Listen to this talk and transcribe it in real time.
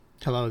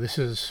Hello, this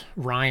is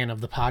Ryan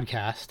of the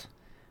podcast.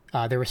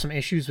 There were some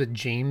issues with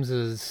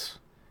James's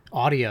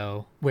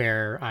audio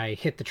where I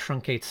hit the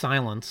truncate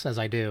silence as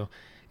I do,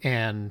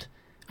 and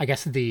I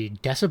guess the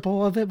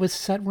decibel of it was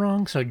set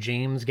wrong, so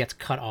James gets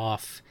cut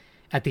off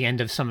at the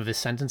end of some of his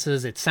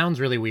sentences. It sounds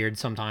really weird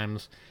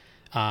sometimes.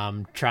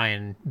 Try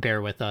and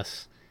bear with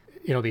us.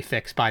 It'll be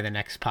fixed by the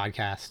next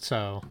podcast,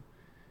 so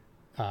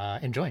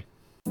enjoy.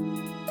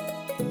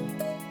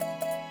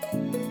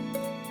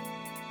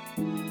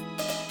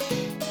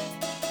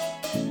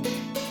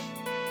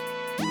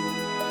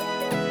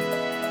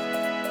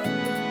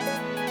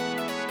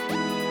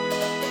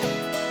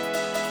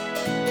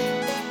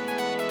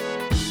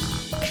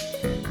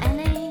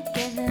 Any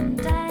given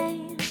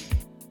day,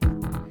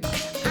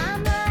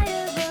 I'm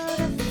liable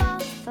to fall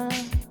for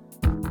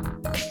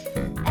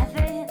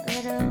every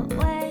little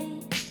way.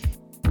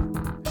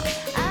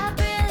 Our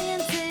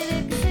brilliance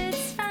it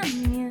exudes from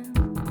you.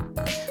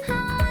 I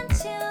want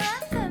you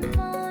every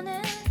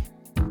morning,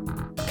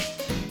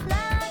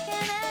 like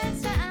an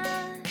extra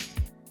hour.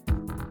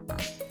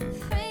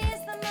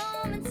 Freeze the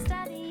moment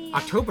steady.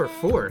 October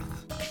 4th.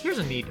 Here's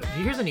a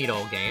neat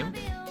old game.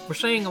 We're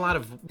saying a lot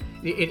of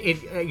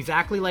it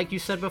exactly like you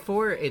said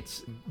before.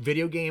 It's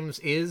video games,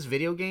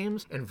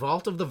 and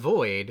Vault of the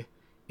Void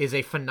is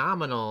a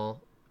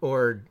phenomenal,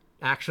 or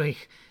actually,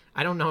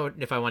 I don't know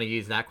if I want to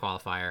use that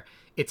qualifier.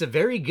 It's a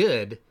very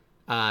good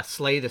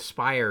Slay the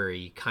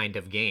Spire-y kind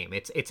of game.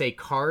 It's a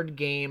card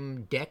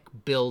game, deck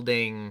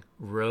building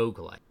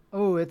roguelike.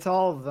 Oh, it's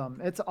all of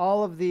them. It's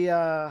all of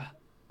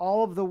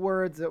the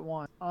words at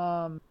once.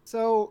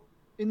 So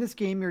in this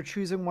game, you're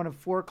choosing one of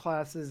four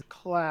classes.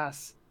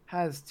 Class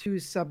has two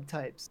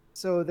subtypes.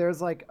 So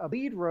there's like a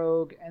lead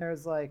rogue and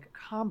there's like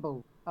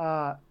combo.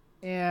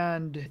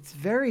 And it's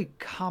very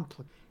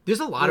complicated. There's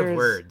a lot of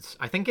words.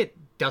 I think it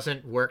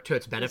doesn't work to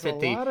its There's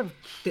benefit. a lot of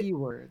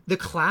keywords. The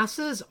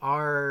classes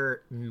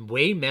are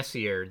way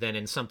messier than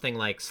in something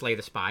like Slay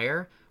the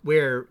Spire,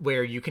 where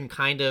you can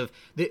kind of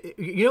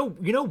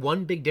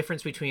one big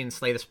difference between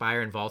Slay the Spire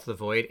and Vault of the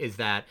Void is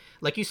that,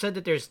 like you said,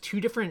 that there's two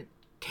different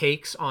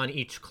takes on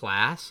each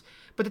class,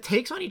 but the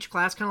takes on each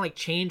class kind of like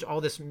change all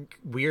this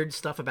weird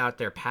stuff about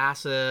their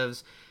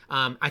passives.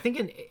 I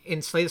think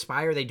in Slay the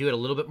Spire they do it a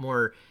little bit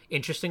more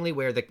interestingly,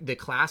 where the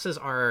classes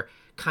are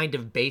kind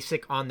of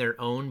basic on their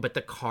own, but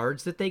the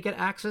cards that they get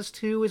access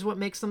to is what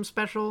makes them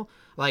special.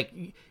 Like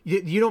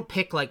you don't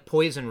pick like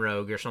Poison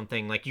Rogue or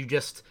something. Like you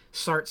just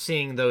start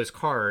seeing those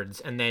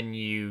cards and then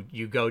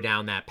you go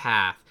down that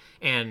path,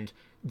 and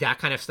that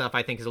kind of stuff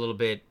I think is a little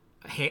bit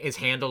is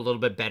handled a little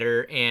bit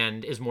better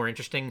and is more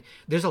interesting.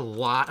 There's a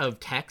lot of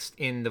text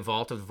in the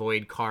Vault of the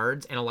Void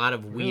cards and a lot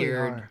of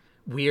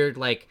weird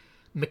like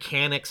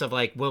mechanics of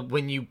like, well,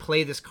 when you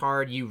play this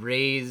card, you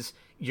raise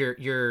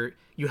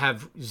you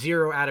have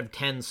 0 out of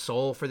 10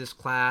 soul for this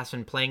class,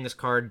 and playing this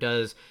card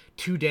does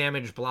 2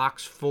 damage,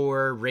 blocks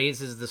 4,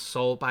 raises the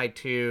soul by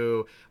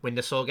 2. When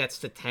the soul gets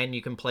to 10,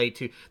 you can play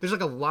 2. There's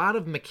like a lot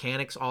of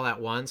mechanics all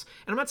at once,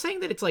 and I'm not saying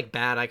that it's like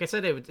bad. Like I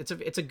said,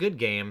 it's a good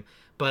game,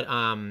 but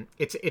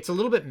it's a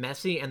little bit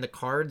messy, and the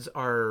cards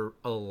are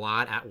a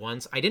lot at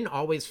once. I didn't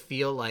always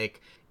feel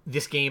like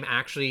this game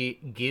actually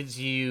gives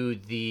you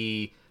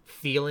the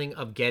feeling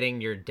of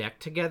getting your deck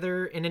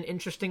together in an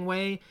interesting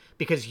way,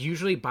 because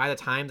usually by the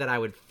time that I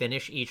would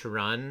finish each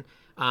run,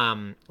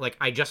 like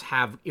I just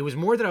have, it was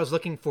more that I was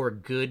looking for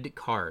good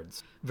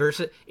cards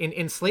versus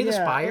in Slay the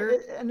Spire.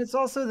 And it's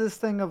also this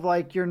thing of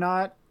like, you're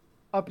not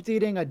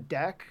updating a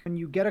deck. When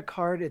you get a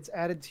card, it's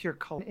added to your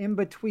color. In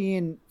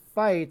between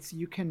fights,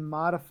 you can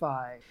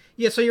modify.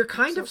 Yeah, so you're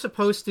kind of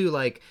supposed to,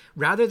 like,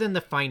 rather than the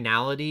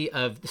finality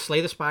of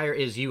Slay the Spire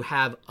is you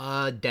have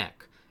a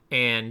deck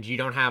and you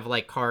don't have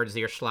like cards that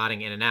you're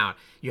slotting in and out.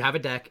 You have a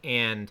deck,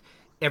 and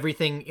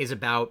everything is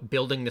about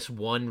building this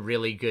one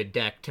really good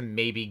deck to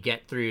maybe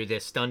get through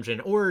this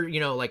dungeon, or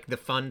like the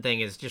fun thing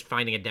is just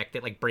finding a deck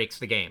that like breaks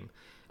the game.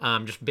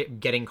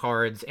 Getting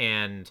cards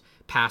and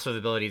passive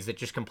abilities that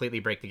just completely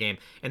break the game.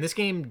 And this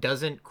game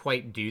doesn't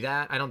quite do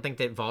that. I don't think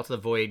that Vault of the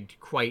Void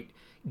quite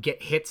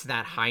hits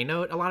that high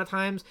note a lot of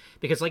times,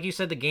 because like you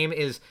said, the game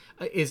is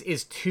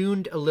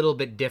tuned a little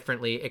bit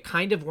differently. It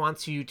kind of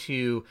wants you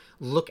to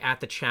look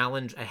at the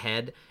challenge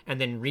ahead and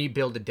then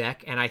rebuild a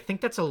deck, and I think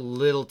that's a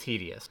little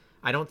tedious.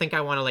 I don't think I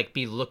want to like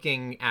be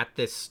looking at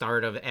this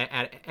start of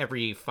at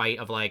every fight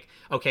of like,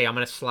 okay, I'm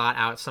going to slot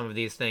out some of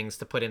these things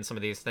to put in some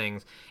of these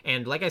things.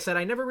 And like I said,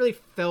 I never really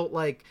felt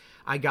like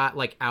I got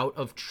like out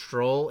of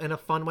control in a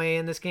fun way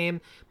in this game,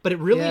 but it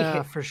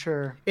really for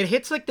sure. It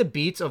hits like the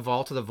beats of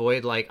Vault of the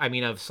Void,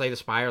 of Slay the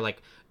Spire,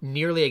 like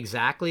nearly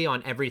exactly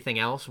on everything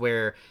else,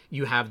 where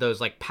you have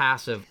those like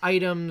passive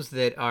items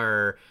that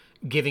are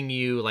giving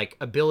you like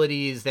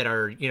abilities that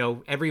are,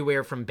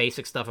 everywhere from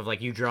basic stuff of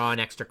like you draw an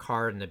extra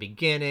card in the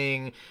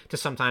beginning to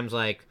sometimes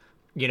like,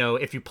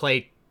 if you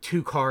play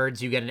 2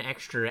 cards, you get an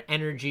extra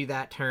energy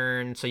that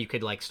turn, so you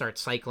could like start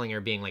cycling or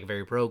being like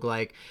very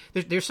roguelike.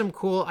 There's some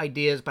cool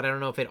ideas, but I don't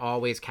know if it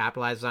always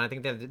capitalizes on. I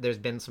think that there's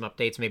been some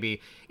updates.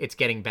 Maybe it's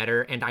getting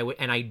better, and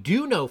I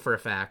do know for a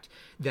fact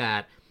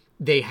that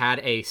they had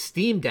a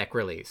Steam Deck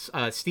release.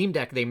 Steam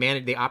Deck, they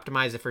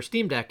optimized it for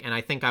Steam Deck, and I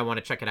think I want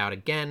to check it out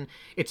again.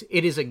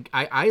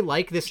 I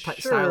like this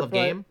style of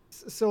game.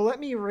 So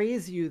let me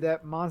raise you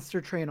that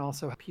Monster Train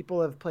also.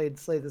 People have played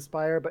Slay the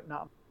Spire, but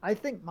not. I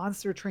think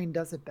Monster Train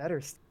does it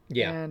better.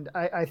 Yeah. And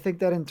I think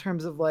that in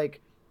terms of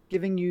like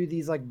giving you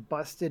these like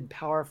busted,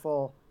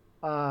 powerful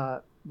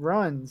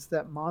runs,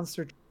 that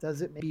Monster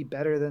does it maybe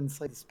better than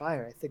Slay the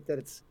Spire. I think that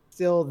it's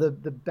still the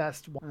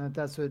best one.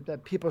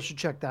 That people should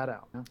check that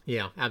out.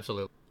 Yeah,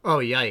 absolutely. Oh,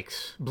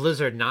 yikes.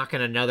 Blizzard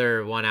knocking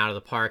another one out of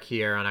the park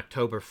here on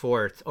October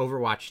 4th.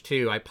 Overwatch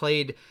 2. I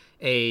played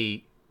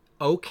a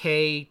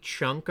okay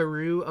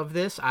chunkaroo of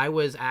this. I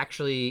was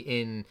actually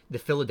in the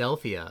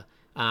Philadelphia.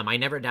 I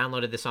never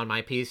downloaded this on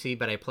my PC,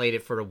 but I played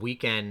it for a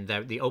weekend,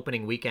 the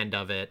opening weekend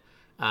of it,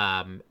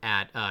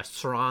 at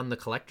Sran the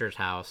Collector's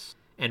House.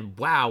 And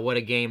wow, what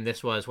a game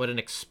this was. What an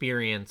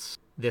experience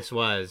this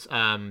was.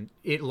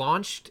 It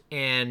launched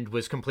and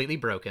was completely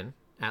broken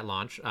at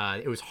launch.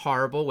 It was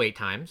horrible wait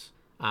times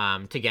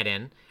to get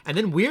in. And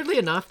then weirdly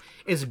enough,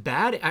 as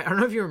bad, I don't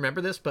know if you remember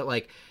this, but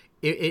like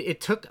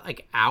it took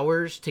like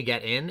hours to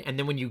get in. And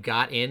then when you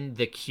got in,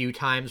 the queue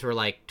times were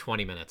like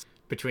 20 minutes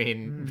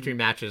between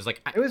matches.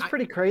 Like it was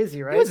pretty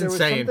crazy, right? It was there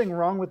insane. was something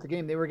wrong with the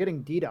game. They were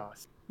getting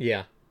DDoS.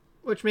 Yeah.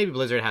 Which maybe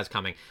Blizzard has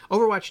coming.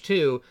 Overwatch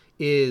 2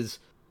 is,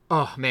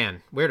 oh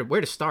man, where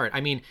to start? I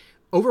mean,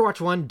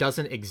 Overwatch 1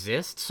 doesn't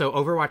exist, so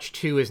Overwatch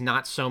 2 is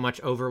not so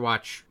much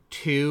Overwatch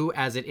 2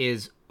 as it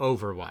is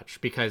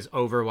Overwatch, because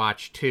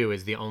Overwatch 2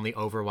 is the only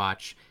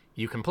Overwatch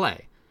you can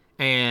play.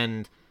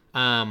 And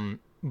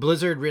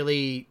Blizzard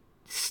really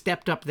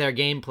stepped up their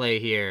gameplay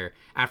here.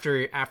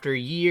 After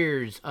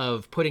years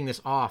of putting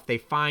this off, they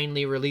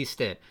finally released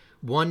it.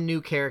 One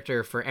new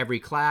character for every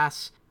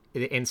class.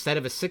 Instead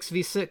of a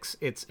 6v6,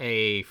 it's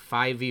a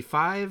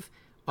 5v5.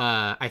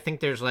 I think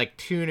there's like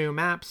 2 new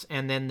maps,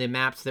 and then the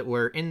maps that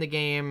were in the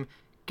game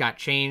got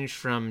changed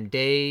from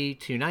day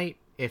to night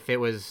if it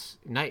was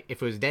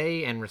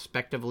day, and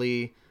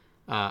respectively,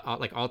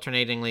 like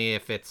alternatingly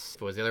if it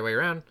was the other way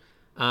around.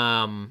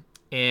 Wow.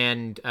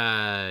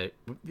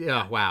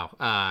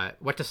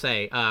 What to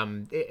say?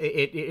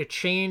 It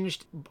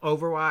changed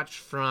Overwatch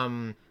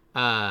from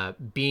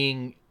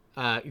being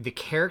the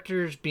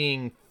characters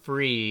being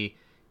free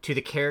to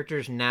the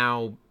characters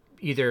now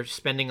either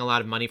spending a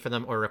lot of money for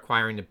them or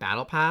requiring the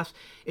battle pass.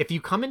 If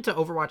you come into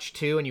Overwatch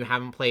 2 and you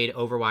haven't played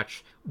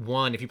Overwatch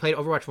 1, if you played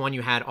Overwatch 1,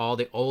 you had all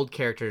the old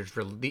characters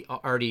you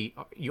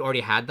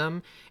already had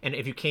them. And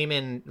if you came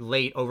in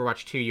late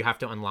Overwatch 2, you have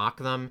to unlock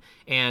them.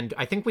 And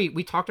I think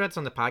we talked about this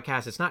on the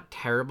podcast. It's not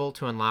terrible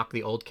to unlock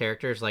the old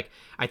characters. Like,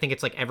 I think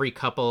it's like every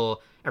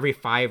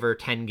 5 or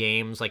 10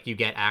 games, like you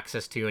get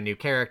access to a new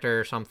character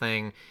or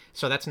something.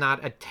 So that's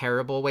not a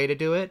terrible way to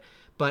do it.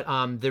 But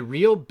the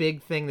real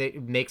big thing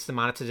that makes the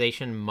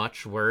monetization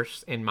much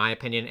worse, in my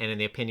opinion, and in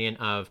the opinion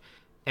of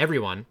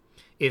everyone,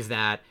 is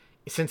that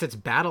since it's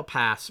Battle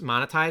Pass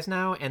monetized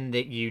now, and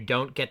that you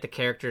don't get the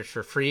characters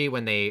for free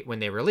when they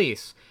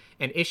release,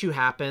 an issue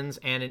happens,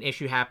 and an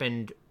issue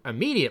happened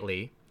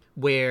immediately,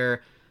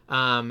 where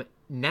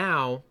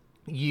now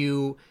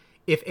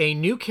if a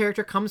new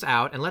character comes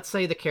out, and let's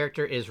say the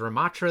character is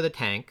Ramatra the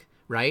tank,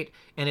 right?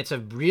 And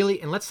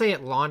and let's say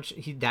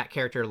that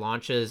character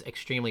launches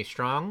extremely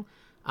strong.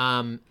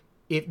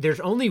 If there's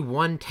only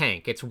one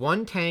tank, it's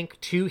one tank,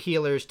 2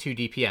 healers, 2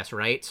 DPS,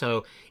 right?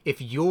 So if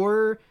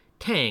your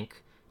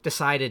tank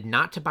decided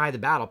not to buy the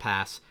battle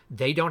pass,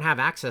 they don't have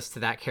access to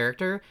that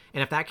character.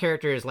 And if that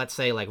character is, let's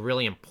say, like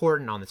really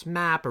important on this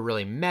map or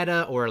really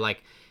meta, or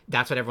like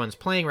that's what everyone's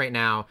playing right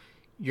now,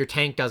 your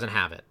tank doesn't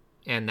have it.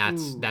 And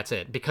that's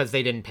it, because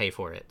they didn't pay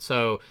for it.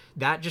 So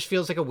that just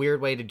feels like a weird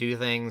way to do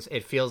things.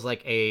 It feels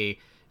like a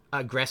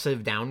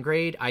aggressive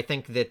downgrade. I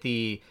think that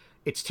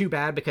it's too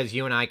bad, because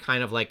you and I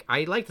kind of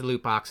I like the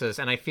loot boxes,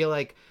 and I feel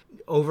like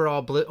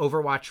overall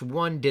Overwatch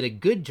 1 did a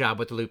good job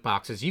with the loot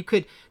boxes.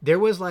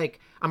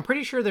 I'm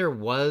pretty sure there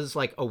was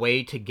like a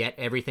way to get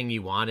everything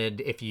you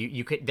wanted if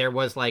you could. There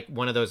was like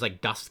one of those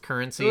like dust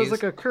currencies. It was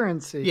like a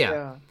currency.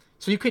 Yeah.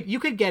 So you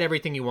could get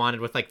everything you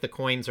wanted with like the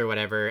coins or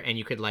whatever, and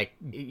you could like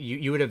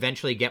you would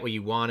eventually get what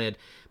you wanted.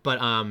 But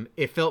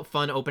it felt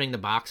fun opening the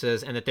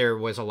boxes, and that there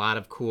was a lot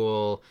of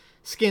cool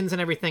skins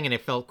and everything, and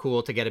it felt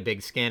cool to get a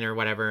big skin or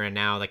whatever. And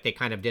now like they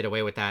kind of did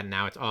away with that, and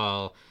now it's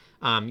all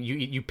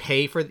you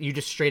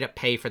just straight up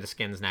pay for the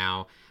skins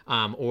now,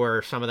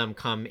 or some of them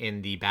come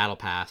in the battle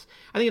pass.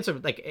 I think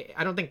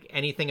I don't think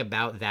anything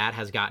about that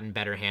has gotten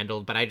better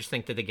handled, but I just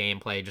think that the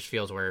gameplay just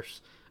feels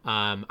worse.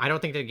 I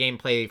don't think the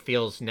gameplay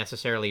feels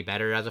necessarily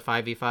better as a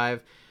 5v5.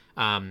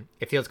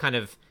 It feels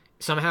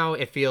somehow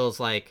it feels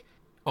like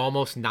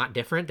almost not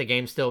different. The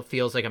game still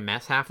feels like a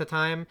mess half the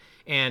time.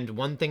 And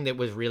one thing that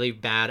was really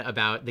bad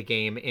about the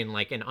game in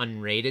like an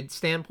unrated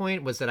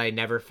standpoint was that I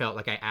never felt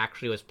like I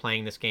actually was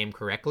playing this game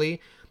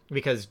correctly,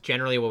 because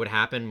generally what would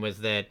happen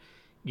was that,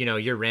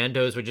 your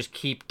randos would just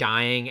keep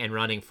dying and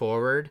running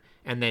forward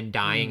and then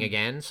dying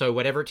again. So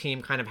whatever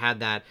team kind of had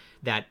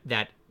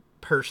that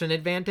person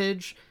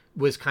advantage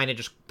was kind of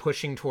just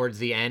pushing towards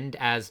the end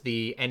as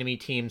the enemy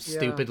team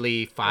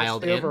stupidly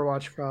filed That's in. the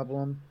Overwatch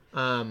problem.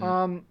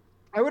 Um,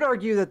 I would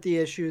argue that the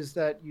issues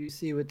that you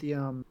see with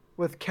the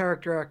with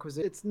character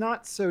acquisition, it's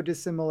not so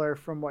dissimilar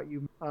from what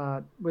you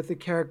with the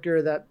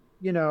character that,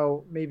 you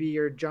know, maybe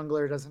your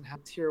jungler doesn't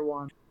have tier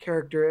 1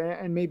 character,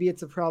 and maybe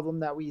it's a problem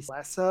that we see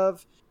less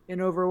of in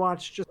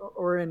Overwatch just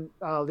or in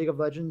League of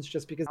Legends,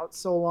 just because it's out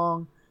so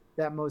long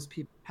that most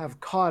people have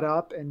caught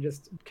up and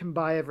just can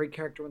buy every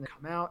character when they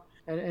come out.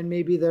 And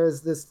maybe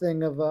there's this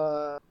thing of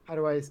how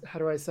do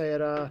I say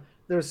it,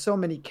 there's so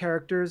many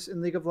characters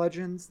in League of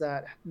Legends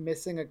that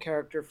missing a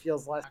character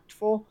feels less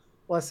impactful,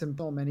 less in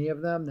so many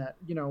of them that,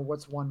 you know,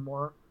 what's one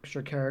more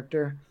extra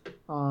character.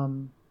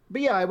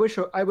 But yeah, I wish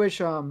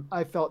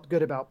I felt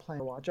good about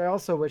playing Overwatch. I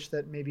also wish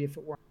that maybe if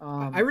it were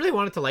I really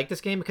wanted to like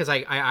this game because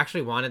I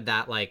actually wanted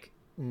that like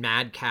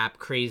madcap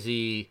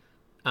crazy,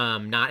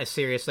 not as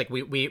serious, like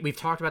we've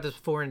talked about this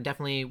before, and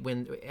definitely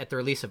when at the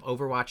release of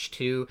Overwatch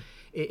 2,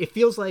 it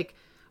feels like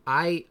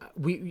any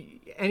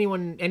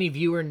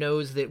viewer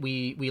knows that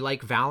we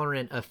like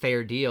Valorant a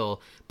fair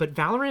deal, but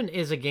Valorant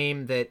is a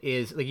game that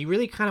is like you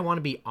really kind of want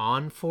to be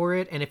on for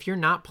it, and if you're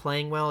not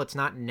playing well, it's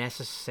not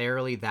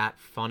necessarily that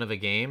fun of a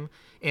game.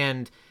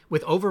 And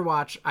with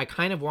Overwatch, I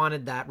kind of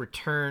wanted that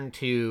return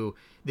to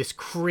this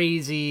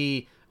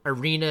crazy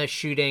arena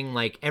shooting,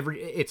 like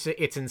it's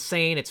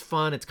insane, it's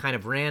fun, it's kind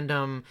of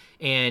random,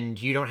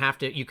 and you don't have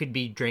to, you could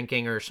be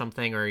drinking or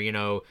something, or, you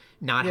know,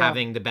 not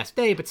having the best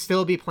day, but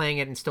still be playing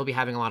it and still be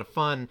having a lot of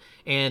fun.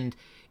 And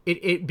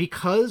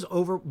because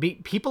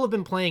people have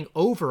been playing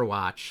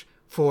Overwatch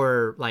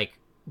for like,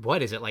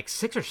 what is it, like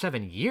 6 or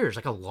 7 years,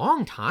 like a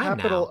long time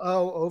capital now.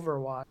 O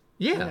Overwatch.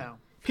 Yeah. You know.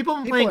 People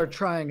have been People playing are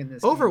trying in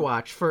this game.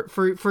 Overwatch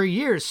for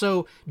years.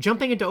 So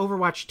jumping into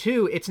Overwatch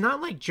 2, it's not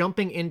like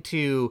jumping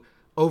into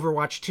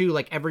Overwatch 2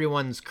 like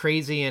everyone's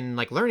crazy and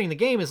like learning the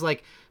game. Is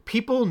like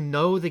people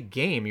know the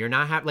game. You're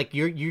not like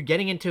you're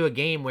getting into a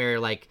game where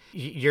like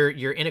you're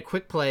in a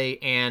quick play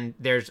and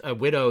there's a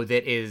Widow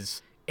that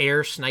is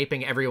air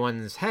sniping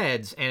everyone's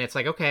heads, and it's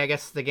like, okay, I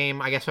guess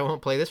I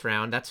won't play this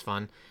round. That's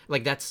fun.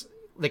 Like that's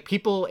like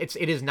people, it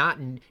is not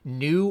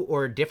new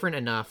or different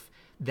enough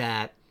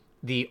that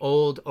the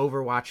old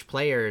Overwatch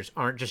players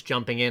aren't just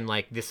jumping in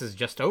like this is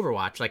just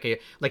Overwatch.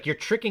 Like you're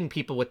tricking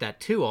people with that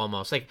too,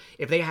 almost. Like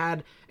if they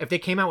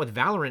came out with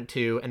Valorant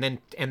 2 and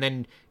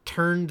then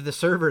turned the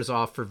servers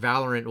off for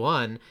Valorant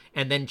 1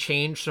 and then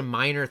changed some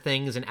minor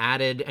things and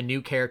added a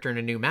new character and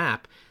a new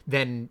map,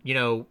 then, you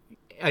know,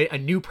 a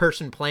new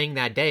person playing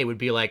that day would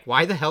be like,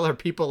 why the hell are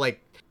people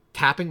like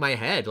tapping my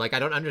head? Like, I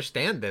don't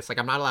understand this. Like,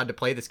 I'm not allowed to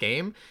play this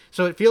game.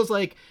 So it feels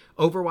like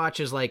Overwatch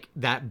is like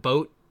that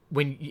boat.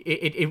 When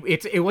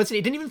it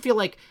didn't even feel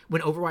like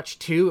when Overwatch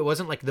 2, it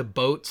wasn't like the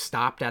boat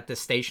stopped at the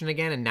station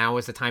again and now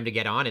is the time to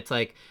get on. It's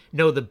like,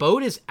 no, the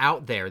boat is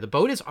out there. The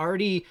boat is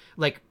already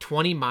like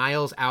 20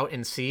 miles out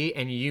in sea,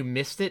 and you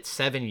missed it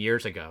 7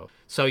 years ago.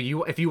 So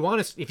if you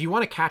want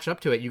to catch up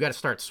to it, you got to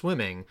start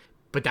swimming,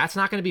 but that's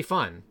not going to be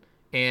fun.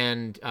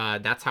 And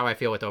that's how I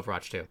feel with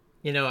Overwatch 2.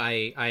 You know,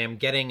 I am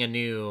getting a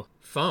new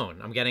phone.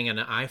 I'm getting an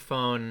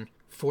iPhone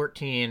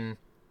 14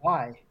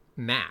 Why?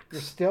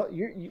 Max.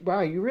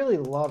 Wow, you really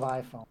love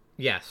iPhone.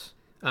 Yes.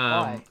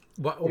 Why?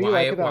 Why do you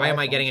like about am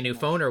I iPhones getting a new so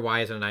much? phone, or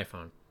why is it an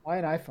iPhone? Why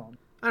an iPhone?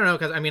 I don't know,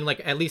 because I mean,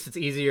 like, at least it's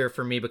easier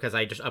for me because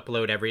I just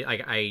upload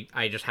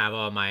I just have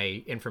all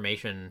my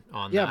information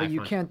on Yeah, the but iPhone.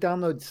 you can't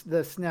download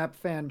the Snap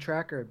Fan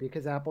Tracker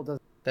because Apple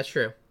doesn't That's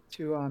true.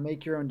 to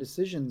make your own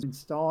decisions.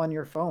 Install on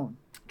your phone.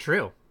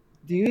 True.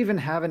 Do you even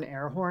have an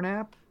air horn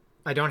app?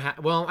 I don't have.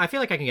 Well, I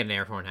feel like I can get an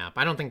air horn app.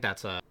 I don't think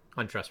that's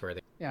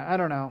untrustworthy. Yeah, I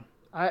don't know.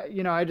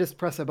 I just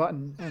press a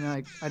button and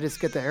I just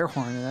get the air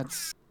horn, and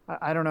that's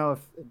I don't know if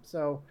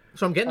so.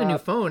 So I'm getting a new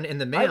phone in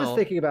the mail.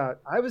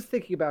 I was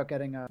thinking about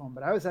getting a phone,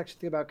 but I was actually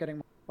thinking about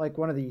getting like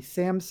one of the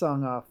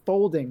Samsung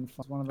folding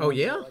phones. One of the Oh, ones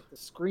yeah? that, like the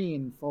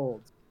screen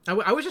folds.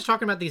 I was just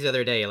talking about these the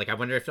other day. Like, I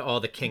wonder if all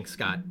the kinks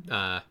got.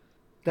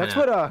 That's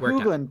kinda what worked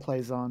out. Hoogland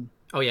plays on.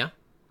 Oh yeah.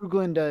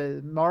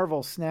 Hoogland,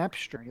 Marvel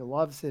Snapstream. He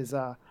loves his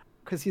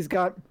because he's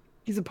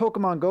a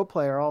Pokemon Go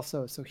player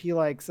also, so he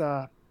likes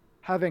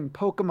having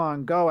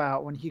Pokemon Go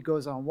out when he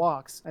goes on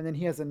walks, and then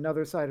he has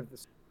another side of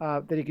this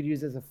that he could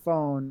use as a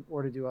phone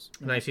or to do.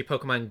 When I see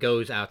Pokemon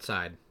goes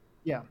outside.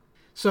 Yeah.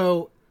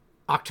 So,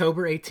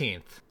 October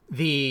 18th,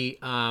 the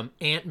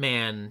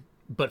Ant-Man,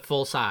 but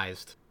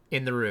full-sized,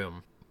 in the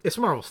room. It's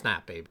Marvel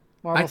Snap, babe.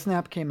 Marvel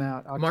Snap came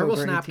out. October Marvel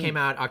Snap 18th, came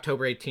out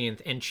October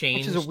 18th and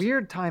changed. which is a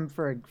weird time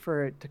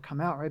for it to come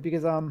out, right?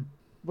 Because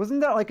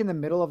wasn't that like in the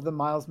middle of the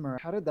Miles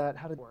Morales? How did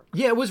it work?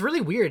 Yeah, it was really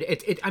weird.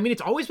 I mean,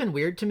 it's always been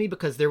weird to me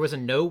because there was a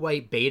no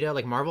white beta.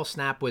 Like, Marvel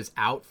Snap was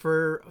out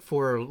for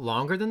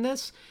longer than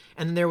this,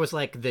 and then there was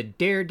like the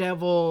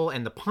Daredevil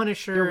and the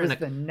Punisher. There was and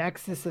the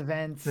Nexus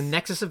events. the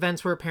Nexus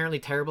events were apparently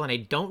terrible, and I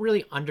don't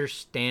really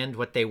understand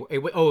what they were.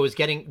 It was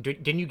getting.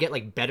 Didn't you get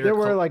like better? There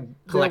were like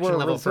collection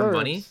level for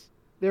money.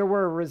 There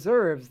were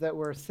reserves that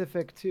were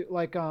specific to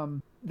like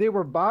they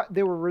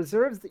were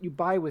reserves that you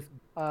buy with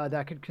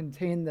that could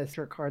contain the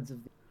extra cards of.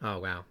 Oh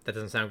wow, that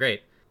doesn't sound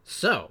great.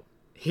 So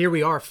here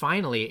we are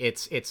finally.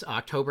 It's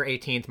October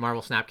 18th.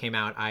 Marvel Snap came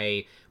out.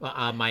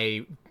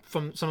 My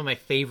from some of my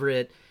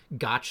favorite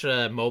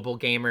gotcha mobile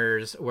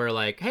gamers were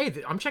like, hey,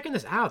 I'm checking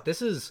this out.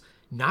 This is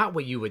not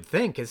what you would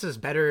think. This is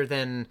better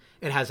than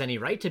it has any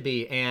right to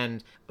be.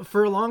 And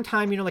for a long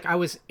time, like I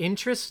was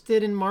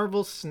interested in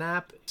Marvel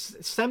Snap,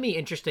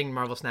 semi-interesting in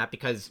Marvel Snap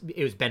because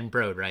it was Ben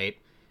Brode, right?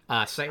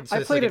 So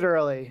I played it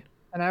early,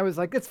 and I was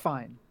like, it's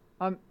fine.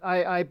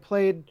 I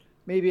played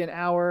maybe an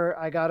hour.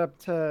 I got up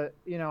to,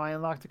 I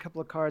unlocked a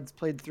couple of cards,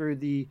 played through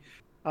the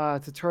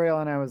tutorial,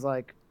 and I was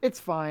like, it's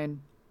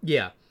fine.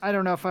 Yeah. I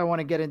don't know if I want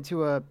to get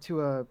into a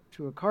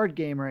card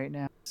game right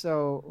now.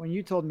 So when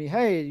you told me,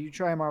 hey, you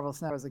try Marvel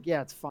Snap, I was like,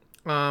 yeah, it's fun.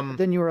 But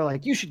then you were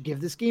like, you should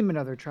give this game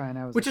another try, and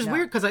I was which like, is no,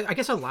 weird because I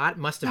guess a lot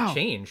must have No.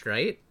 changed,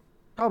 right?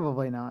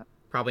 probably not.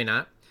 Probably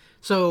not.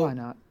 So Why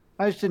not?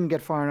 I just didn't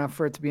get far enough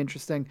for it to be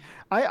interesting.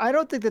 I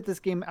don't think that this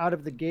game out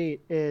of the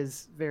gate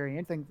is very.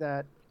 I think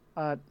that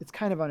it's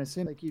kind of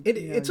unassuming. Like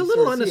it's a you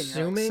little sort of see it and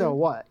you're like, unassuming. so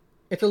what?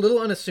 it's a little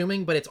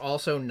unassuming, but it's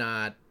also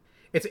not.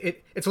 It's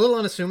a little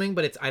unassuming,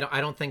 but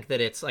I don't think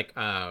that it's like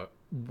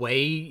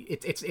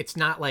it's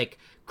not like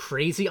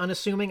crazy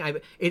unassuming.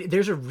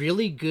 There's a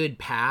really good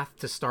path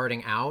to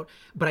starting out,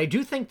 but I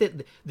do think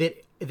that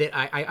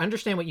I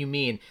understand what you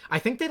mean. I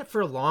think that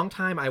for a long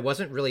time I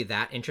wasn't really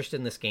that interested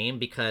in this game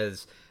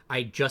because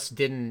I just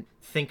didn't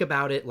think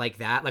about it like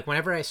that. Like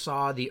whenever I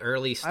saw the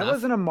early stuff, I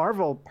wasn't a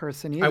Marvel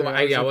person either.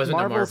 I wasn't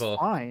a Marvel's Marvel.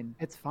 Fine,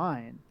 it's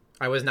fine.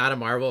 I was not a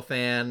Marvel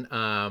fan.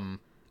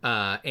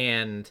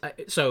 And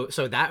so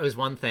that was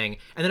one thing.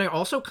 And then I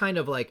also kind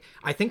of like,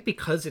 I think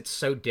because it's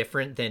so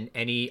different than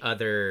any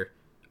other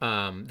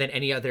card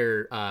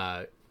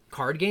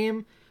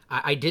game,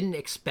 I didn't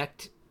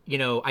expect,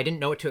 I didn't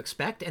know what to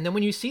expect. And then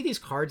when you see these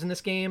cards in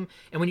this game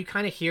and when you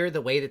kind of hear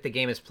the way that the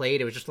game is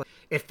played, it was just like,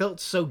 it felt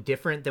so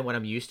different than what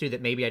I'm used to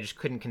that maybe I just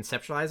couldn't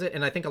conceptualize it.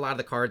 And I think a lot of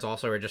the cards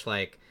also are just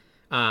like,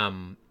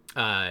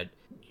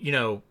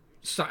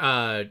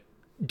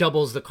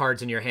 doubles the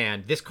cards in your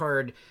hand. This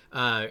card,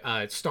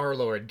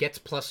 Star-Lord, gets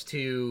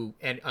 +2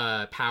 and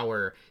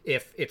power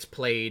if it's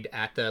played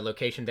at the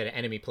location that an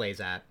enemy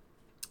plays at.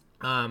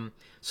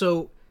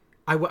 So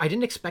I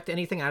didn't expect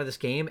anything out of this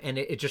game, and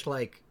it just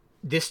like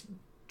this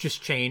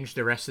just changed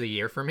the rest of the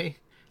year for me.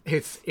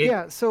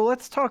 Yeah, so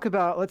let's start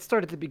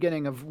at the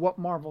beginning of what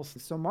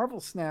So Marvel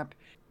Snap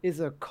is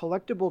a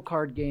collectible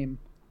card game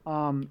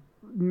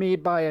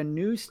made by a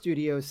new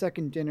studio,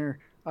 Second Dinner,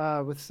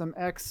 with some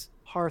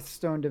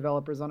ex-Hearthstone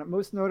developers on it,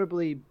 most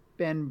notably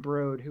Ben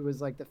Brode, who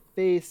was like the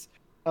face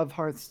of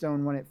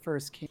Hearthstone when it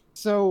first came.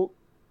 So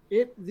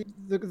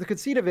the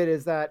conceit of it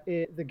is that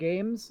the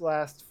games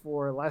last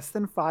for less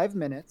than 5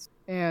 minutes,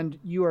 and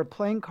you are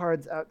playing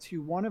cards out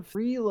to one of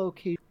 3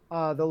 locations.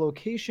 The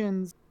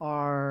locations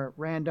are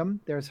random.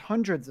 There's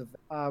hundreds of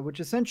them, which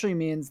essentially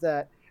means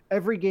that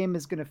every game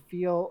is going to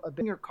feel a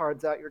bit your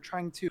cards out. You're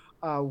trying to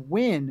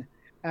win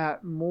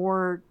at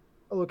more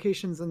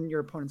locations than your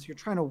opponents. You're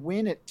trying to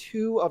win at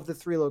 2 of the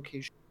 3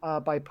 locations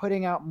by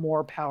putting out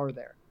more power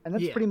there. And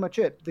that's pretty much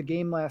it. The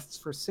game lasts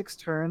for 6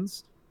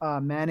 turns.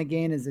 Mana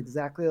gain is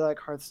exactly like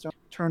Hearthstone.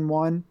 Turn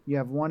 1, you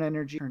have 1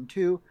 energy. Turn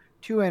 2,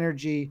 2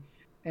 energy.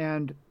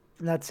 And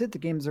that's it. The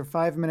games are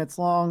 5 minutes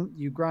long.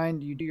 You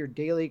grind, you do your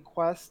daily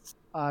quests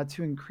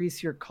to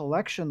increase your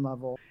collection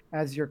level.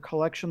 As your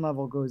collection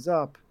level goes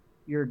up,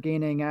 you're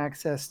gaining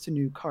access to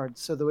new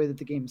cards. So the way that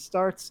the game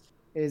starts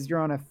is you're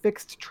on a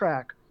fixed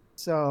track.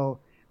 So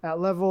at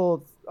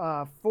level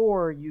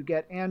 4, you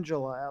get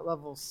Angela. At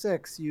level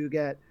 6, you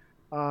get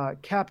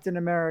Captain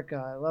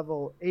America. At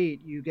level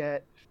 8, you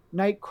get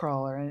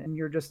Nightcrawler. And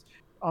you're just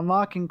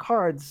unlocking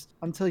cards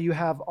until you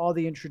have all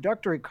the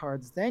introductory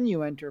cards. Then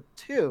you enter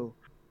 2.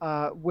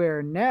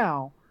 Where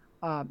now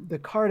the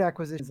card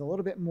acquisition is a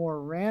little bit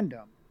more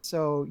random.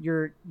 So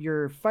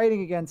you're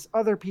fighting against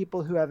other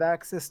people who have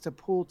access to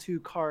pool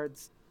 2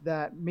 cards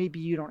that maybe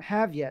you don't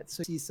have yet.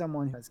 So you see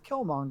someone who has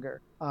Killmonger,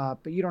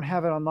 but you don't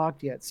have it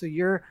unlocked yet. So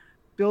you're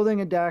building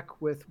a deck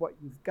with what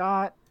you've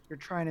got. You're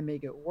trying to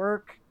make it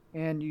work,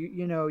 and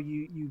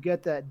you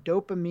get that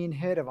dopamine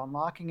hit of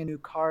unlocking a new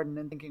card and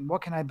then thinking,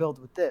 what can I build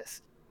with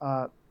this?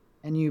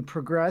 And you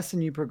progress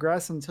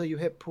until you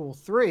hit pool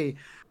 3,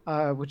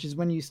 which is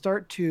when you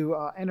start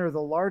to enter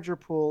the larger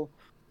pool,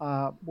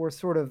 where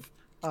sort of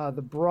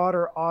the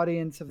broader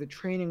audience of the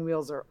training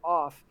wheels are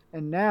off.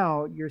 And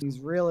now you're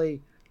these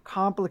really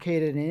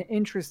complicated and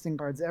interesting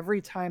cards.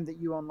 Every time that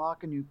you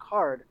unlock a new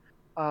card,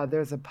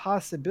 there's a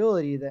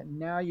possibility that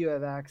now you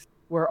have access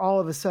where all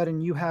of a sudden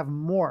you have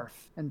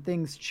morph and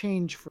things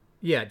change.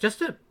 Yeah,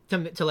 just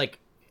to like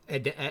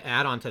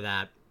add on to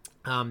that.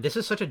 This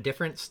is such a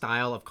different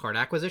style of card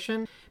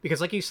acquisition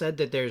because, like you said,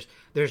 that there's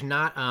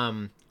not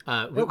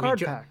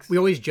packs. We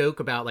always joke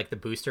about like the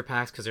booster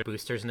packs because there are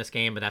boosters in this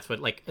game, but that's what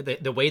like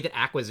the way that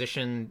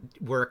acquisition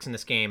works in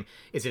this game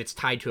is that it's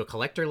tied to a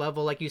collector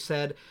level, like you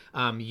said.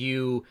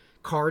 You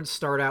cards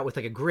start out with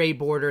like a gray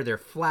border. They're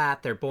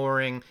flat, they're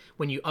boring.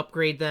 When you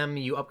upgrade them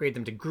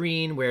to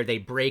green, where they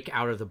break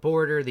out of the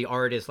border. The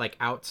art is like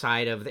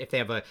outside of, if they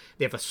have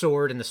a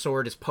sword, and the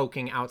sword is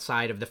poking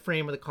outside of the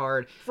frame of the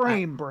card.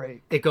 Frame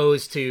break. It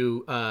goes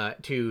to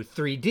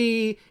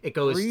 3D. It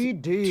goes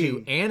 3D.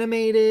 to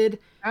animated.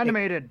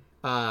 Animated.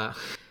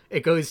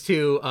 It goes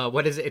to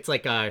what is it? It's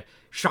like a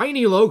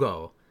shiny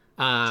logo.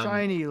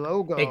 Shiny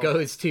logo. It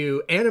goes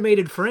to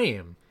animated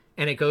frame,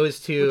 and it goes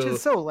to, which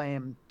is so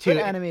lame. to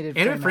Put animated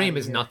frame out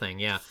is here. nothing.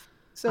 Yeah.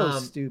 So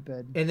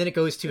stupid. And then it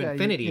goes to Yeah, you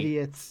infinity.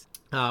 idiots.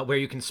 Where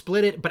you can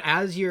split it, but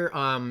as you're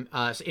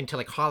into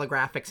like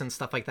holographics and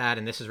stuff like that,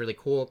 and this is really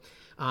cool.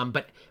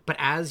 But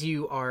as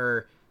you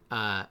are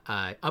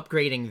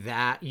upgrading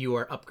that, you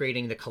are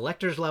upgrading the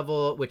collector's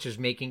level, which is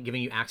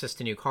giving you access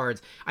to new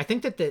cards. I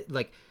think that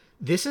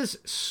this is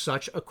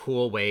such a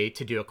cool way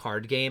to do a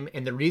card game,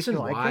 and the reason You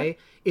like why it?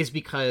 is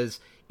because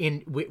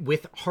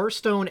with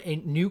Hearthstone,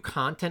 new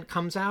content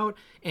comes out,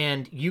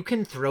 and you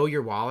can throw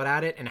your wallet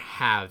at it and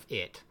have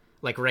it.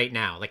 Like right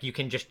now, like you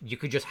could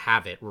just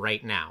have it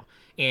right now.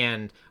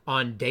 And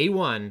on day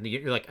one,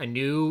 you're like, a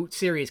new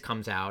series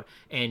comes out,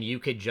 and you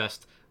could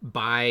just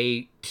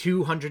buy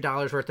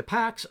 $200 worth of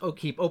packs,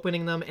 keep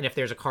opening them, and if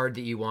there's a card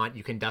that you want,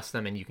 you can dust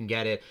them and you can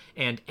get it.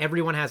 And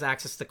everyone has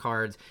access to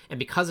cards, and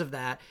because of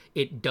that,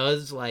 it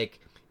does like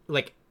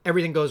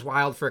everything goes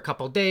wild for a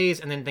couple days,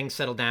 and then things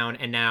settle down,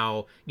 and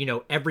now,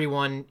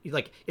 everyone,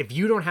 like, if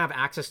you don't have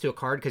access to a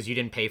card because you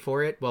didn't pay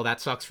for it, well, that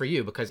sucks for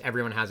you, because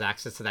everyone has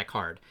access to that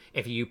card.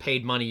 If you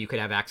paid money, you could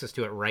have access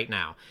to it right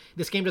now.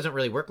 This game doesn't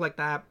really work like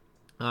that.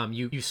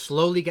 You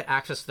slowly get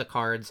access to the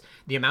cards.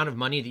 The amount of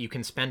money that you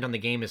can spend on the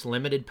game is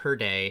limited per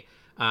day.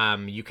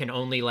 You can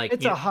only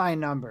It's a high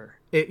number.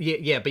 but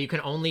you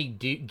can only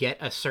get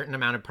a certain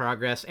amount of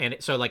progress, and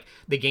so like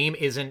the game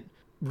isn't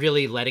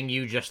really letting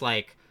you just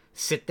like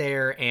sit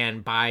there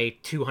and buy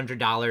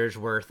 $200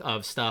 worth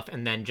of stuff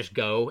and then just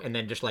go and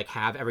then just like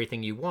have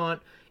everything you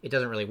want. It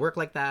doesn't really work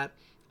like that.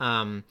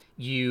 The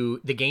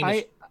game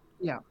is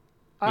Yeah.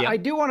 Yeah. I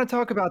do want to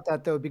talk about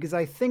that though, because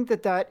I think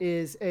that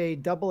is a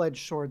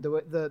double-edged sword.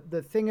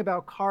 The thing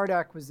about card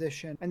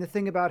acquisition and the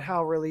thing about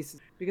how releases.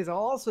 Because I'll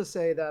also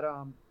say that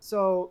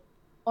so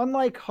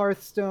unlike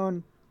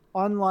Hearthstone,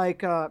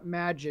 unlike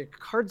Magic,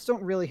 cards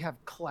don't really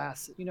have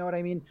classes. You know what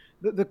I mean?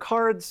 The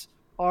cards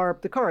are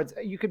the cards.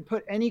 You could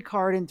put any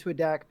card into a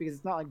deck because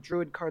it's not like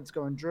Druid cards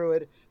go in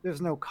Druid.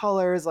 There's no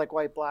colors like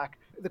white, black.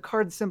 The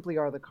cards simply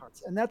are the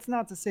cards. And that's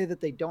not to say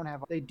that they don't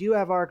have, they do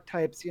have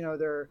archetypes.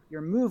 They're your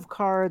move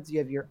cards, you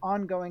have your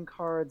ongoing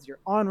cards, your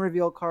on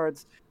reveal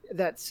cards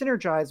that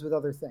synergize with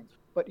other things.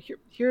 But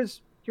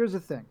here's the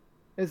thing,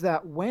 is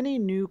that when a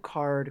new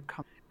card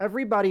comes,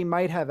 everybody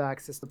might have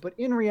access to it, but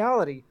in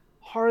reality,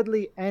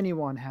 hardly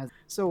anyone has.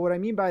 So what I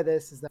mean by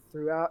this is that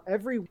throughout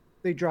every week,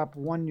 they drop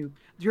one new.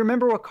 Do you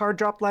remember what card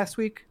dropped last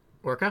week?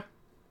 Orca.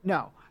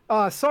 No.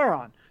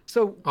 Sauron.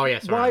 So Oh yeah,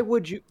 why sorry.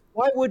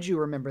 would you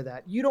remember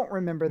that? You don't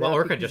remember that. Well,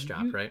 Orca because just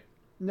dropped, right?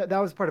 No, that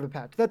was part of a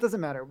patch. That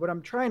doesn't matter. What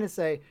I'm trying to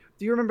say,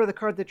 do you remember the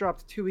card that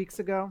dropped 2 weeks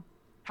ago?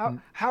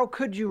 How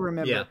could you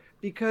remember? Yeah.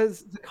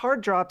 Because the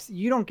card drops,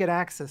 you don't get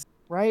access,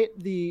 right?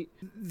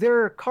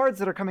 There are cards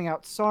that are coming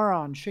out,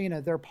 Sauron,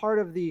 Shayna, they're part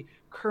of the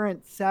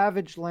current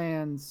Savage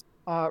Lands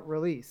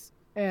release.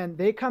 And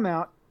they come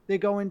out, they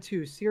go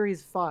into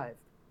Series 5,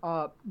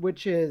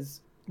 which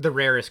is The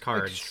rarest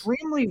cards.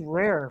 extremely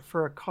rare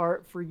for a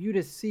card for you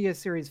to see a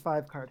Series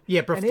 5 card.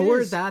 Yeah, And it before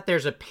is- that,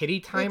 there's a pity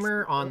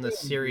timer on the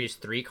extremely- Series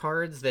 3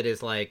 cards that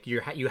is like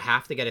you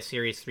have to get a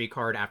Series 3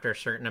 card after a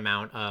certain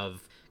amount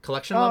of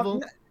collection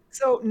level.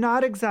 So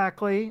not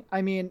exactly.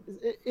 I mean,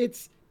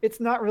 it's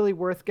not really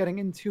worth getting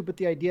into, but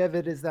the idea of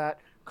it is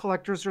that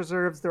collector's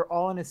reserves, they're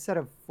all in a set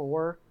of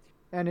 4,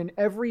 and in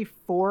every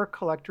 4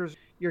 collectors,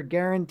 you're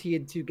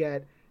guaranteed to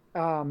get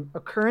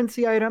a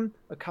currency item,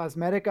 a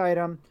cosmetic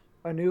item,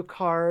 a new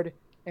card,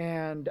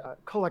 and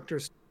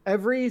collectors.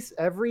 Every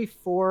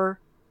 4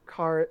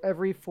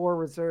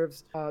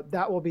 reserves,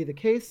 that will be the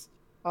case.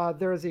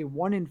 There is a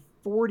 1 in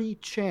 40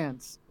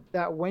 chance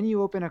that when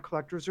you open a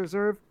collector's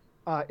reserve,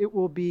 it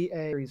will be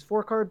a Series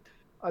 4 card.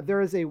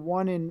 There is a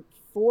 1 in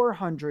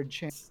 400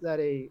 chance that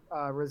a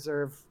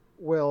reserve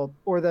will,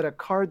 or that a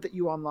card that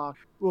you unlock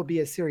will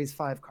be a Series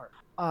 5 card.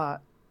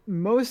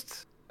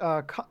 Most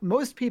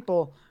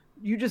people,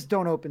 you just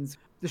don't open.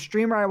 The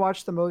streamer I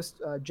watch the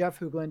most, Jeff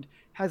Hoogland,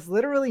 has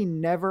literally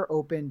never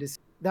opened.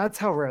 That's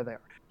how rare they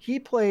are. He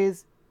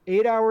plays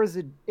 8 hours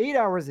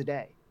a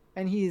day,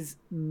 and he's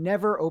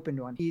never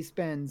opened one. He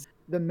spends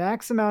the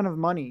max amount of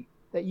money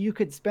that you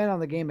could spend on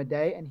the game a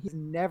day, and he's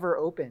never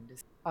opened.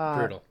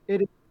 Brutal.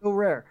 It is so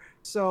rare.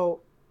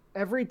 So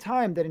every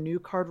time that a new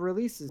card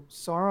releases,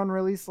 Sauron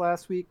released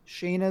last week,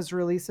 Shayna's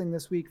releasing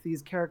this week.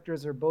 These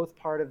characters are both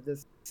part of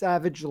this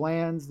Savage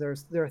Lands.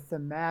 They're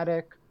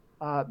thematic.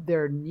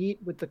 They're neat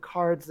with the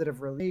cards that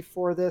have released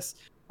for this.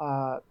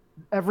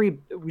 Every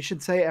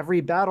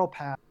battle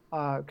pass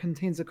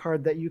contains a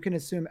card that you can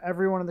assume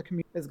everyone in the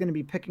community is going to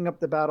be picking up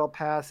the battle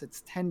pass.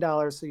 It's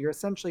 $10, so you're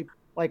essentially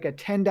like a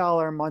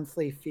 $10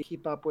 monthly fee to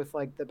keep up with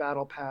like the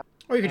battle pass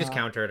Or you could just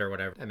counter it or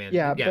whatever. I mean,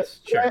 Yeah, yes,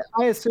 but sure.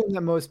 I assume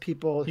that most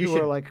people You who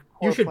should are like you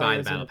core should buy the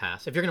players battle and-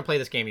 pass. If you're gonna play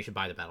this game, you should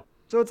buy the battle.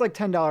 So it's like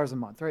 $10 a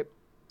month, right?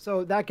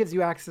 So that gives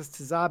you access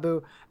to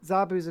Zabu.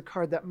 Zabu is a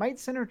card that might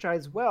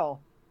synergize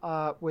well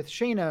with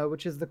Shayna,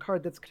 which is the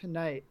card that's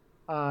tonight.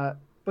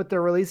 But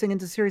they're releasing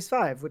into Series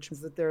 5, which means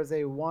that there's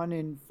a 1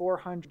 in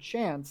 400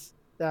 chance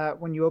that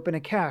when you open a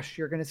cache,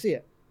 you're going to see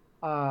it.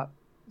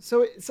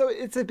 So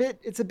it's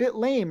a bit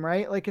lame,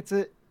 right? Like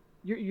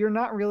you're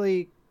not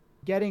really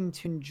getting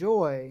to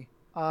enjoy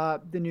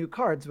the new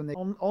cards when they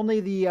only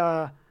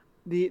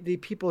the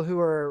people who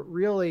are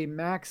really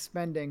max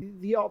spending.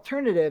 The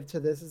alternative to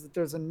this is that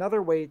there's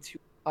another way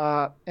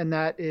to, and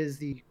that is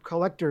the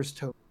collector's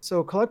token.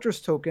 So collector's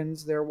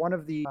tokens, they're one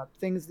of the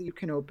things that you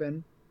can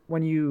open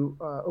when you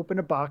open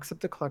a box of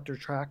the collector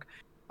track,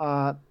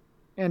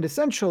 and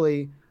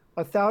essentially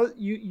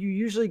you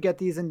usually get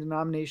these in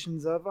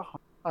denominations of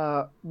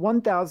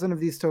 1,000 of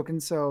these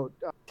tokens. So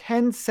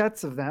 10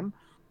 sets of them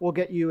will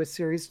get you a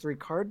Series 3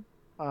 card.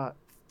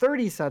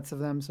 30 sets of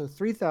them, so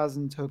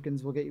 3,000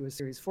 tokens, will get you a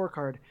Series 4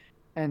 card,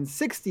 and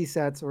 60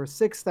 sets or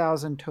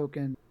 6,000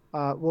 tokens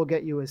will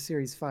get you a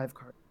Series 5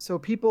 card. So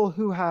people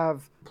who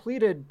have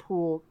completed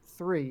Pool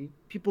 3,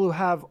 people who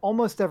have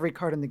almost every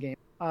card in the game,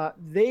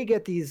 they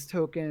get these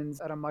tokens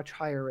at a much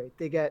higher rate.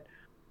 They get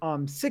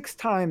 6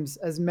 times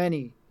as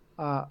many,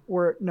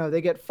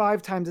 they get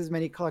 5 times as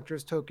many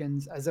collector's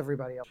tokens as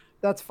everybody else.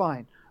 That's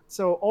fine.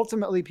 So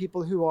ultimately,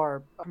 people who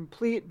are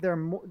complete,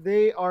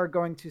 they are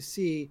going to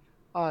see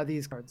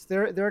these cards.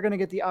 They're going to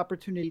get the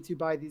opportunity to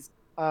buy these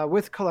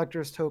with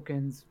collector's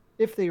tokens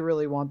if they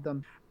really want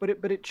them.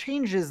 But it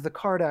changes the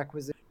card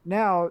acquisition.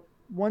 Now,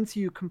 once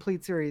you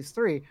complete Series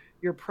 3,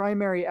 your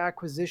primary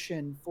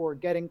acquisition for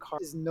getting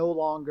cards is no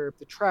longer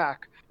the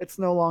track. It's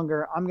no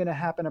longer, I'm going to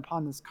happen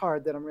upon this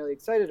card that I'm really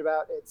excited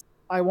about. It's,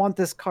 I want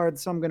this card,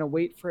 so I'm going to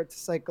wait for it to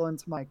cycle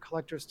into my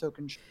collector's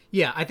token.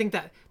 Yeah, I think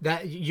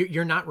that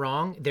you're not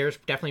wrong. There's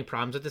definitely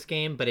problems with this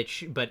game, but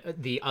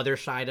but the other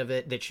side of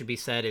it that should be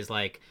said is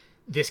like,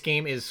 this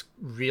game is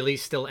really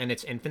still in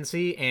its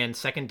infancy, and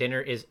Second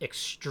Dinner is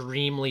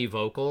extremely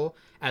vocal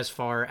as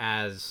far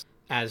as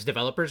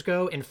developers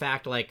go. In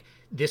fact, like,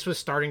 this was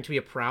starting to be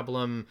a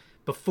problem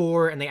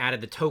before, and they added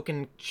the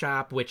token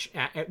shop, which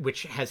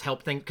has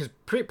helped things, because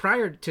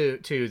prior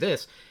to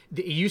this,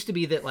 it used to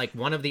be that like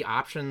one of the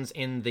options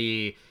in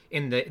the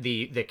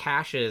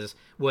caches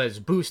was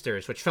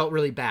boosters, which felt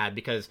really bad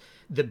because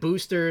the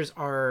boosters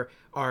are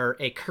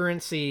a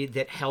currency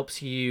that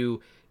helps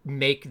you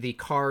make the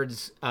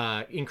cards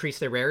increase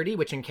their rarity,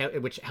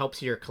 which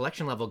helps your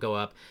collection level go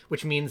up,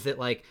 which means that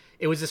like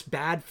it was this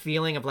bad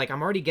feeling of like,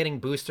 I'm already getting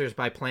boosters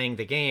by playing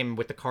the game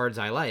with the cards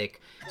I like,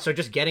 so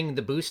just getting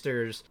the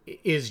boosters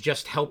is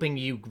just helping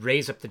you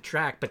raise up the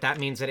track. But that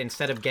means that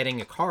instead of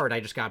getting a card, I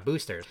just got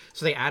boosters.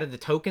 So they added the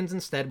tokens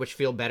instead, which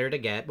feel better to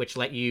get, which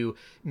let you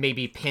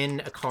maybe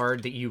pin a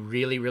card that you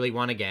really really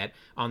want to get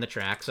on the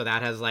track. So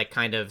that has like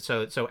kind of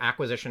so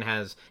acquisition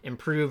has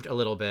improved a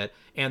little bit,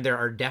 and there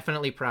are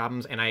definitely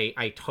problems, and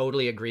I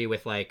totally agree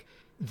with like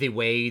the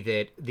way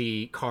that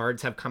the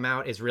cards have come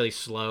out is really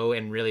slow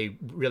and really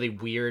really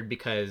weird,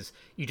 because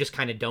you just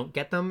kind of don't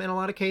get them in a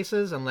lot of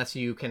cases unless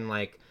you can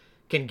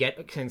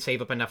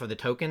save up enough of the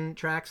token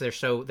tracks. They're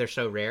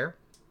so rare.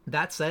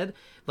 That said,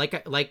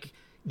 like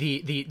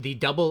the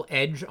double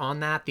edge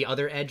on that, the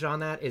other edge on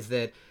that is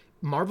that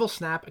Marvel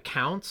Snap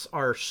accounts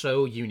are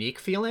so unique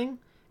feeling,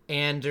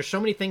 and there's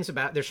so many things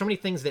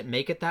that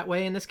make it that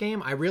way in this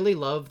game. I really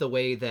love the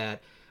way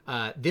that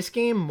this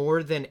game,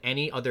 more than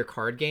any other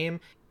card game,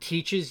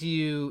 teaching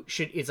you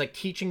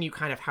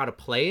kind of how to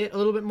play it a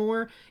little bit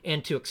more,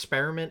 and to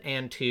experiment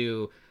and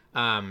to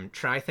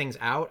try things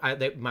out.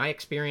 My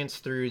experience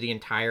through the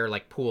entire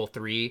like Pool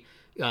 3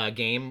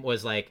 game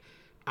was like,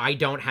 I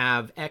don't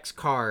have X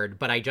card,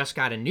 but I just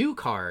got a new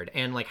card,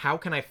 and like, how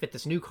can I fit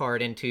this new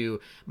card into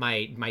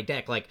my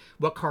deck? Like,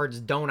 what cards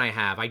don't I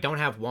have? I don't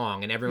have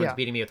Wong, and everyone's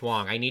beating me with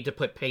Wong. I need to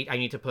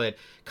put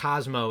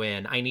Cosmo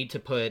in. I need to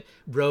put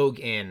Rogue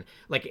in.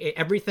 Like,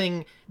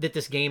 everything that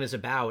this game is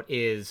about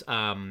is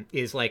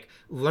like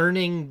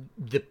learning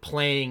the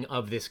playing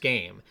of this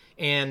game.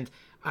 And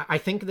I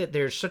think that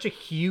there's such a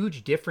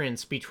huge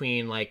difference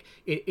between like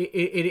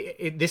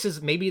this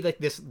is maybe like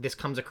this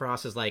comes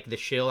across as like the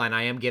shill, and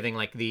I am giving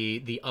like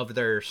the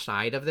other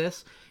side of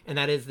this, and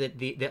that is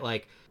that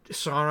like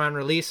Sauron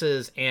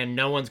releases and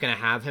no one's gonna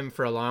have him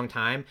for a long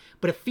time,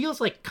 but it feels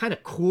like kind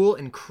of cool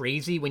and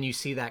crazy when you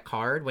see that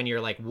card, when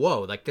you're like,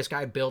 whoa, like this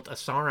guy built a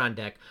Sauron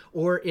deck.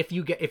 Or if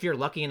you're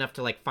lucky enough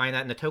to like find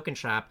that in the token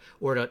shop,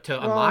 or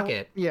to unlock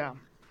it,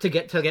 to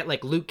get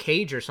like Luke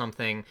Cage or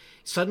something,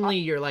 suddenly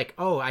you're like,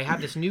 oh, I have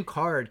this new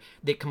card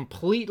that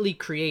completely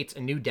creates a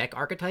new deck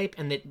archetype,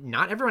 and that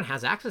not everyone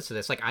has access to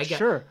this. Like I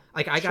got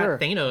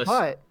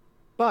Thanos,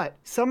 but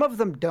some of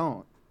them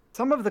don't.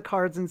 Some of the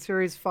cards in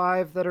Series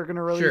 5 that are going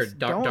to release,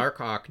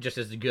 Darkhawk just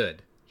as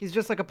good. He's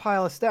just like a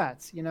pile of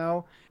stats, you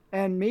know.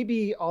 And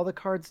maybe all the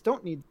cards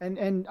don't need.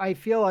 And I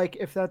feel like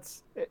if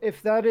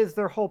that is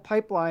their whole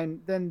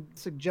pipeline, then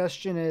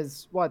suggestion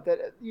is what,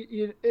 that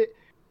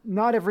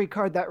not every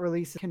card that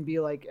releases can be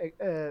like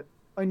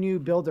a new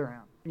build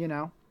around, you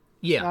know?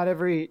 Yeah. Not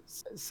every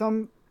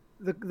some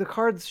the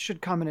cards should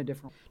come in a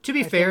different. To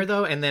be I fair, think-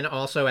 though, and then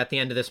also at the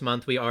end of this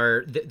month, we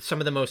are some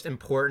of the most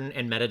important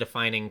and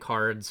meta-defining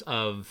cards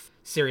of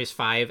Series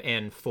 5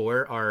 and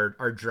 4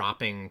 are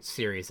dropping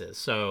series.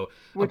 So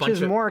which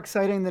is more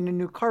exciting than a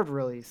new card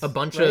release. a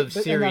bunch right? of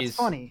And series. that's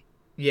funny.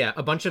 Yeah,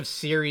 a bunch of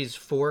Series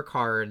 4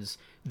 cards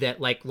that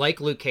like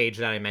Luke Cage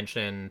that I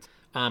mentioned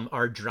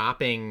are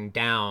dropping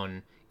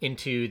down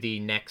into the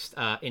next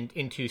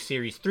into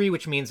Series 3,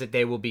 which means that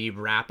they will be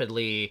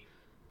rapidly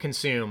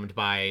consumed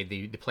by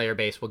the player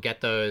base. Will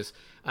get those.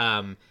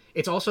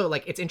 It's also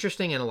like it's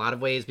interesting in a lot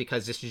of ways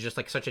because this is just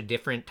like such a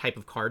different type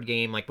of card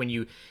game. Like when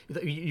you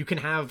can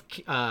have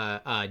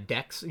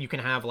decks, you can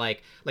have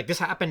like this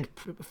happened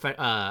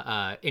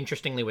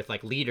interestingly with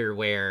like Leader,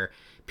 where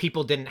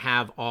people didn't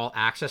have all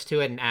access to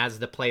it, and as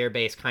the player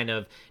base kind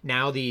of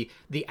now the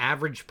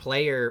average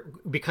player,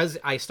 because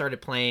I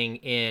started playing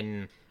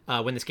in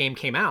when this game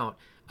came out,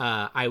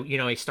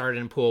 I started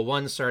in pool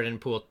 1, started in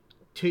pool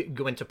 2,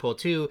 went to pool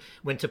 2,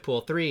 went to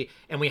pool 3,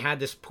 and we had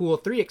this pool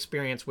 3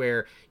 experience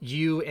where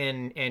you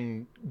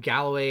and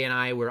Galloway and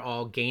I were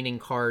all gaining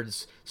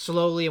cards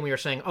slowly, and we were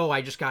saying, oh,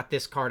 I just got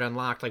this card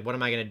unlocked, like what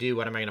am I going to do,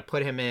 what am I going to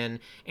put him in,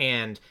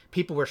 and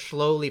people were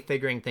slowly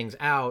figuring things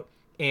out.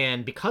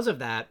 And because of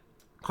that,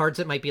 cards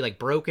that might be like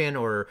broken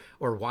or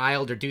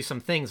wild or do some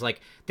things, like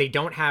they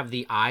don't have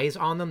the eyes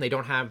on them, they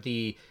don't have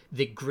the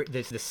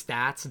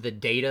stats, the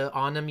data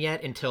on them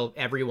yet until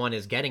everyone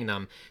is getting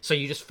them. So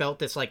you just felt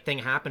this like thing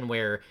happen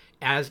where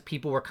as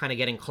people were kind of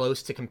getting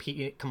close to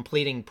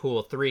completing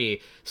pool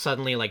 3,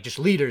 suddenly like just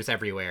Leader's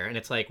everywhere, and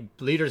it's like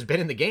Leader's been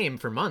in the game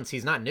for months,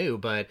 he's not new,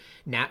 but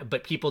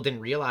people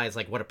didn't realize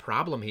like what a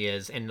problem he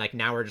is, and like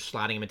now we're just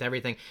slotting him into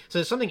everything. So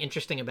there's something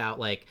interesting about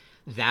like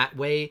that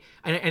way.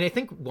 And I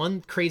think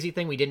one crazy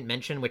thing we didn't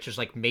mention, which is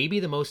like maybe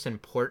the most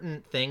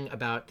important thing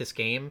about this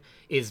game,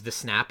 is the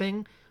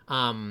snapping.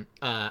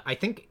 I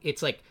think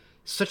it's like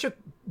such a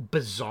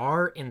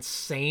bizarre,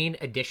 insane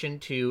addition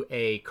to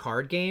a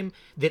card game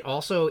that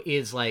also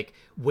is like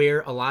where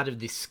a lot of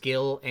the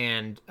skill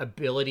and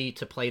ability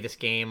to play this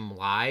game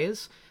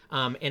lies.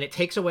 And it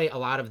takes away a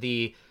lot of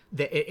the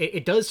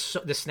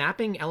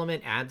snapping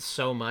element adds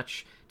so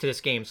much to this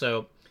game.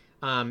 So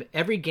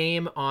every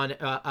game on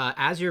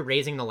as you're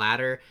raising the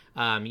ladder,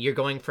 you're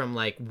going from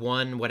like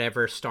 1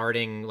 whatever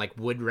starting like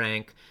wood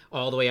rank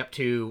all the way up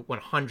to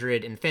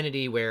 100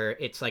 infinity, where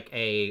it's like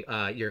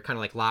you're kind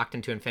of like locked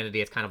into infinity.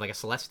 It's kind of like a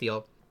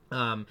celestial.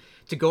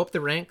 To go up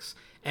the ranks,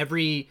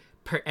 every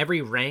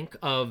rank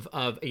of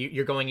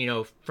you're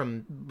going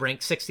from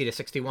rank 60 to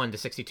 61 to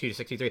 62 to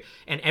 63,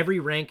 and every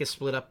rank is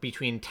split up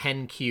between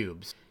 10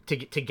 cubes to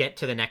get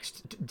to the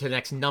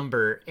next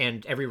number,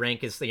 and every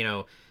rank is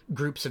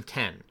groups of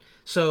 10.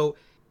 So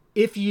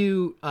if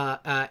you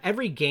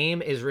every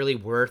game is really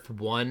worth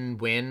one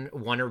win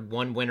or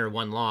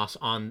one loss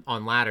on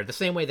ladder, the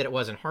same way that it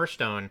was in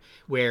Hearthstone,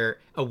 where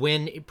a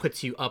win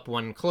puts you up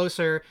 1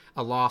 closer,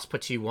 a loss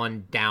puts you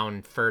 1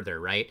 down further,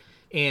 right?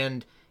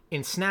 And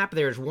in Snap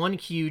there's one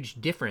huge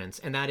difference,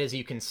 and that is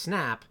you can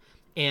snap,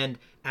 and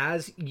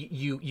as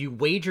you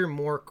wager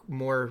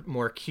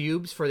more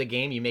cubes for the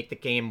game, you make the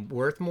game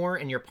worth more,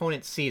 and your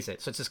opponent sees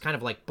it. So it's this kind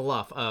of like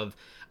bluff of,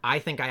 I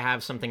think I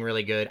have something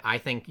really good, I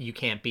think you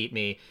can't beat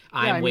me,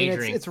 I'm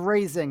wagering. It's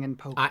raising in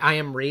poker. I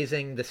am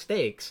raising the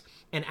stakes,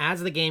 and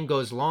as the game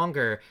goes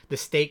longer, the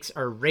stakes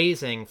are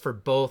raising for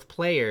both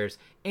players,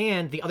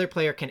 and the other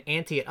player can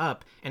ante it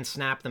up and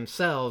snap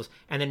themselves,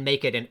 and then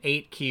make it an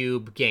 8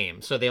 cube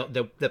game. So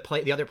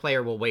the other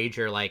player will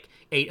wager like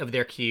 8 of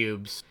their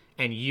cubes,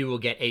 and you will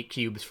get 8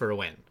 cubes for a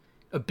win.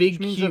 A big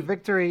means cube. a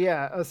victory,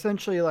 yeah,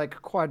 essentially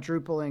like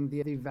quadrupling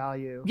the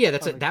value. Yeah,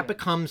 that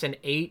becomes an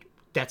 8.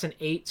 That's an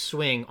 8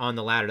 swing on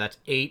the ladder. That's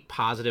 8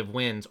 positive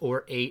wins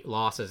or 8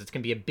 losses. It's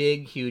going to be a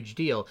big, huge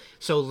deal.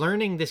 So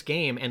learning this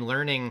game and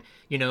learning,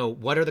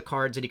 what are the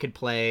cards that he could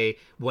play?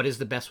 What is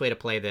the best way to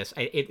play this?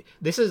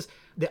 This is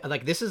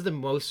the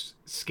most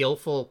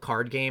skillful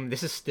card game.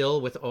 This is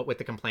still with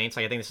the complaints.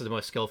 I think this is the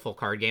most skillful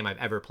card game I've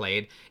ever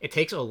played. It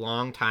takes a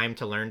long time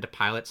to learn to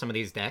pilot some of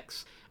these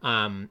decks.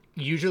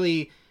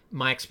 Usually,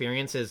 my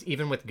experience is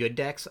even with good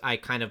decks, I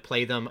kind of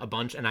play them a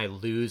bunch and I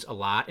lose a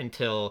lot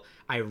until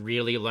I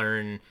really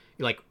learn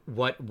like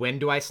when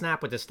do I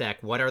snap with this deck?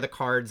 What are the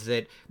cards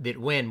that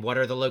win? What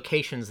are the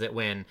locations that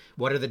win?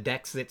 What are the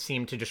decks that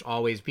seem to just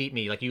always beat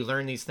me? Like you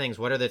learn these things.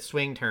 What are the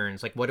swing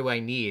turns? Like what do I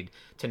need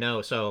to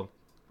know? So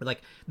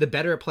like the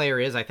better a player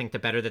is, I think the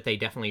better that they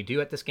definitely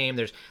do at this game.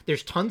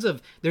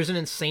 There's an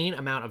insane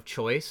amount of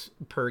choice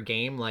per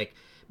game. Like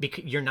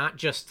because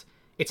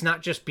it's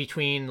not just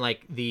between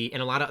like in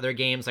a lot of other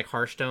games like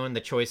Hearthstone, the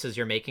choices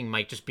you're making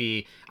might just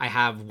be, I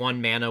have 1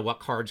 mana,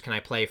 what cards can I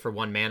play for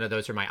 1 mana?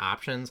 Those are my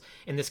options.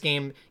 In this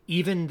game,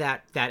 even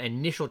that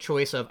initial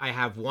choice of I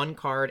have 1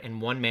 card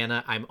and 1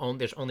 mana,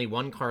 there's only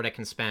 1 card I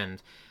can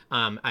spend.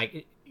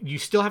 You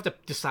still have to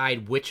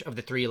decide which of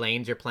the 3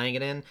 lanes you're playing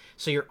it in.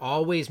 So you're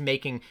always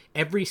making,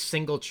 every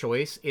single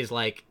choice is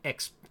like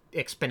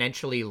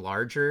exponentially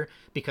larger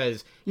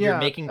because you're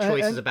making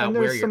choices about and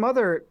where there's you're. some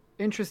other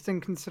interesting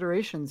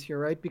considerations here,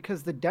 right?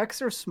 Because the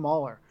decks are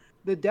smaller.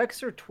 The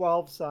decks are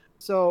 12 size,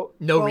 so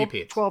No 12,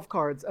 repeats. 12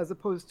 cards as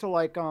opposed to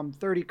like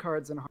 30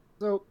 cards in.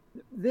 So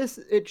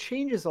it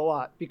changes a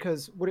lot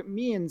because what it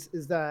means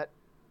is that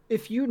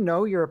if you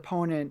know your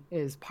opponent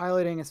is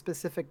piloting a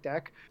specific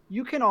deck,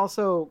 you can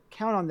also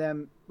count on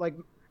them. Like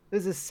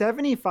there's a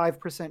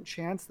 75%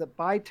 chance that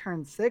by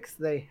turn 6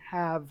 they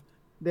have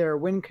their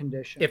win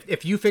condition.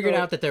 If you figured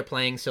out that they're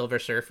playing Silver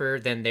Surfer,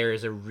 then there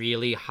is a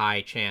really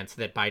high chance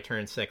that by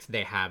turn 6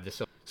 they have the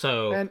Silver.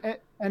 So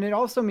and it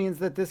also means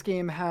that this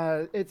game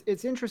has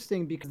it's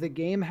interesting because the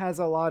game has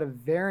a lot of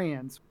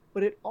variance,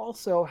 but it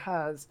also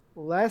has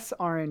less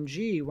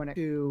RNG when it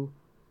to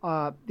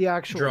the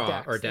actual draw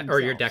decks or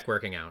your themselves. deck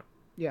working out.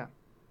 Yeah,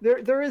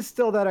 there is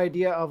still that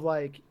idea of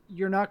like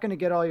you're not going to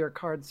get all your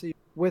cards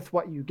with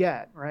what you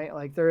get, right?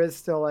 Like there is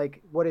still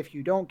like what if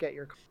you don't get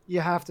your,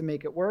 you have to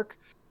make it work.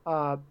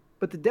 But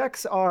the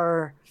decks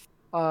are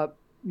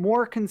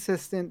more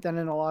consistent than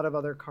in a lot of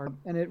other cards,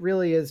 and it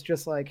really is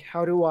just like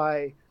how do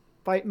I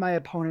fight my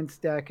opponent's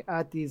deck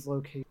at these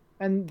locations,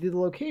 and the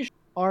locations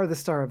are the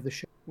star of the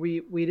show.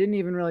 We didn't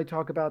even really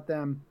talk about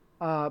them.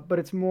 But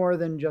it's more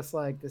than just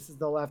like this is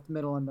the left,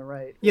 middle, and the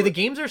right. Yeah, the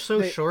games are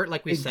so short,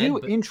 like we they said. do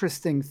but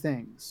interesting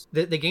things.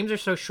 the games are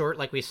so short,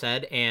 like we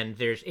said, and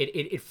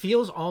it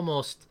feels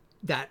almost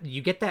that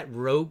you get that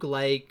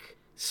roguelike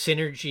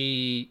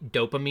synergy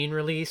dopamine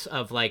release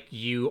of like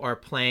you are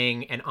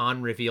playing an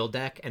on reveal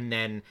deck and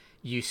then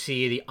you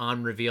see the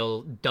on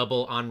reveal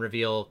double on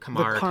reveal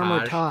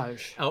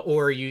Kamartage.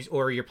 Or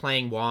you're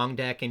playing Wong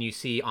deck and you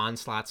see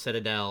Onslaught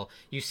Citadel.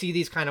 You see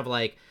these kind of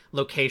like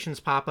locations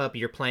pop up.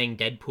 You're playing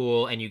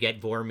Deadpool and you get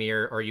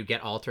Vormir or you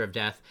get Altar of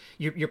Death.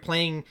 You're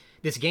playing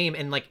this game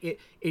and like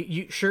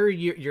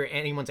your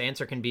anyone's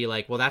answer can be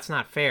like, well, that's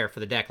not fair for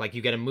the deck. Like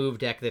you get a move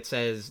deck that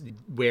says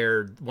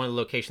where one of the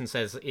locations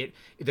says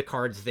the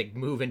cards that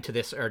move into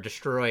this are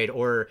destroyed,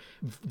 or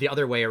the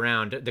other way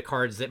around, the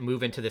cards that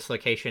move into this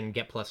location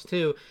get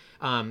 +2.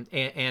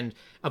 And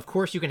of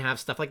course you can have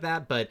stuff like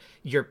that, but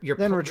you're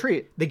then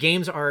retreat. The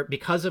games are,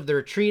 because of the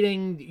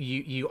retreating,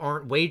 you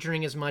aren't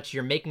wagering as much.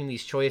 You're making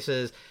these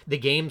choices. The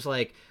game's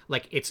like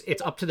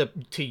it's up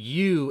to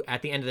you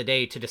at the end of the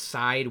day to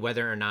decide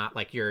whether or not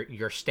like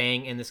you're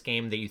staying in this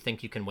game, that you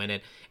think you can win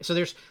it. So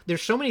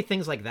there's so many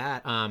things like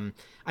that.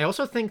 I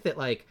also think that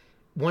like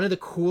one of the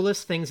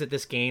coolest things that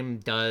this game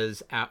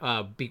does,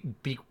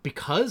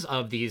 because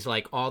of these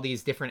like all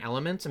these different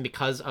elements and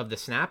because of the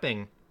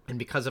snapping and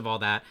because of all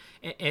that,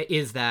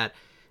 is that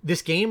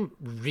this game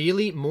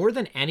really, more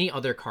than any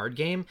other card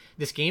game,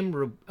 this game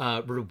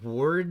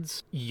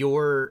rewards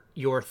your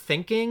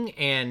thinking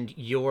and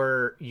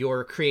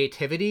your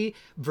creativity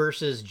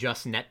versus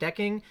just net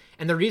decking.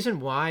 And the reason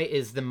why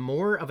is the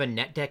more of a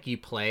net deck you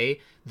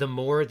play, the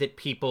more that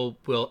people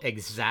will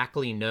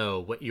exactly know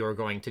what you're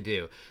going to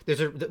do.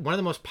 One of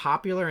the most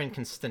popular and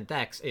consistent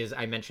decks is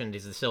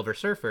the Silver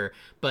Surfer,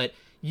 but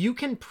you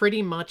can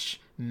pretty much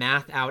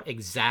math out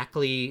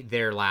exactly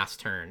their last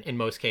turn in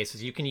most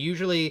cases. You can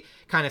usually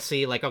kind of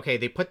see like, okay,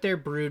 they put their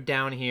brood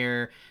down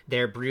here.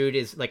 Their brood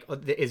is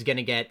going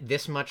to get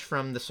this much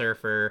from the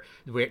Surfer.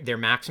 Their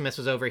Maximus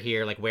is over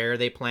here. Like, where are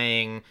they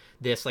playing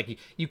this? Like,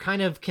 you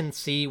kind of can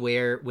see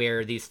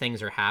where these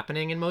things are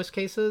happening in most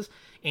cases.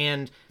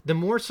 And the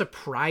more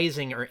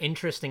surprising or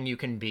interesting you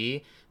can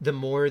be, the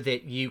more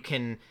that you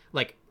can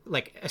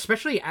like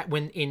especially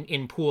when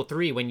in pool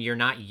 3, when you're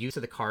not used to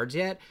the cards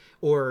yet,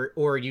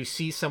 or you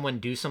see someone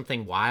do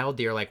something wild,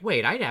 you're like,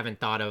 wait, I haven't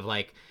thought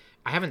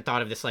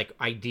of this like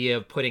idea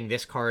of putting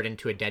this card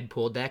into a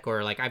Deadpool deck,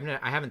 or like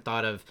I haven't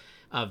thought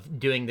of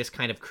doing this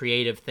kind of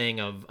creative thing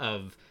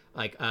of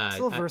like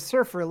Silver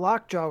Surfer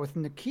Lockjaw with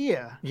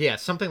Nakia. Yeah,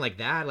 something like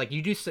that. Like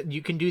you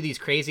can do these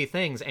crazy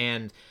things,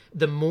 and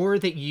the more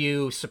that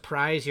you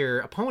surprise your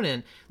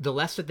opponent, the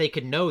less that they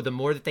could know, the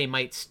more that they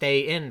might stay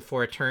in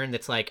for a turn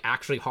that's like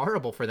actually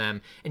horrible for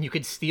them, and you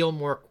could steal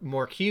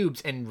more cubes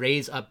and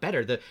raise up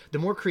better. The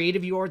more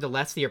creative you are, the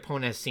less the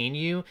opponent has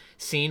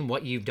seen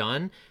what you've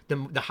done,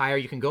 the higher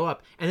you can go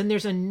up. And then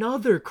there's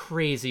another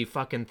crazy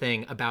fucking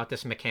thing about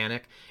this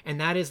mechanic, and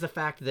that is the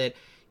fact that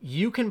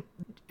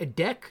a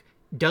deck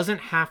doesn't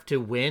have to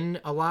win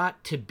a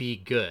lot to be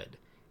good.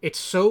 It's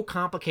so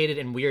complicated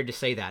and weird to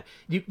say that.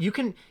 You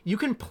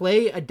can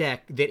play a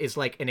deck that is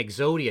like an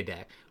Exodia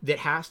deck that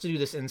has to do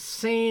this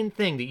insane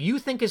thing that you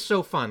think is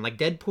so fun, like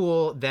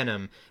Deadpool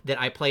Venom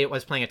that I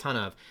was playing a ton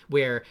of,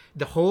 where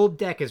the whole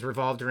deck is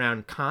revolved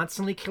around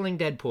constantly killing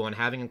Deadpool and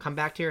having him come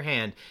back to your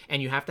hand,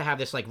 and you have to have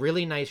this like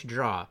really nice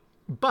draw.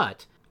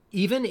 But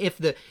even if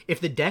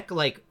the deck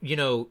like, you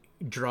know,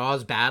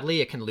 draws badly,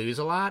 it can lose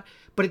a lot.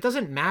 But it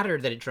doesn't matter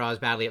that it draws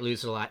badly, it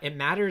loses a lot. It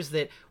matters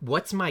that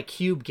what's my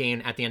cube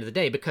gain at the end of the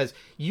day, because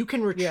you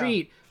can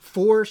retreat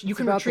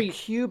the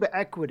cube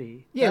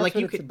equity. Yeah, that's like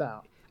what you it's could.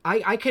 about.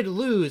 I could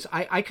lose.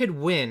 I could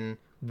win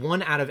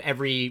 1 out of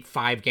every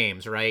 5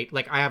 games, right?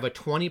 Like I have a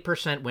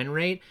 20% win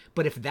rate,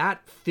 but if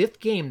that 5th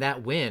game,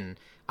 that win,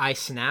 I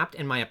snapped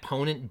and my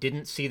opponent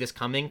didn't see this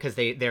coming because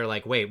they're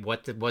like, wait,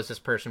 was this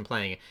person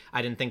playing?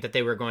 I didn't think that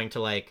they were going to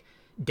like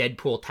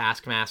Deadpool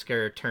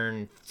Taskmaster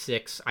turn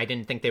 6. I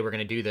didn't think they were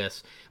going to do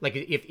this. Like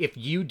if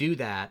you do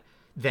that,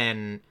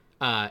 then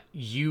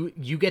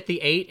you get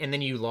the 8 and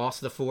then you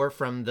lost the 4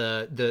 from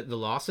the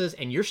losses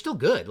and you're still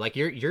good. Like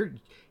you're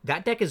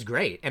that deck is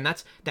great, and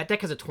that deck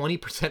has a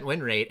 20%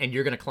 win rate, and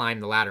you're gonna climb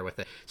the ladder with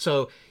it.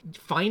 So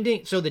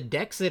the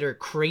decks that are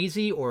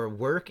crazy or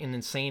work in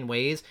insane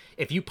ways,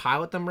 if you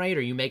pilot them right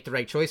or you make the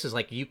right choices,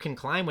 like you can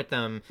climb with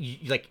them.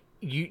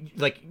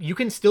 You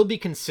can still be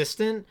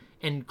consistent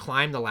and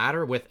climb the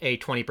ladder with a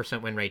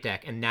 20% win rate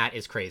deck, and that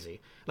is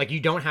crazy. Like you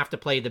don't have to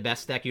play the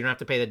best deck. You don't have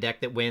to play the deck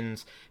that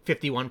wins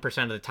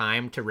 51% of the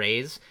time to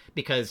raise,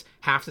 because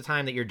half the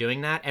time that you're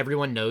doing that,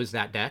 everyone knows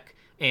that deck.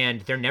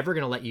 And they're never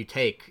going to let you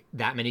take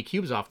that many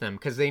cubes off them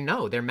because they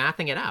know they're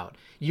mathing it out.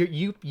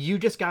 You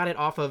just got it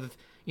off of,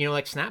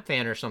 like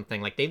SnapFan or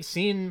something. Like they've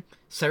seen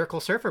Circle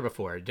Surfer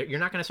before. You're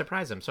not going to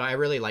surprise them. So I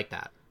really like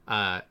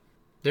that.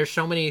 There's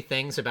so many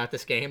things about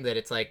this game that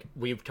it's like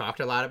we've talked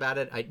a lot about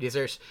it. Is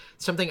there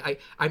something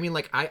I mean,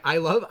 like I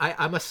love.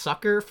 I'm a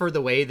sucker for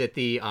the way that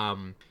the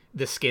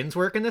skins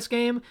work in this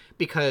game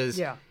because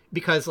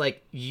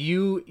like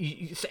you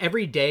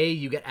every day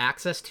you get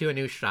access to a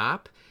new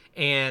shop.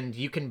 And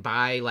you can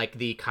buy like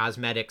the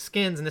cosmetic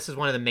skins, and this is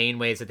one of the main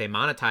ways that they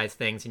monetize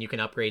things, and you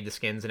can upgrade the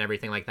skins and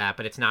everything like that,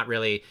 but it's not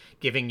really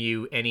giving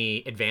you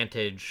any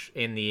advantage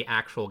in the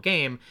actual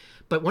game.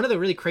 But one of the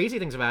really crazy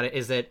things about it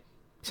is that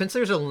since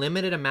there's a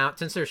limited amount,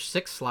 since there's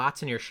 6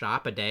 slots in your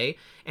shop a day,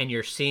 and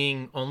you're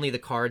seeing only the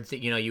cards that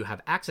you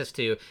have access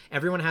to,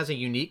 everyone has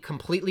a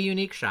completely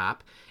unique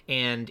shop,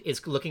 and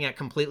is looking at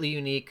completely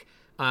unique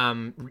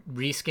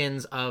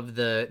reskins of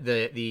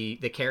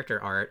the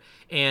character art,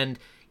 and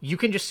you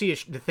can just see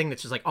the thing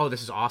that's just like, oh,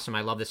 this is awesome.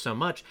 I love this so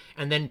much.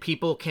 And then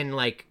people can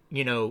like,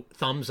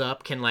 thumbs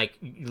up, can like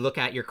look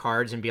at your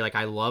cards and be like,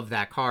 I love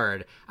that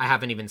card. I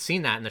haven't even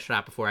seen that in the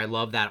shop before. I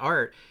love that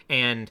art.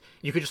 And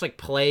you could just like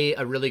play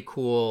a really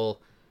cool,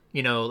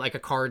 like a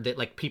card that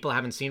like people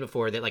haven't seen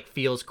before that like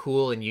feels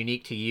cool and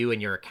unique to you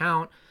and your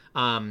account.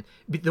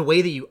 The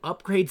way that you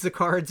upgrade the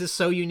cards is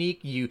so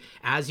unique.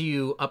 As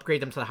you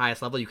upgrade them to the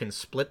highest level, you can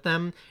split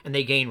them and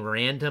they gain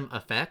random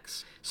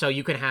effects. So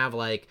you can have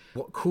like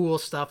cool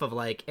stuff of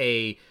like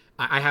I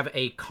have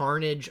a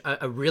Carnage,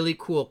 a really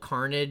cool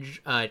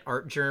Carnage,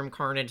 Art Germ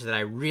Carnage that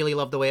I really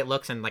love the way it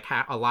looks, and like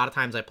a lot of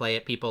times I play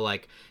it, people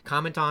like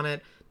comment on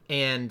it,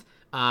 and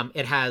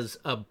it has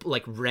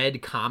like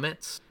red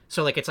comets.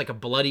 So like it's like a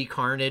bloody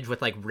Carnage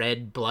with like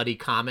red bloody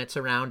comets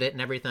around it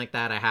and everything like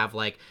that. I have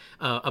like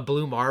a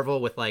blue Marvel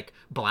with like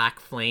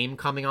black flame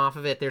coming off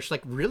of it. There's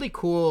like really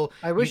cool.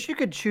 I wish you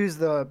could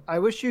I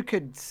wish you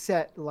could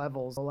set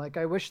levels. Like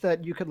I wish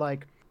that you could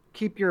like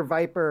keep your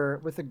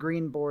Viper with a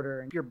green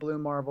border and your blue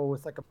Marvel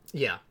with like a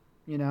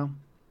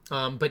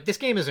But this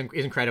game is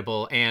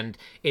incredible, and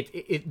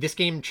this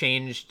game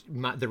changed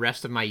the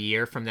rest of my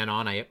year. From then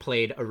on, I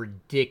played a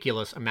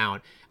ridiculous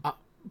amount.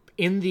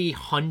 In the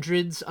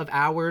hundreds of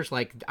hours,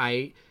 like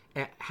it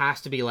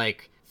has to be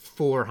like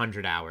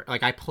 400 hours.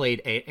 Like I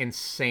played an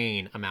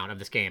insane amount of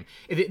this game.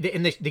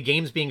 And the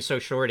games being so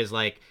short is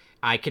like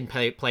I can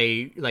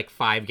play like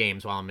 5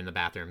 games while I'm in the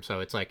bathroom. So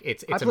it's like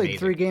it's I played amazing.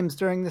 3 games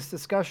during this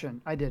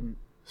discussion. I didn't.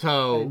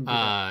 So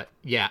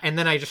yeah, and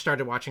then I just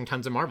started watching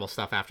tons of Marvel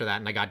stuff after that,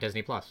 and I got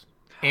Disney Plus.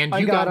 And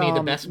you got me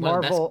the best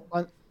Marvel,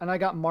 and I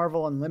got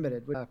Marvel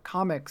Unlimited, with a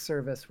comic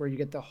service where you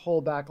get the whole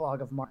backlog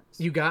of Marvel.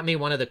 You got me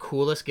one of the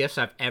coolest gifts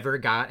I've ever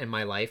got in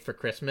my life for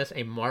Christmas,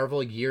 a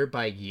Marvel year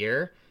by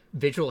year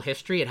visual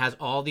history. It has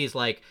all these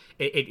like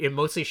it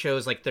mostly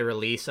shows like the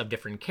release of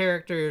different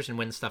characters and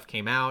when stuff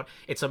came out.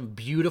 It's a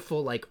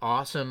beautiful, like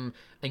awesome,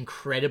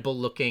 incredible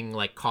looking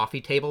like coffee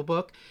table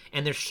book,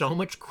 and there's so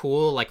much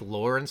cool like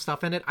lore and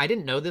stuff in it. I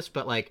didn't know this,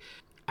 but like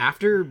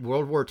after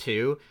World War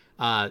II,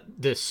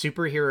 the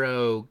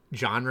superhero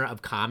genre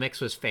of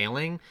comics was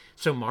failing,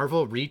 so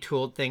Marvel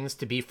retooled things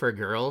to be for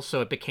girls,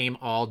 so it became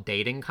all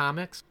dating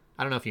comics.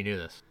 I don't know if you knew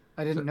this.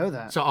 I didn't know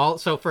that.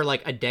 So for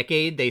like a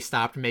decade they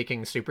stopped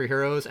making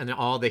superheroes, and then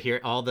all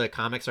the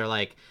comics are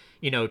like,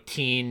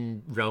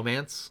 teen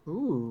romance.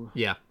 Ooh.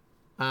 Yeah.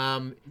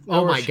 Oh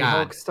where my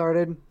She-Hulk god.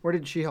 started? Where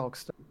did She-Hulk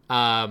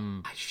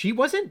start?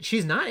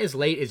 She's not as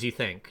late as you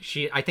think.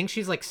 I think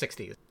she's like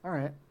 60s. All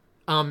right.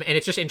 And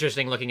it's just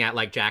interesting looking at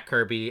like Jack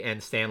Kirby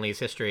and Stan Lee's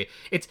history.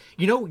 It's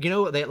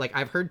that like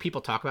I've heard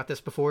people talk about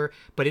this before,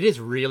 but it is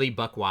really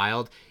buck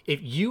wild. If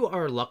you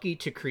are lucky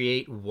to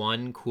create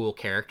one cool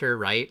character,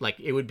 right? Like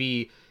it would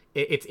be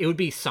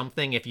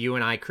something if you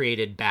and I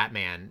created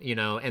Batman,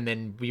 and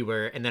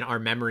then our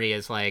memory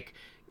is like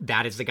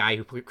that is the guy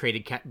who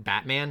created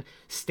Batman.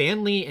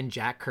 Stan Lee and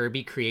Jack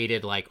Kirby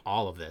created like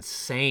all of this.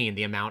 Insane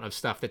the amount of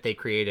stuff that they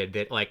created,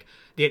 that like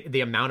the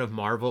amount of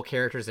Marvel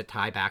characters that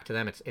tie back to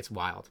them. It's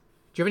wild.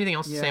 Do you have anything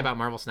else to say about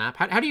Marvel Snap?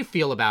 How do you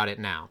feel about it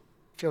now?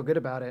 Feel good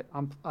about it.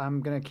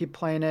 I'm gonna keep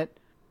playing it.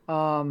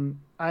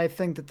 I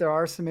think that there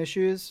are some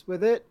issues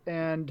with it,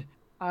 and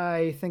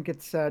I think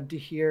it's sad to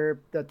hear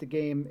that the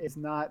game is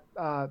not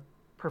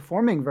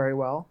performing very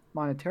well.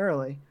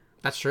 monetarily.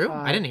 That's true.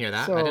 I didn't hear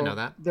that. I didn't know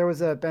that. There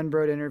was a Ben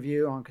Brode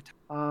interview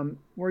on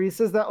where he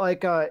says that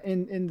like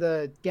in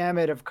the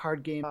gamut of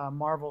card game,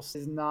 Marvel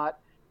is not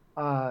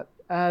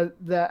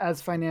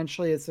as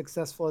financially as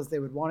successful as they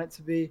would want it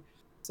to be.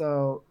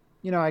 So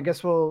I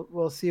guess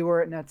we'll see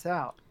where it nets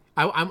out.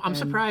 I'm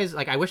surprised.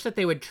 Like, I wish that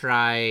they would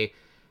try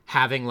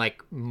having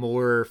like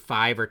more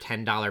 $5 or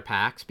 $10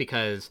 packs,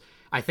 because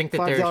I think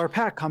that $5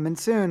 pack coming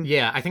soon.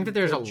 Yeah, I think that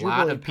there's a lot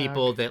Jubilee of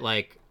people that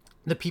like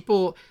the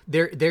people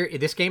there.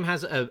 This game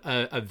has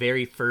a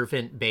very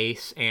fervent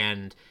base,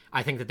 and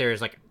I think that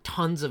there's like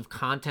tons of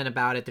content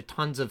about it. There's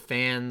tons of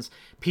fans.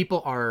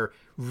 People are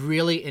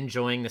really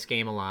enjoying this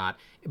game a lot,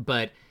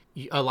 but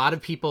a lot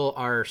of people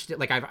are still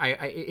like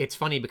it's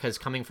funny because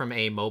coming from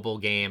a mobile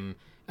game,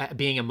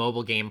 being a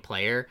mobile game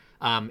player,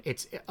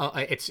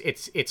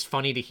 it's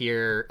funny to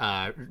hear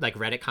like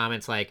Reddit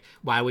comments like,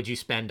 why would you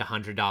spend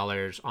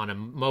 $100 on a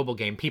mobile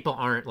game? People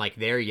aren't like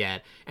there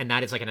yet, and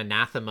that is like an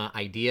anathema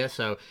idea.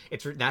 So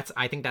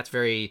I think that's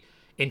very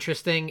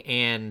interesting.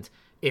 And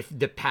if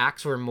the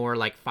packs were more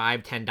like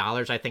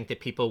 $5-10, I think that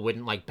people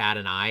wouldn't like bat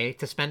an eye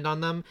to spend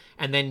on them.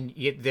 And then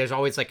there's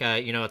always like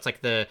it's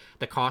like the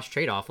cost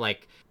trade-off.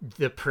 Like,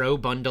 the pro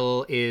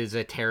bundle is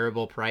a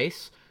terrible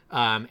price,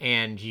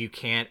 and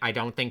I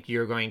don't think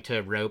you're going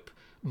to rope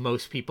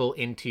most people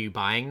into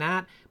buying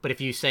that. But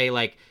if you say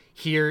like,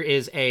 here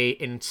is a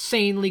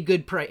insanely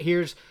good price,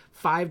 here's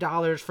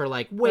 $5 for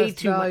like way Best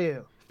too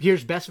value.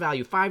 Here's best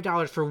value,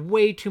 $5 for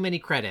way too many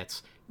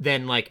credits,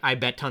 then like I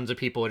bet tons of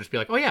people will just be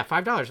like, oh yeah,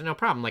 $5, no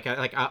problem.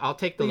 I'll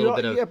take the little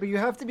bit of. Yeah, but you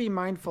have to be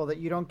mindful that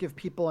you don't give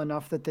people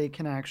enough that they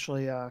can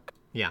actually.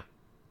 Yeah.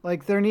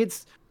 Like, there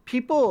needs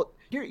people.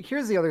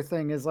 Here's the other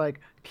thing is like,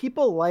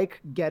 people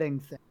like getting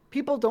things.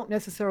 People don't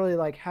necessarily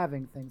like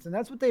having things, and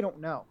that's what they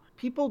don't know.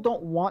 People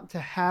don't want to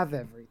have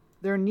everything.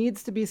 There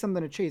needs to be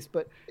something to chase,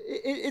 but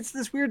it's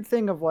this weird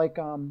thing of like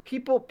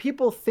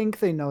people think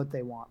they know what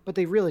they want, but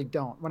they really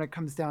don't when it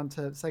comes down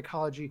to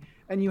psychology.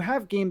 And you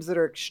have games that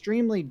are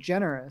extremely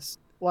generous,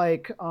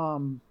 like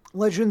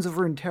Legends of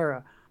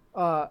Runeterra,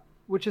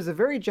 which is a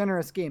very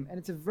generous game, and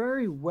it's a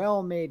very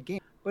well-made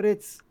game, but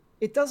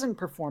it doesn't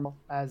perform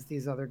as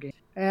these other games.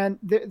 And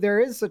there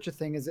is such a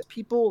thing as that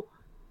people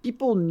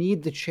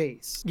need the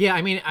chase. Yeah,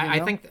 I mean, I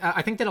think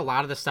that a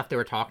lot of the stuff they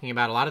were talking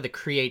about, a lot of the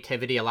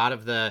creativity, a lot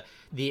of the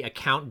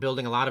account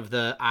building, a lot of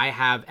the I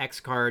have X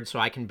cards so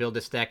I can build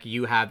this deck,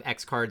 you have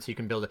X cards so you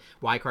can build a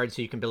Y card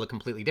so you can build a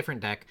completely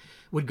different deck,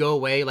 would go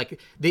away. Like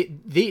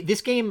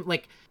this game,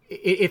 like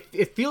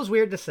it feels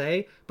weird to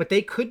say, but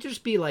they could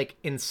just be like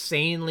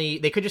insanely.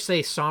 They could just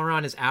say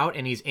Sauron is out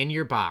and he's in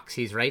your box.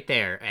 He's right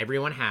there.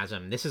 Everyone has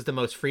him. This is the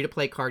most free to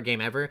play card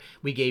game ever.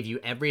 We gave you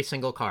every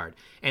single card,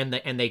 and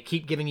they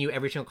keep giving you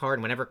every single card.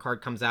 And whenever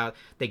card comes out,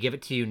 they give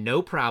it to you,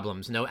 no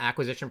problems, no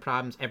acquisition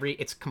problems.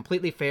 It's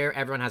completely fair.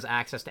 Everyone has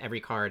access to every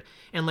card,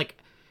 and like.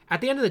 At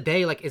the end of the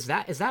day, like, is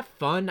that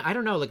fun? I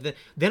don't know. Like,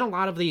 then a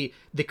lot of the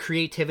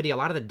creativity, a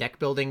lot of the deck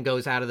building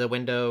goes out of the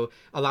window.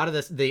 A lot of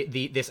this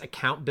this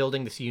account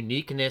building, this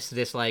uniqueness,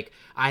 this like,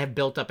 I have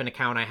built up an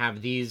account, I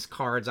have these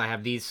cards, I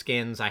have these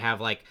skins, I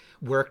have like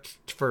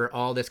worked for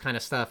all this kind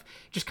of stuff.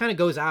 Just kind of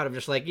goes out of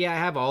just like, yeah, I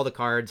have all the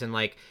cards, and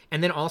like,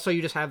 and then also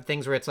you just have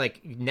things where it's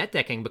like net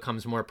decking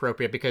becomes more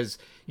appropriate because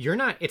you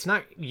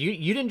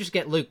didn't just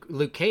get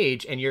Luke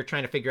Cage and you're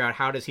trying to figure out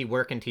how does he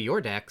work into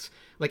your decks.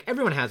 Like,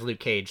 everyone has Luke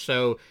Cage,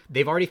 so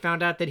they've already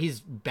found out that he's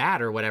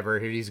bad or whatever, or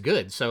he's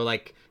good. So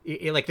like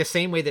like the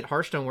same way that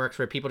Hearthstone works,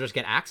 where people just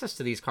get access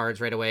to these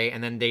cards right away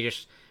and then they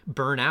just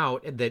burn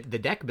out the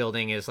deck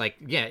building, is like,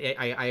 yeah,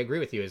 I agree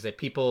with you, is that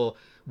people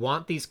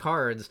want these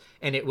cards,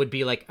 and it would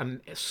be like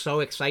so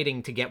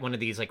exciting to get one of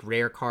these like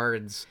rare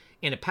cards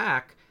in a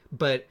pack,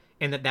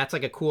 and that's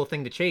like a cool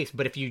thing to chase.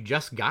 But if you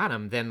just got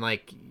them, then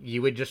like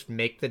you would just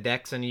make the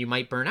decks and you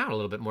might burn out a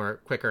little bit more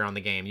quicker on the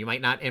game. It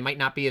might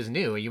not be as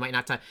new. You might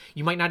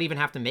not even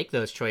have to make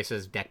those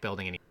choices deck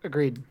building anymore.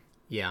 Agreed.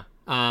 Yeah.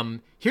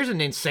 Here's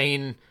an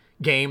insane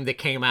game that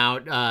came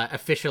out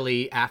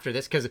officially after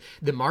this, because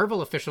the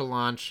Marvel official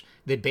launch,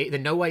 the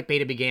No White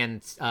beta began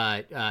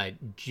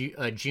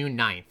June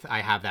 9th.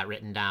 I have that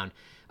written down.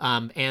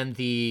 And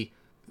the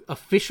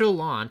official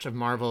launch of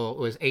Marvel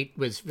was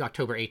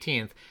October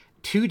 18th.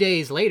 2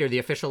 days later, the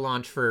official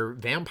launch for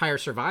Vampire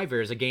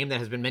Survivors, a game that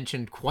has been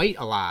mentioned quite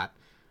a lot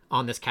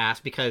on this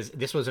cast because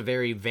this was a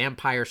very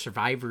Vampire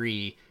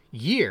Survivory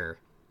year,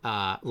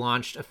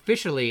 launched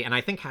officially, and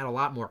I think had a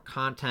lot more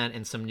content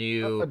and some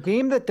new... A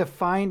game that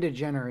defined a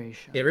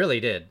generation. It really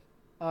did.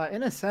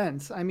 In a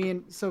sense. I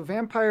mean, so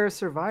Vampire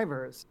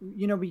Survivors,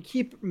 we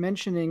keep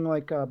mentioning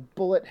like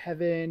Bullet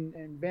Heaven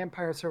and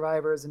Vampire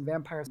Survivors and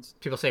Vampire...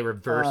 People say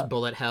reverse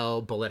Bullet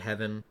Hell, Bullet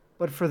Heaven.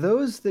 But for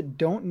those that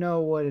don't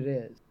know what it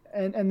is,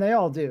 and they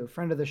all do,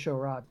 friend of the show,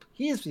 Rob,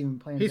 he's even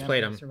playing He's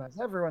Vampire played them.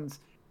 Survivors.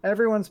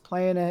 Everyone's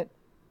playing it.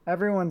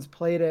 Everyone's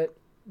played it.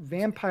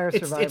 Vampire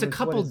Survivors. It's a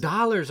couple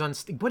dollars on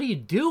Steam. What are you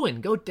doing?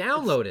 Go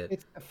download it.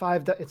 It's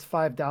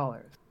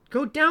 $5.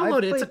 Go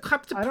download it. It's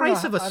the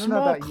price of a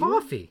small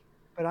coffee.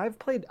 but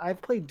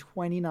I've played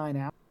 29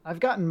 hours. I've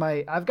got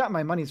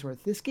my money's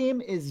worth. This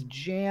game is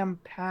jam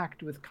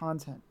packed with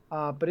content,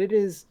 but it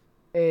is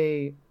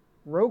a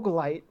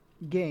roguelite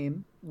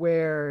game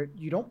where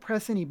you don't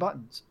press any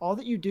buttons. All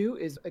that you do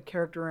is a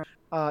character.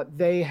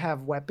 They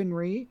have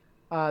weaponry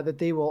that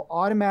they will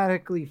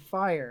automatically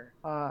fire,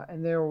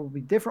 and there will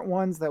be different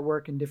ones that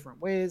work in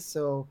different ways.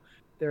 So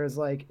there's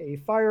like a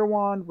fire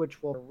wand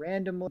which will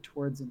randomly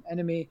towards an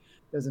enemy.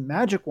 There's a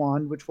magic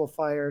wand which will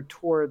fire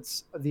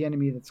towards the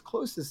enemy that's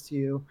closest to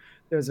you.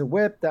 There's a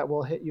whip that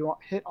will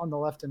hit on the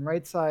left and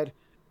right side.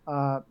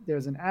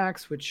 There's an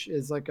axe which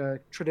is like a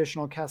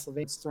traditional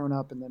Castlevania, it's thrown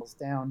up and then it's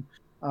down.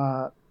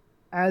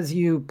 As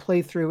you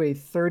play through a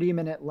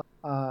 30-minute,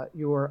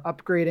 you're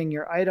upgrading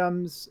your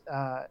items.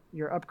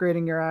 You're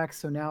upgrading your axe,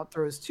 so now it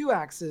throws two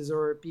axes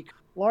or it becomes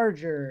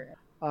larger.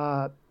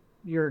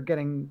 You're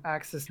getting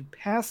access to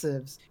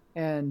passives,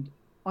 and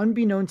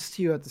unbeknownst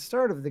to you at the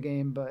start of the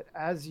game, but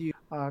as you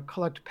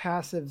collect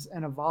passives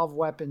and evolve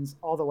weapons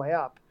all the way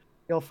up,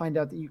 you'll find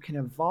out that you can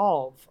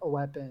evolve a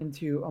weapon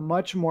into a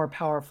much more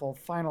powerful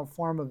final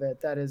form of it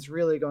that is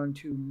really going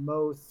to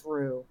mow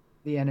through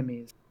the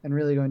enemies and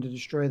really going to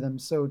destroy them.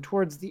 So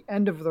towards the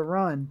end of the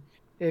run,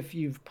 if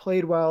you've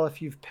played well,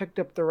 if you've picked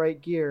up the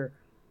right gear,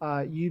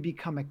 you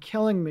become a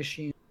killing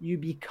machine. You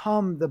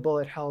become the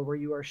bullet hell where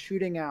you are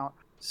shooting out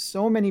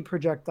so many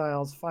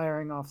projectiles,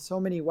 firing off so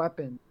many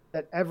weapons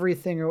that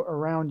everything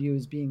around you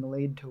is being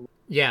laid to.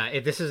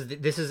 Yeah, this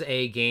is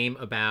a game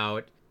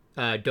about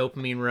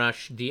dopamine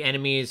rush. The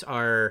enemies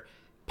are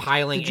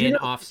piling in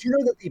off. Did you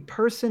know that the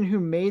person who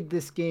made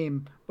this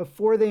game,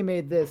 before they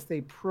made this,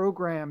 they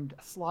programmed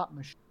a slot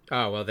machine?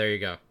 Oh, well, there you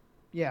go.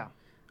 Yeah.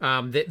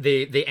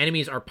 The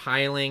enemies are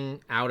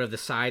piling out of the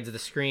sides of the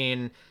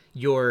screen.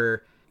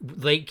 Your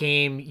late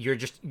game,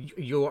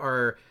 you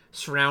are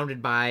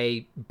surrounded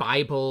by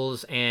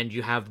Bibles, and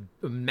you have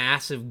a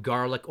massive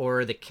garlic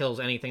aura that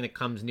kills anything that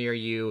comes near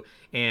you,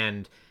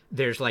 and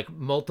there's like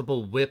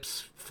multiple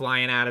whips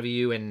flying out of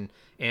you, and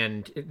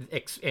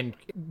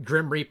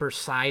Grim Reaper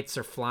sights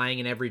are flying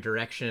in every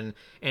direction,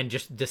 and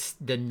just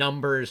the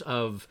numbers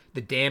of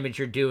the damage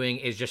you're doing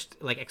is just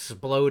like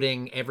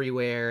exploding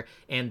everywhere,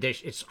 and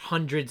it's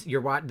hundreds.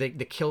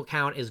 The kill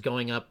count is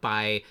going up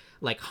by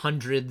like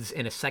hundreds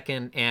in a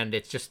second, and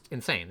it's just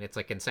insane. It's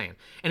like insane,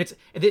 and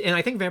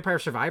I think Vampire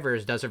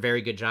Survivors does a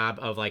very good job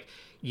of like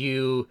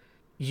you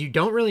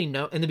don't really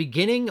know in the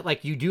beginning,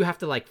 like you do have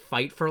to like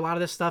fight for a lot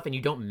of this stuff, and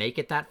you don't make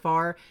it that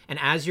far, and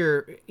as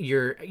you're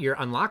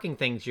unlocking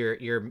things,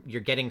 you're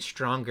getting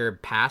stronger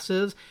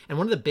passives, and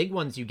one of the big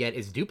ones you get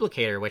is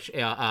Duplicator, which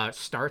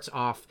starts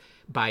off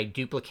by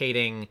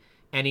duplicating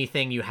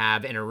anything you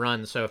have in a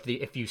run. So if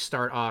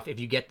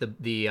you get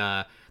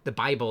the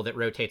Bible that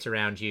rotates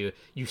around you,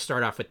 you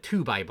start off with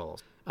 2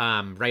 Bibles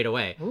right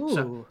away.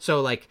 Ooh.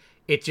 So like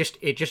it just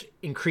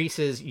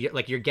increases,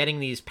 like you're getting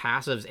these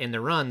passives in the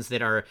runs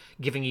that are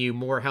giving you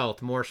more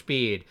health, more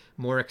speed,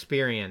 more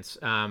experience,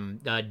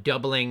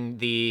 doubling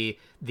the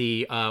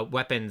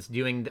weapons,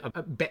 doing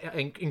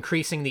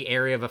increasing the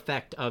area of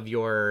effect of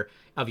your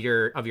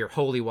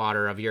holy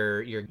water, of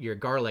your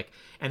garlic,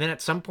 and then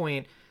at some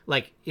point,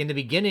 like in the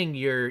beginning,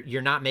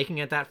 you're not making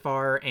it that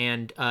far,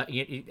 and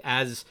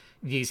as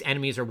these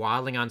enemies are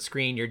waddling on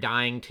screen, you're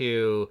dying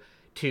to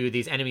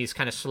these enemies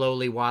kind of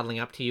slowly waddling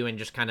up to you and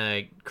just kind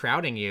of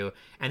crowding you.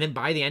 And then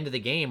by the end of the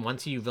game,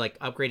 once you've like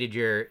upgraded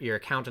your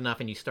account enough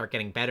and you start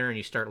getting better and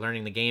you start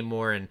learning the game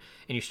more, and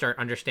you start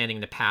understanding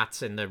the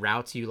paths and the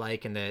routes you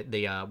like and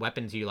the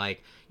weapons you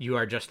like, you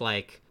are just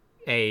like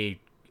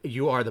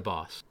you are the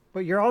boss.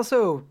 But you're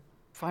also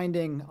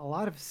finding a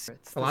lot of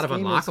secrets. A lot of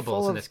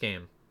unlockables in this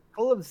game.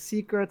 Full of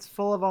secrets,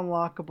 full of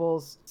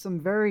unlockables, some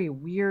very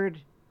weird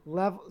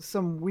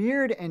some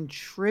weird and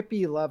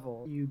trippy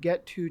level you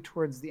get to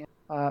towards the end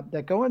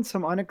that go in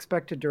some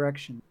unexpected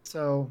direction.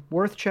 So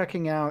worth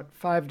checking out.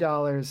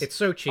 $5. It's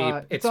so cheap.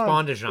 It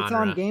spawned a genre. It's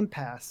on Game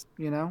Pass,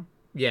 you know?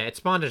 Yeah, it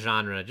spawned a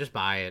genre. Just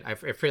buy it. I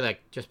feel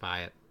like just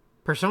buy it.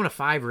 Persona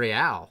 5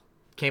 Royale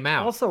came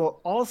out.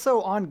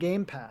 Also on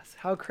Game Pass.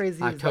 How crazy is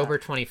that? October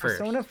 21st.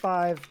 Persona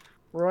 5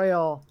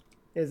 Royale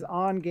is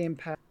on Game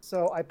Pass.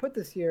 So I put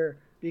this here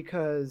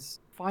because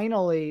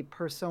finally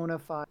Persona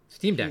 5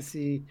 Steam Deck.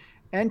 PC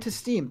and to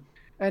Steam.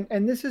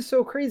 And this is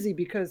so crazy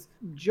because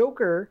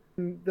Joker,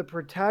 the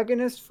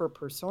protagonist for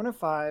Persona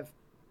 5,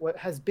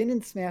 has been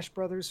in Smash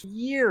Brothers for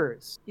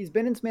years. He's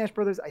been in Smash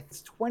Brothers, I think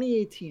it's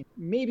 2018,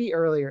 maybe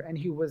earlier, and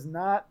he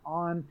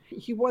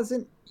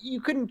wasn't, you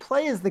couldn't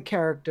play as the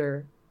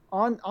character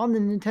on the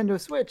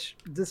Nintendo Switch,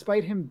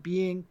 despite him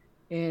being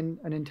in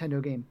a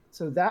Nintendo game.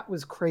 So that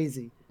was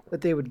crazy,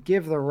 that they would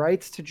give the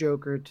rights to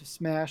Joker to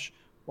Smash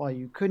while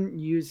you couldn't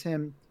use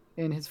him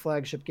in his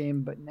flagship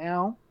game. But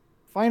now,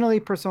 finally,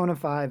 Persona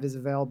 5 is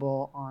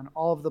available on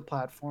all of the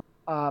platforms.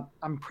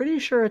 I'm pretty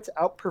sure it's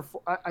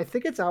I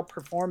think it's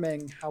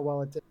outperforming how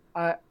well it did.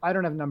 I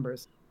don't have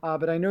numbers,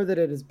 but I know that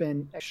it has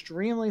been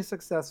extremely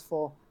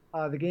successful.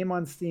 The game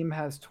on Steam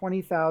has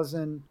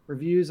 20,000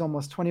 reviews,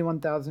 almost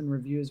 21,000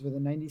 reviews with a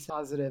 90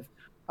 positive.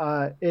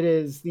 It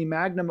is the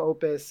magnum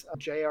opus of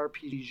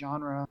JRPG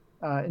genre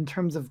in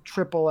terms of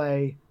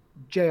AAA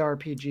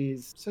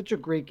JRPGs. Such a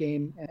great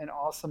game and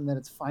awesome that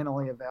it's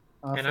finally available.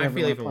 And for I feel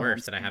everyone to even play on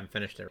worse that I Steam. haven't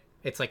finished it.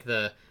 It's like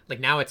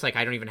now it's like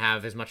I don't even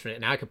have as much.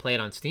 Now I could play it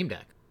on Steam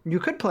Deck. You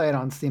could play it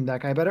on Steam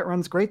Deck. I bet it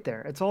runs great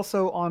there. It's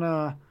also on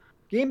a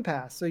Game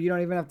Pass, so you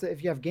don't even have to.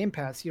 If you have Game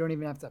Pass, you don't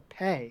even have to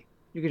pay.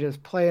 You could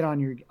just play it on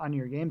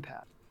your Game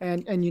Pass.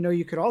 And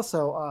you could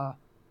also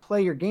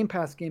play your Game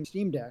Pass game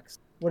Steam Decks.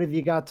 What have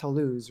you got to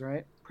lose,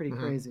 right? Pretty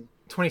crazy.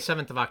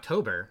 27th of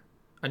October,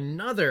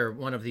 another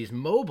one of these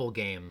mobile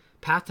game.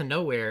 Path to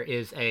Nowhere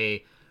is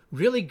a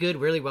really good,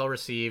 really well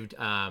received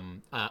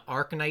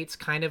Arknights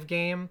kind of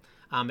game.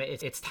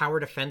 It's tower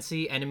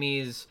defensey.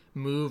 Enemies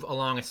move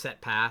along a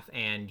set path,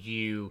 and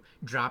you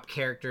drop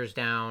characters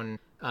down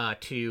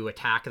to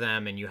attack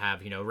them, and you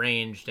have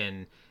ranged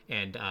and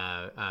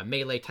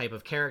melee type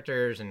of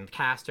characters and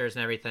casters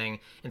and everything.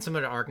 And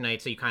similar to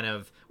Arknights, so you kind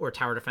of, or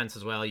tower defense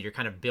as well, you're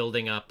kind of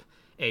building up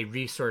a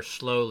resource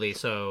slowly,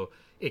 so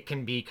it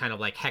can be kind of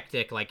like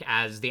hectic, like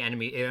as the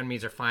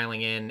enemies are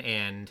filing in,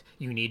 and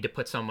you need to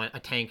put a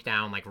tank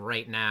down like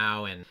right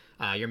now, and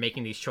you're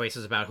making these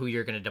choices about who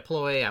you're going to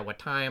deploy at what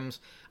times.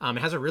 It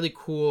has a really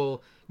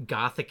cool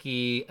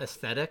gothic-y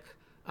aesthetic,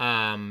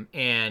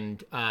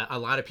 and a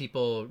lot of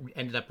people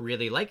ended up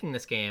really liking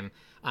this game.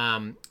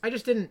 I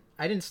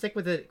didn't stick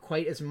with it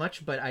quite as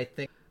much, but I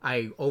think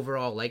I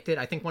overall liked it.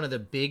 I think one of the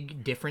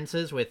big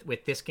differences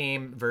with this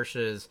game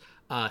versus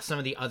some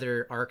of the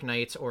other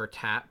Arknights or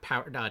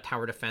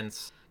tower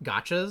defense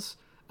gotchas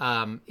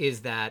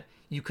is that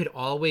you could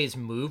always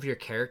move your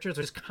characters,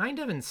 which is kind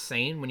of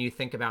insane when you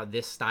think about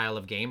this style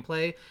of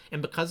gameplay.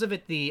 And because of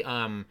it, the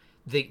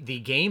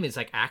game is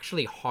like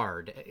actually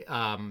hard.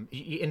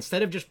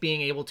 Instead of just being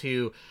able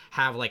to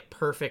have like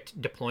perfect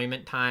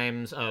deployment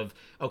times of,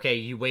 okay,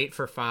 you wait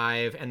for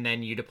 5 and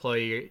then you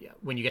deploy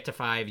when you get to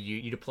 5,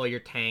 you deploy your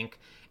tank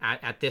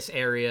at this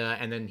area,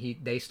 and then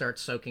they start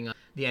soaking up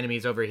the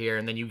enemies over here,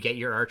 and then you get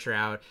your archer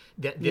out.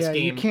 This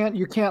game,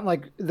 you can't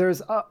like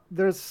there's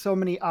so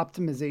many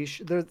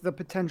optimization. There's the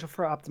potential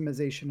for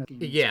optimization of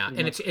games. Yeah,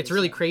 and it's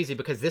really crazy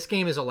because this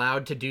game is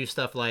allowed to do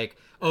stuff like,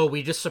 oh,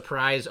 we just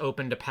surprise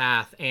opened a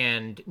path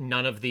and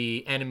none of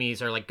the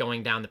enemies are like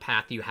going down the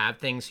path you have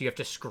things, so you have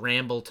to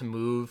scramble to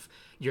move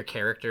your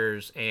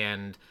characters,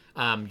 and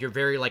you're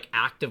very like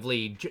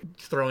actively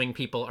throwing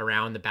people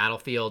around the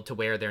battlefield to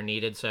where they're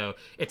needed. So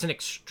it's an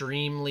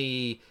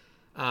extremely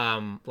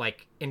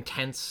like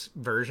intense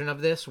version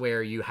of this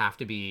where you have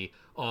to be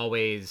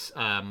always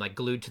like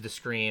glued to the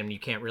screen. You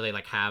can't really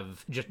like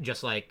have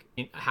just like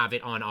have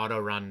it on auto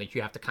run. Like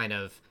you have to kind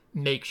of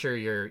make sure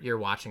you're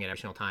watching it every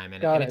single time,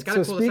 and it's got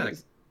a cool aesthetic.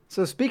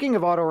 So speaking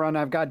of auto run,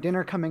 I've got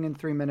dinner coming in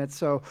 3 minutes.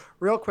 So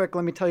real quick,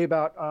 let me tell you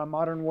about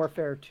Modern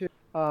Warfare 2.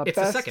 It's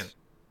the second.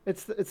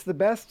 It's the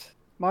best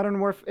Modern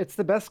Warfare. It's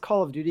the best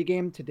Call of Duty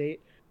game to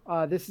date.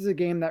 This is a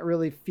game that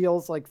really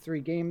feels like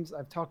 3 games.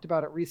 I've talked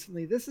about it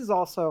recently. This is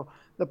also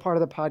the part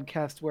of the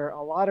podcast where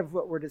a lot of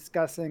what we're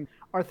discussing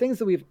are things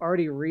that we've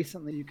already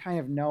recently, you kind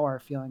of know our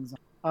feelings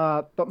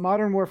on. But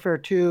Modern Warfare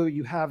 2,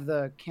 you have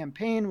the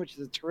campaign, which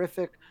is a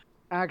terrific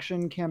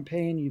action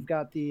campaign. You've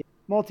got the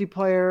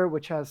multiplayer,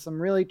 which has some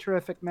really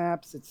terrific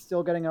maps. It's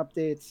still getting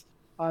updates.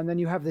 And then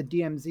you have the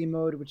DMZ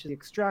mode, which is the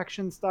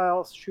extraction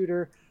style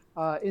shooter,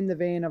 in the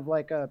vein of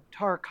like a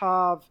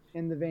Tarkov,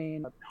 in the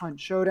vein of Hunt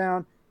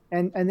Showdown.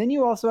 And then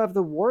you also have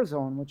the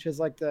Warzone, which is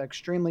like the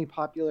extremely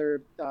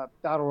popular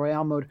Battle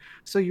Royale mode.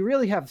 So you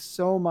really have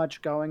so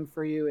much going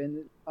for you.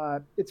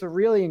 And it's a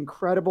really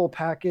incredible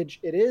package.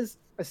 It is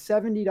a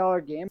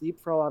 $70 game,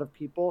 deep for a lot of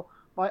people.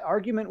 My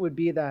argument would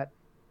be that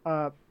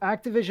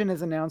Activision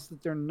has announced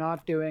that they're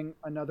not doing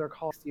another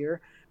Call this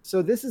year.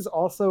 So this is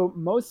also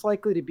most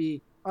likely to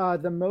be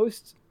the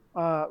most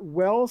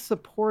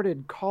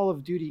well-supported Call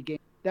of Duty game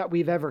that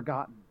we've ever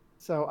gotten.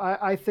 So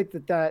I think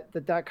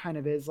that kind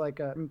of is like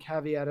a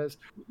caveat is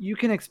you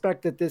can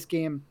expect that this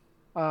game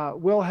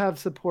will have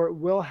support,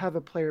 will have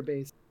a player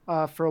base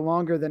for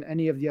longer than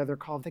any of the other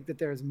Call. I think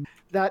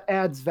that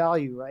adds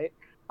value, right?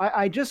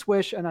 I just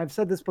wish, and I've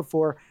said this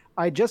before,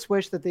 I just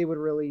wish that they would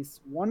release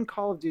one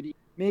Call of Duty,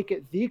 make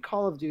it the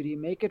Call of Duty,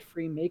 make it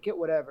free, make it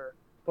whatever.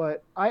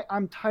 But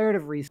I'm tired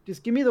of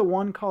just give me the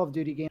one Call of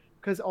Duty game.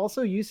 Because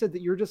also you said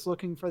that you're just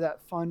looking for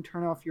that fun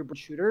turn off your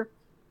shooter.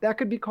 That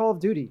could be Call of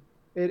Duty.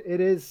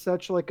 It is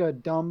such like a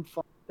dumb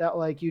fun that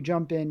like you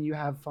jump in, you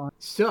have fun.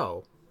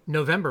 So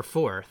November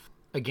 4th,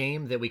 a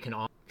game that we can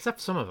all, except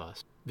some of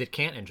us, that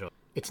can't enjoy.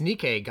 It's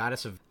Nikke,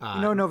 Goddess of...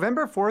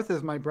 November 4th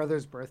is my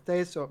brother's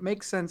birthday, so it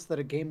makes sense that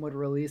a game would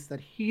release that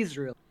he's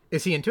really...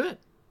 Is he into it?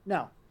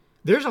 No.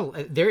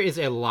 There is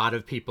a lot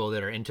of people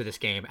that are into this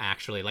game,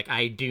 actually. Like,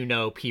 I do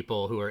know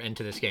people who are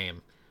into this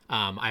game.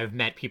 I've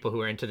met people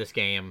who are into this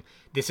game.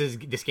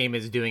 This game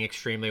is doing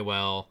extremely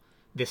well.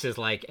 This is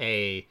like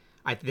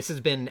this has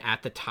been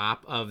at the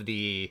top of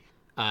the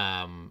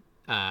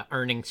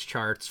earnings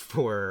charts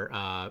for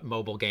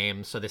mobile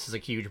games. So this is a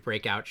huge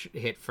breakout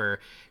hit for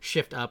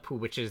Shift Up,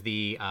 which is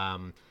the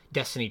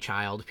Destiny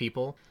Child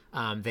people.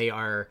 They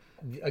are,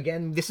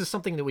 again, this is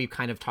something that we've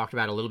kind of talked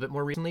about a little bit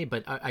more recently,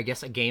 but I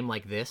guess a game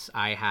like this,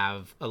 I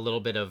have a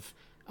little bit of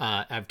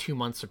I have 2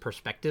 months of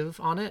perspective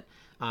on it.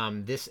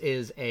 This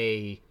is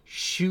a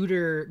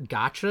shooter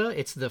gotcha.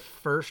 It's the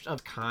first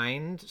of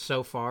kind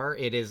so far.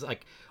 It is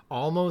like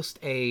almost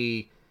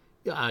a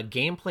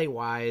gameplay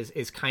wise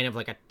is kind of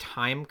like a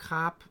time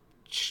cop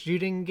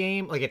shooting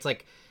game. Like it's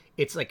like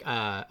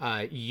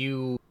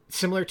you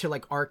similar to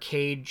like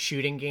arcade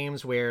shooting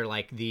games where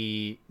like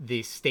the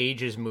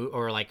stages move,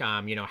 or like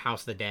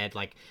House of the Dead,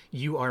 like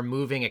you are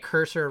moving a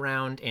cursor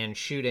around and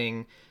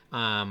shooting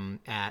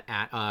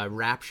at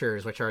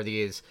raptures, which are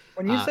these.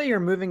 When you say you're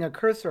moving a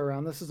cursor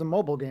around, this is a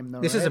mobile game,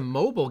 though. This right? is a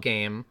mobile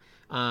game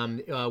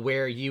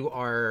where you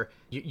are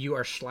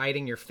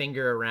sliding your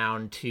finger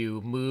around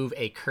to move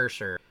a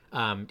cursor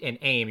and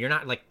aim. You're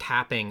not like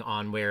tapping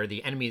on where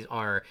the enemies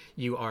are.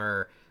 You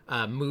are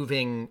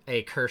moving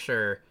a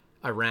cursor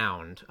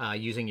around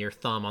using your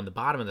thumb on the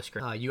bottom of the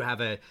screen. You have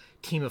a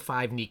team of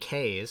 5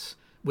 Nikkeis,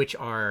 which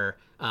are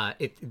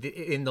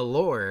in the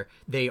lore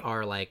they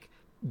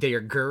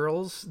are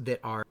girls that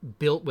are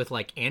built with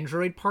like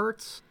android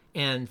parts,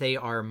 and they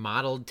are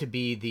modeled to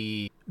be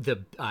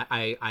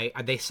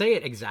they say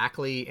it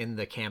exactly in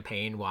the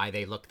campaign why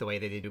they look the way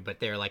they do, but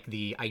they're like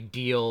the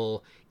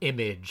ideal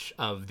image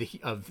of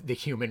the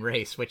human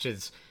race, which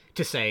is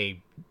to say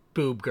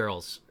boob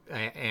girls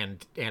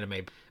and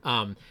anime.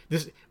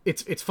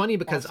 It's funny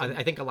because Awesome.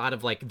 I think a lot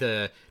of like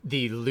the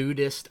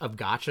lewdest of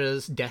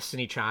gotchas,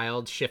 Destiny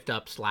Child, Shift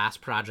Up's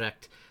last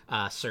project,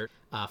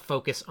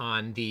 focus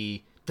on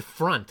the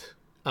front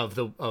of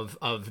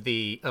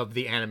the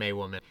anime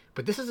woman,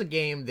 but this is a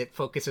game that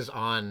focuses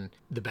on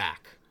the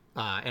back,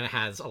 and it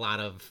has a lot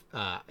of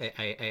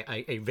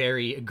a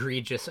very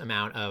egregious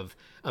amount of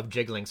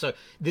jiggling. So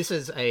this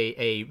is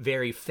a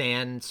very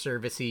fan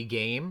servicey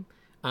game.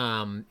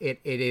 It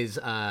is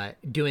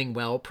doing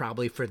well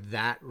probably for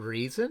that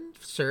reason,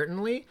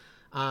 certainly,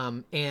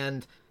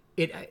 and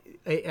it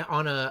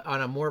on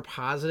a more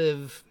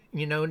positive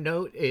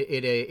note,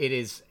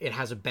 it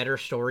has a better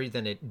story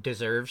than it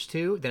deserves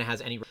to, than it has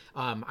any.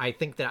 I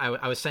think that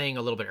I was saying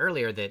a little bit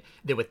earlier that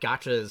with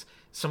gotchas,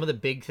 some of the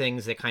big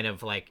things that kind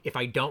of like, if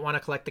I don't want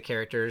to collect the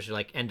characters,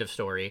 like end of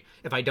story.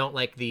 If I don't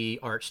like the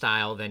art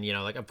style, then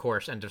like of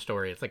course end of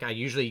story. It's like I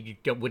usually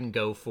wouldn't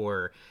go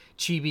for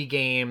chibi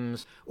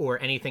games or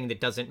anything that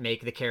doesn't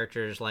make the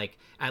characters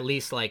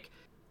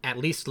at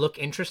least look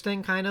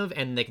interesting, kind of,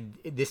 and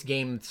this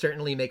game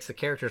certainly makes the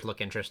characters look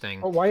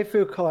interesting. But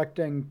waifu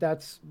collecting,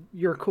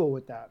 you're cool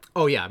with that.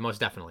 Oh yeah, most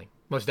definitely.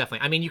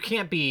 I mean, you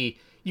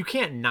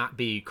can't not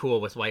be cool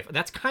with waifu.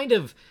 That's kind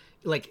of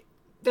like,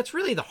 that's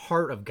really the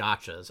heart of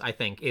gotchas, I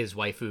think, is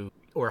waifu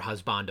or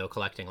husbando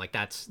collecting. Like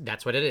that's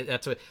what it is.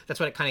 That's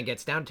what it kind of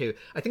gets down to.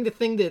 I think the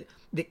thing that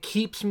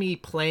keeps me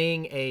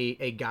playing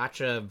a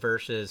gotcha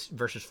versus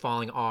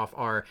falling off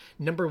are,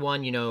 number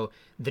one,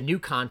 the new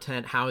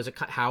content. How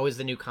is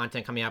the new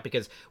content coming out?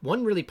 Because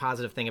one really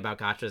positive thing about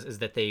gotchas is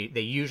that they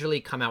usually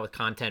come out with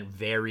content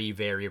very,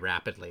 very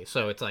rapidly.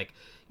 So it's like,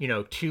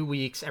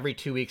 every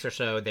 2 weeks or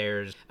so,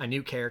 there's a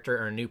new character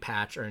or a new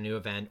patch or a new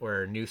event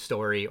or a new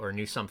story or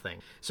new something.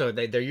 So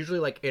they're usually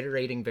like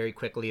iterating very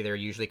quickly. They're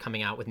usually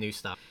coming out with new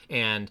stuff.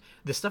 And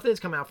the stuff that's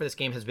come out for this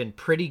game has been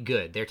pretty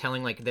good. They're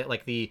telling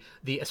the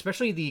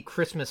especially the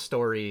Christmas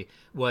story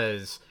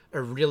was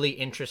a really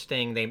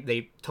interesting,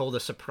 they told a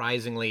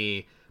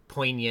surprisingly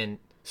poignant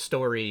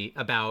story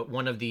about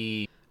one of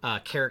the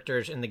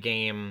characters in the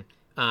game.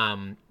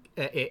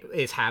 It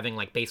is having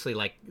basically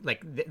what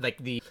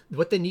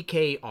the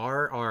Nikkei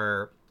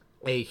are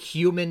a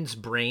human's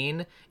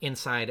brain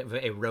inside of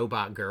a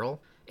robot girl,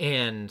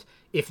 and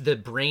if the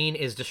brain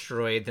is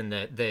destroyed, then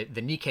the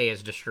Nikkei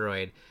is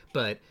destroyed.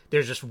 But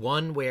there's just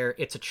one where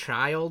it's a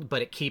child,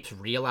 but it keeps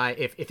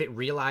if it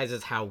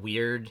realizes how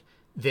weird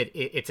that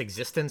its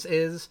existence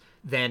is,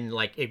 then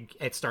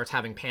it starts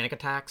having panic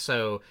attacks.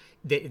 So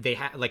they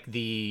have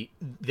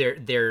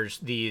there's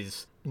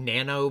these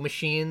nano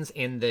machines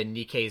in the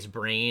Nikkei's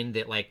brain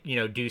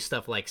that do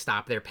stuff like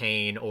stop their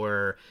pain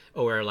or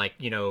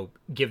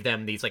give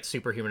them these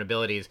superhuman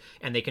abilities,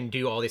 and they can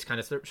do all these kind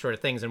of sort of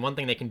things. And one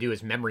thing they can do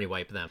is memory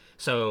wipe them.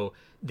 So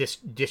this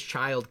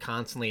child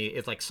constantly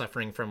is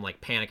suffering from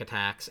panic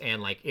attacks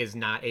and is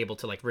not able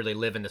to really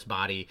live in this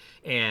body,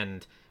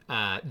 and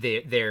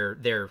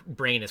their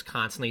brain is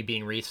constantly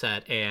being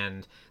reset.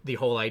 And the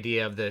whole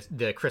idea of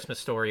the Christmas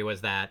story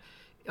was that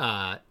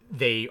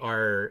they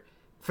are,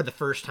 for the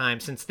first time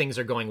since things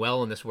are going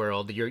well in this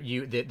world,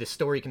 the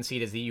story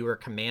conceit is that you are a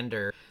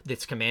commander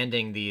that's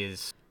commanding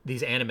these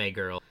anime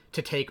girls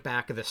to take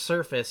back the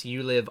surface.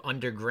 You live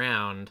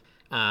underground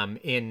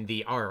in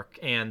the Ark,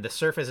 and the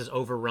surface is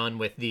overrun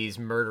with these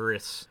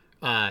murderous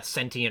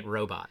sentient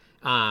robots.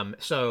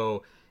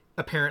 So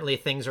apparently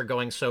things are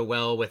going so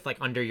well with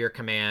under your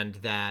command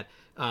that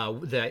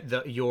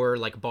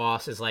your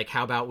boss is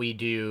how about we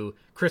do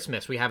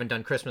Christmas? We haven't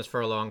done Christmas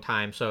for a long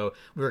time, so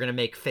we're gonna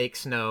make fake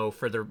snow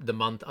for the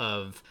month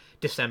of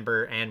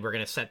December, and we're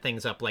gonna set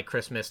things up like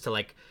Christmas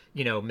to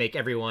make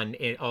everyone,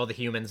 all the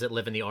humans that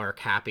live in the Ark,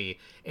 happy.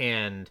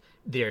 And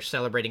they're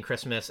celebrating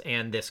Christmas,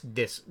 and this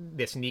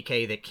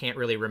Nikkei that can't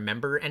really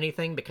remember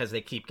anything because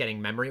they keep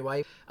getting memory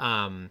wipe,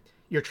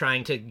 you're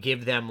trying to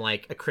give them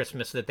like a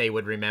Christmas that they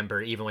would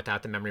remember even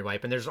without the memory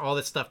wipe. And there's all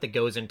this stuff that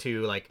goes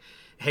into like,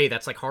 hey,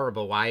 that's like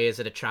horrible. Why is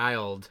it a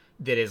child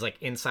that is like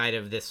inside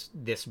of this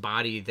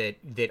body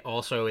that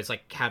also is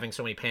like having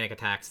so many panic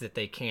attacks that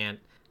they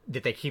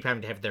keep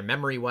having to have their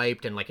memory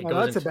wiped, and like it Well,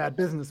 goes that's into a bad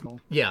business model.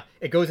 yeah,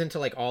 it goes into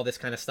like all this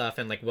kind of stuff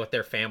and like what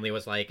their family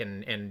was like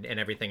and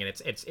everything,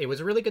 and it was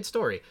a really good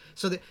story.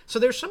 So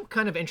there's some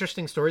kind of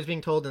interesting stories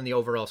being told, and the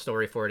overall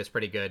story for it is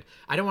pretty good.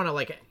 I don't want to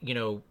like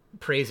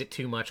praise it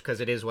too much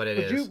because it is what it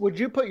is. Would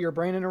you put your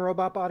brain in a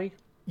robot body?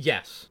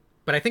 Yes,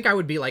 but I think I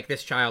would be like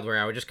this child where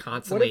I would just What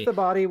constantly. if the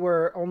body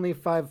were only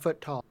 5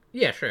 foot tall?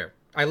 Yeah, sure.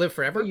 I live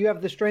forever. You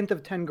have the strength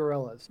of 10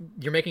 gorillas.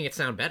 You're making it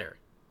sound better.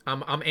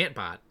 I'm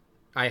Antbot.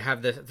 I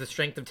have the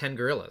strength of 10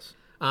 gorillas.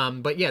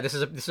 But yeah,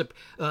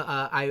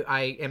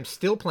 I am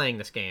still playing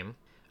this game.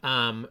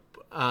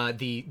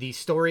 The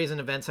stories and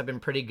events have been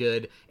pretty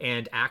good,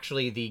 and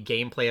actually the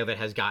gameplay of it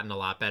has gotten a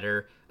lot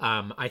better.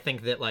 I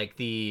think that like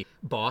the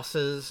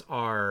bosses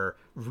are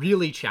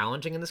really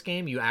challenging in this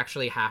game. You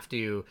actually have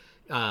to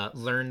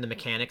learn the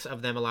mechanics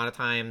of them a lot of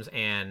times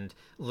and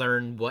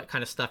learn what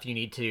kind of stuff you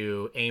need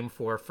to aim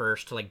for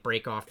first to like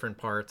break off different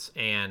parts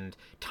and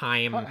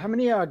time. How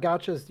many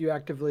gachas do you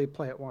actively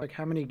play at once? Like,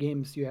 how many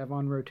games do you have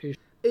on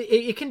rotation?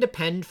 It can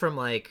depend from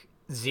like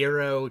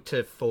 0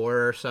 to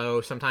 4 or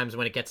so. Sometimes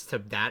when it gets to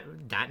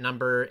that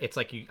number, it's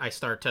like I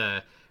start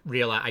to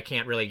realize I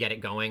can't really get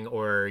it going,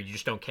 or you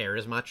just don't care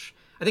as much.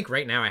 I think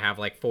right now I have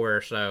like 4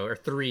 or so, or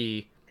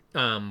 3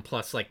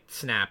 plus like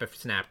Snap, if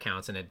Snap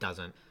counts, and it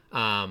doesn't.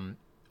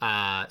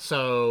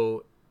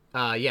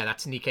 Yeah,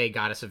 that's Nikke,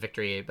 Goddess of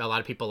Victory. A lot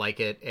of people like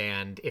it,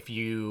 and if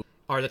you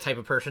are the type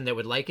of person that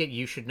would like it,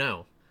 you should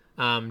know.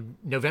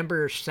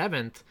 November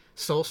 7th,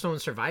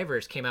 Soulstone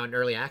Survivors came out in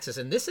early access,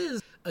 and this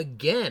is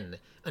again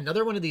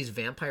another one of these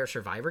Vampire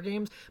Survivor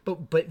games,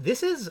 but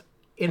this is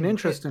An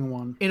interesting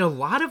one. in a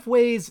lot of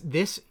ways.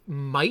 This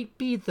might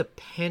be the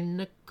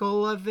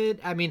pinnacle of it.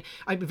 I mean,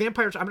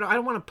 Vampires. I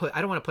don't want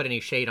to put any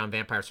shade on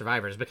Vampire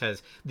Survivors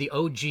because the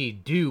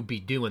OG do be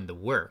doing the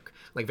work.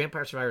 Like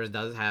Vampire Survivors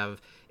did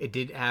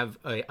have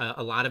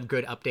a lot of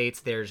good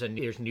updates. There's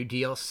new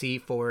DLC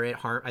for it.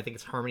 I think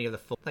it's Harmony of the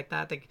Fold like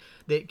that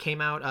that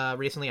came out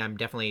recently. I'm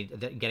definitely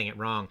getting it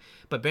wrong,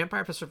 but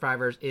Vampire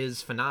Survivors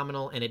is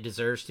phenomenal, and it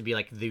deserves to be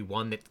like the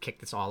one that kicked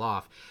this all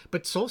off.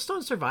 But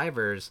Soulstone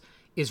Survivors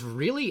is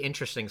really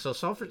interesting. So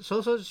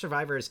Soulstone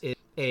Survivors is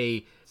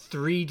a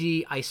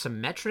 3D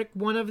isometric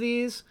one of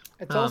these.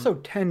 It's also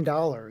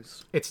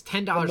 $10. It's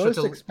 $10. The So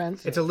most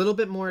expensive. It's a little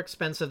bit more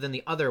expensive than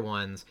the other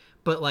ones,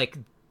 but like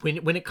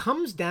when it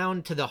comes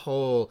down to the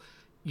whole,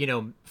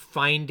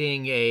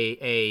 finding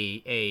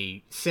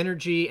a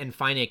synergy and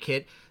finding a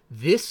kit,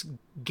 this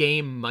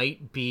game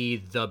might be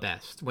the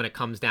best when it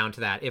comes down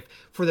to that. If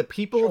for the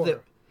people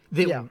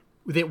Sure.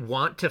 that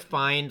want to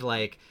find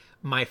like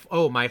my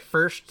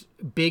first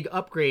big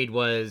upgrade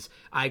was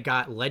I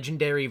got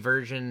legendary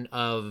version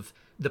of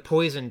the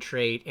poison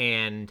trait,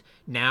 and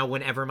now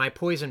whenever my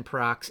poison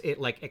procs, it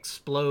like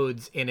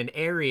explodes in an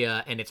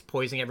area and it's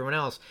poisoning everyone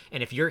else.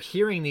 And if you're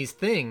hearing these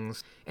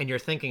things and you're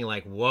thinking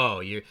like,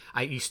 whoa, you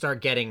start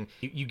getting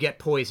you get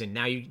poison.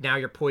 Now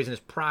your poison is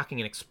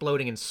procking and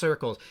exploding in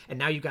circles, and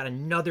now you got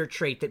another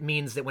trait that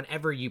means that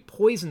whenever you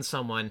poison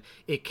someone,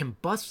 it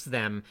combusts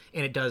them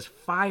and it does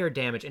fire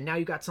damage. And now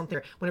you got something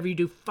whenever you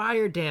do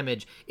fire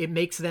damage, it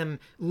makes them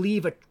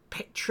leave a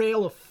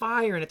trail of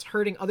fire and it's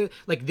hurting other.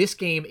 Like this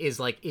game is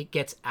like, it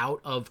gets out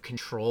of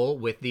control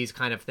with these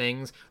kind of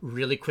things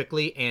really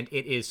quickly, and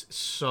it is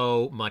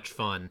so much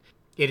fun.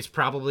 It is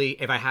probably,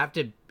 if I had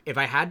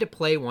to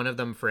play one of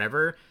them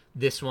forever,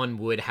 this one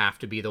would have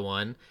to be the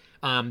one.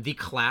 The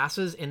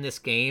classes in this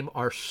game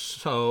are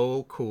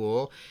so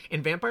cool.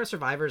 In Vampire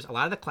Survivors, a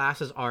lot of the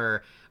classes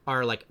are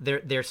like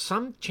there's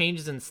some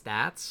changes in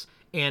stats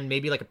and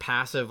maybe like a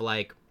passive,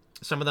 like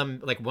some of them,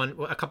 like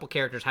a couple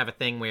characters have a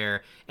thing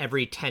where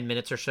every 10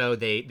 minutes or so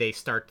they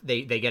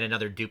get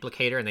another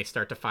duplicator and they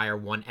start to fire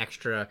one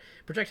extra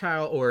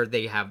projectile, or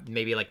they have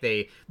maybe like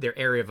their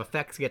area of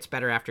effects gets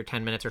better after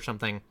 10 minutes or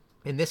something.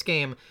 In this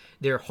game,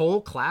 their whole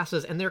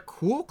classes, and they're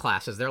cool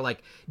classes. They're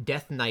like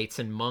death knights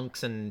and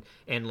monks and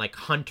like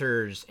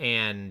hunters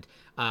and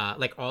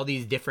like all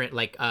these different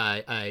like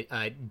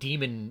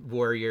demon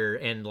warrior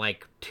and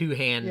like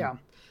two-hand. Yeah.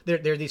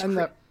 They're these.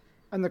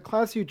 And the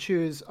class you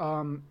choose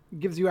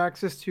gives you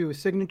access to a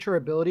signature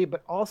ability,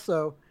 but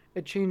also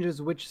it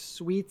changes which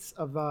suites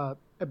of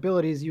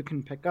abilities you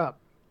can pick up.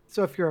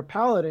 So if you're a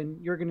paladin,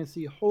 you're going to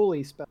see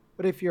holy spell,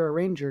 but if you're a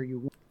ranger, you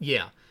won't.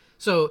 Yeah.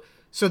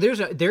 So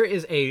there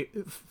is a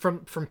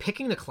from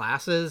picking the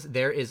classes,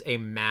 there is a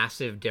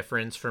massive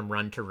difference from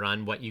run to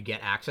run what you get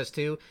access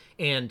to.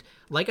 And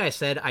like I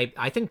said,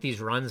 I think these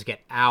runs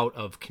get out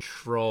of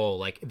control.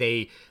 Like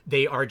they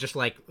are just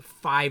like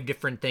 5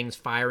 different things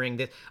firing.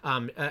 This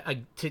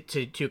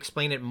to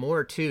explain it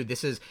more too,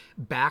 this is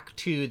back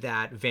to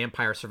that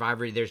Vampire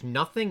Survivor. There's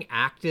nothing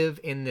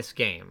active in this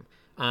game.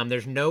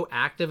 There's no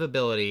active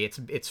ability.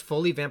 It's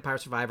fully Vampire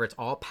Survivor. It's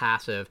all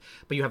passive,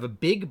 but you have a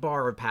big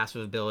bar of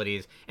passive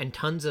abilities and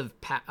tons of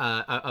your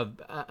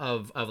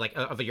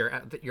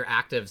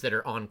actives that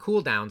are on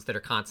cooldowns that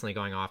are constantly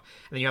going off,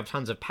 and then you have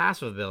tons of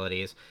passive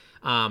abilities.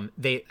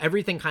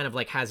 Everything kind of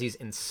like has these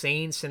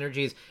insane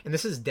synergies, and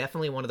this is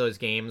definitely one of those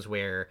games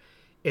where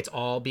it's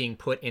all being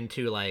put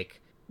into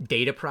like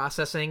data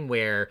processing,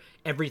 where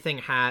everything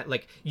had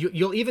like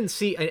you'll even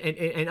see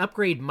an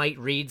upgrade might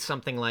read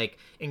something like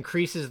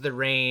increases the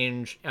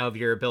range of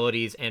your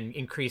abilities and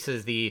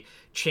increases the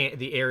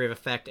area of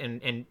effect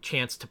and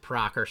chance to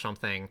proc or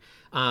something,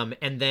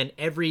 and then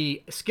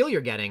every skill you're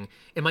getting,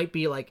 it might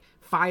be like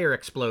fire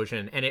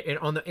explosion, and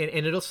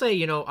it'll say,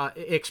 you know,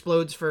 it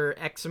explodes for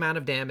X amount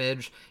of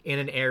damage in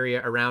an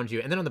area around you,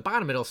 and then on the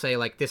bottom it'll say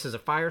like this is a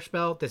fire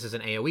spell, this is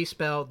an AoE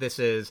spell, this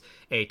is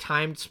a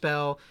timed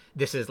spell,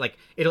 this is like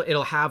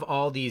it'll have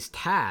all these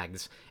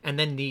tags, and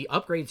then the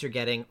upgrades you're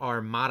getting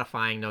are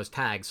modifying those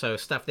tags. So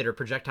stuff that are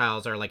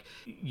projectiles are like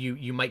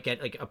you might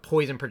get like a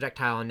poison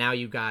projectile, and now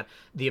you've got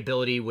the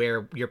ability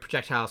where your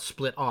projectiles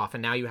split off,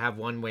 and now you have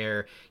one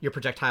where your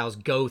projectiles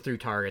go through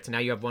targets, and now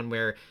you have one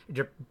where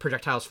your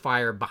projectiles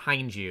fire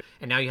behind you,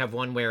 and now you have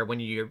one where when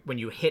you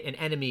hit an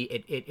enemy,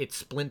 it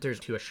splinters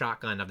to a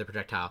shotgun of the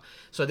projectile.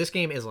 So this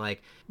game is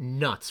like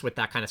nuts with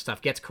that kind of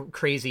stuff. Gets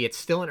crazy. It's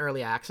still in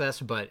early access,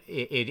 but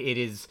it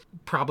is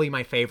probably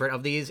my favorite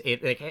of these.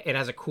 It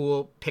has a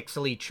cool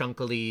pixely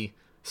chunkily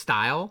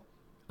style,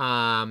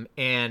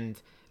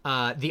 and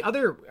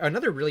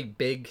another really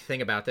big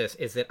thing about this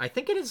is that I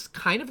think it is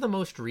kind of the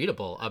most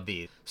readable of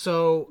these.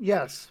 So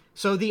Yes.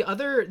 so the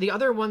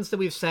other ones that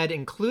we've said,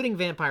 including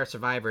Vampire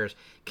Survivors,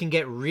 can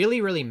get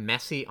really, really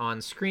messy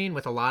on screen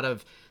with a lot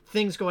of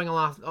things going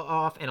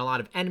off and a lot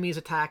of enemies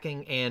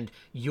attacking, and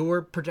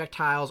your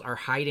projectiles are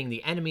hiding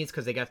the enemies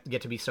because they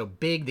get to be so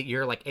big that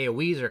your like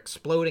AoEs are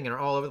exploding and are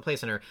all over the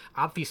place and are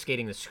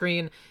obfuscating the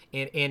screen.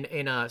 In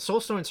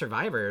Soulstone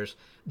Survivors,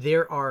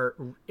 there are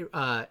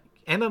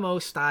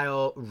MMO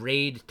style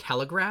raid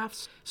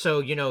telegraphs. So,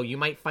 you know, you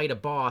might fight a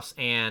boss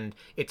and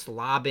it's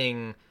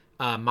lobbing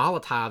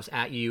Molotovs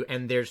at you,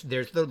 and there's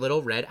the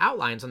little red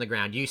outlines on the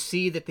ground. You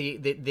see that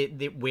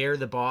the where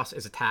the boss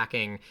is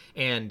attacking,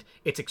 and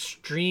it's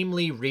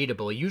extremely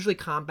readable. Usually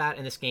combat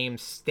in this game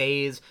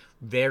stays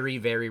very,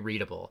 very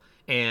readable.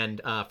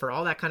 And for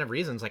all that kind of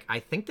reasons, like I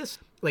think this,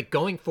 like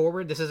going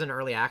forward, this is an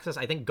early access.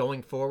 I think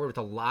going forward with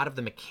a lot of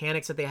the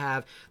mechanics that they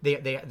have,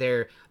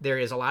 there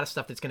is a lot of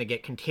stuff that's going to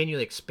get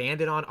continually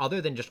expanded on, other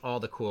than just all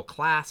the cool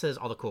classes,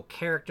 all the cool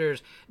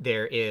characters.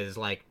 There is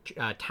like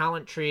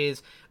talent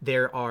trees.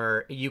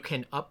 You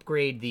can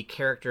upgrade the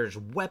characters'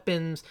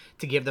 weapons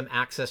to give them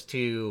access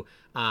to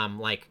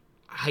like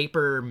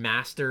hyper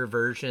master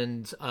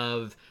versions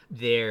of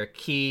their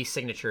key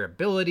signature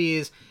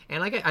abilities.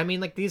 And like I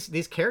mean, like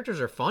these characters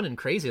are fun and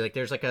crazy. Like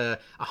there's like a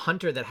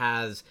hunter that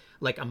has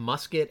like a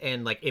musket,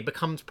 and like it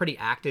becomes pretty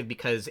active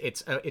because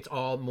it's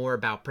all more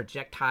about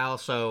projectile.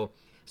 So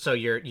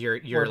you're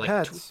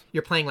like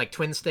you're playing like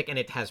twin stick, and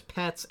it has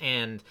pets,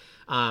 and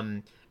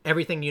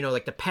everything, you know,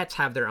 like the pets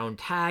have their own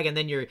tag, and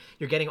then you're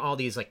getting all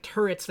these like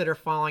turrets that are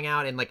falling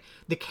out, and like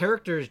the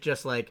characters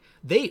just like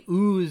they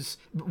ooze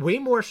way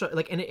more. So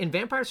like in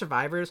Vampire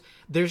Survivors,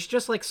 there's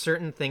just like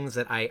certain things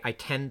that I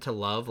tend to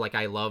love. Like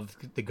I love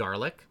the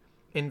garlic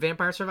in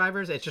Vampire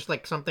Survivors. It's just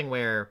like something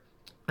where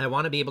I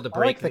want to be able to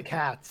break the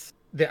cats.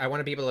 I want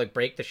to be able to like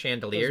break the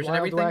chandeliers Those and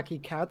wild, everything.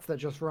 wacky cats that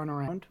just run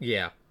around.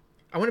 Yeah,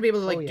 I want to be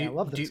able to like I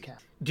love those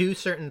cats. do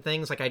certain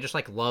things. Like I just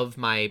like love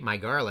my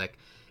garlic.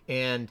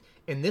 And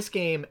in this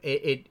game,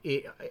 it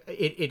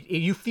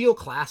you feel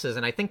classes,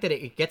 and I think that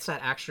it gets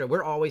that extra.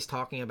 We're always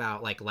talking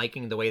about like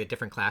liking the way that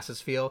different classes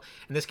feel,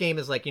 and this game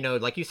is like, you know,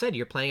 like you said,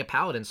 you're playing a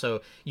paladin,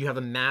 so you have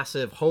a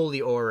massive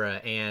holy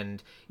aura,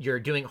 and you're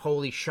doing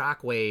holy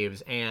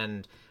shockwaves,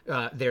 and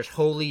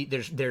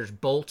there's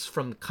bolts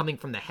coming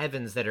from the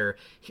heavens that are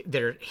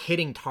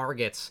hitting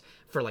targets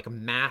for like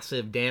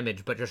massive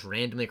damage, but just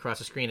randomly across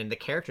the screen, and the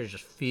characters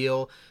just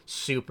feel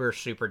super,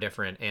 super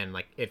different, and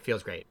like it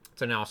feels great.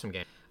 It's an awesome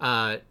game.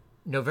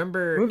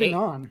 November Moving 8th,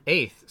 on.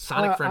 8th,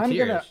 Sonic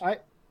Frontiers.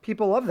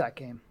 People love that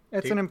game.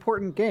 It's Do- an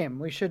important game.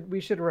 We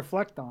should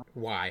reflect on.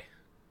 Why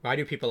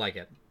do people like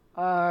it?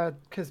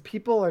 Because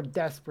people are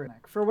desperate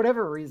for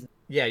whatever reason.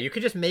 Yeah, you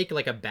could just make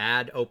like a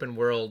bad open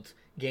world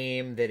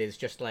game that is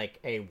just like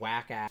a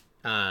whack ass,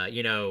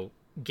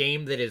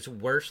 game that is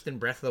worse than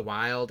Breath of the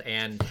Wild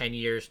and 10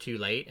 years too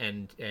late,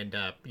 and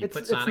you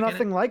put Sonic it's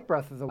nothing in it? like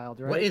Breath of the Wild,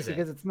 right? What is it?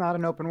 Because it's not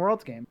an open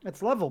world game.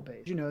 It's level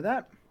based. You know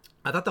that?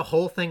 I thought the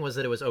whole thing was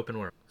that it was open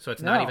world, so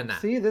it's not even that.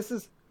 See, this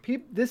is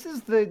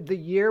the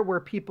year where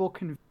people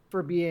can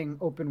for being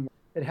open world.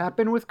 It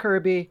happened with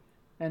Kirby,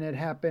 and it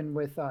happened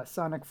with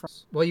Sonic.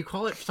 Well, you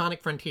call it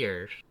Sonic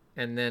Frontiers,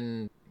 and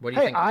then what do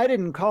you Hey, think? I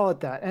didn't call it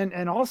that.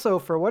 And also,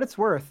 for what it's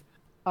worth,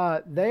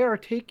 they are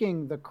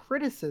taking the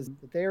criticism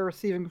that they are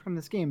receiving from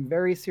this game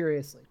very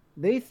seriously.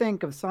 They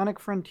think of Sonic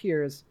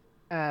Frontiers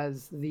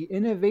as the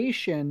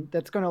innovation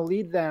that's going to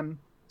lead them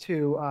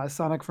to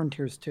Sonic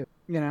Frontiers 2,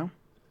 you know?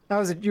 That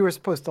was you were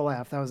supposed to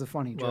laugh. That was a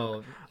funny joke.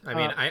 Well, I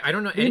mean, I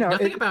don't know, you know,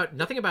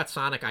 nothing about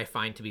Sonic I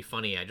find to be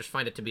funny. I just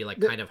find it to be like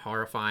kind of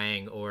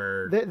horrifying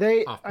or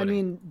I off-putting.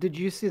 mean, did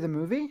you see the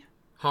movie?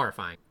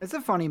 Horrifying. It's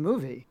a funny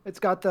movie. It's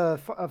got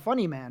the a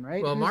funny man,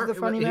 right? Well, Who's the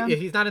funny man?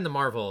 he's not in the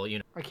Marvel,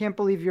 I can't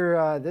believe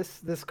you're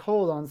this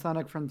cold on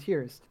Sonic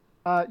Frontiers.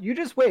 You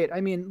just wait.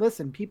 I mean,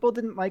 listen, people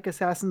didn't like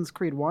Assassin's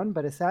Creed 1,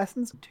 but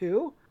Assassin's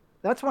 2,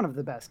 that's one of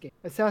the best games.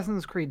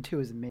 Assassin's Creed 2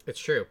 is amazing. It's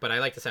true, but I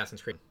liked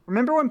Assassin's Creed.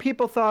 Remember when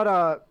people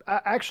thought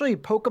actually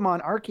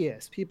Pokemon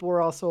Arceus, people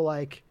were also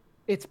like,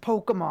 it's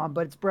Pokemon,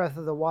 but it's Breath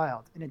of the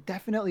Wild, and it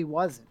definitely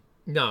wasn't.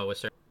 No, it was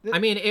certain. I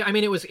mean,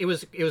 it was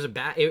a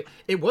bad.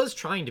 It was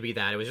trying to be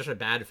that. It was just a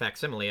bad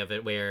facsimile of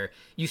it, where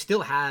you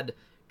still had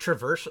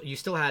you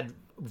still had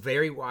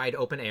very wide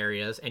open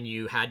areas, and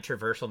you had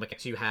traversal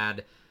mechanics. You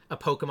had a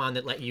Pokemon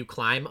that let you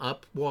climb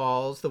up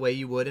walls the way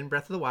you would in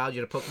Breath of the Wild.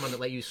 You had a Pokemon that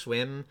let you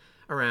swim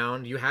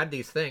around. You had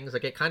these things.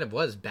 Like, it kind of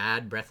was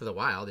bad Breath of the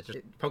Wild. It just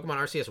Pokemon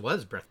Arceus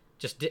was Breath.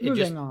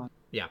 Moving on.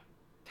 Yeah.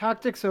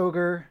 Tactics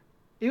Ogre.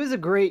 It was a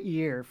great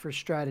year for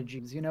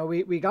strategies. You know,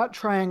 we got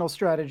Triangle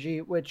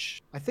Strategy,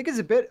 which I think is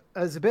a bit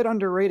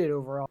underrated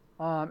overall.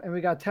 And we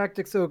got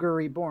Tactics Ogre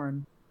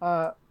Reborn,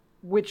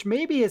 which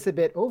maybe is a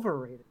bit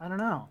overrated. I don't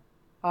know.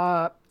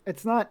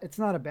 It's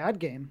not a bad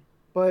game,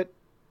 but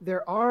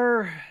there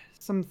are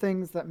some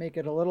things that make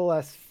it a little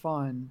less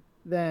fun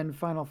than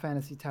Final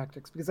Fantasy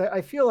Tactics, because I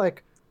feel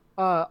like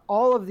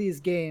all of these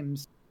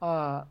games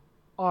are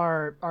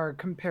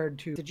compared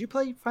to. Did you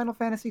play Final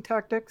Fantasy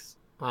Tactics?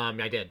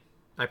 I did.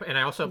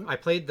 I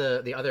played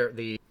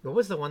the what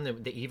was the one, the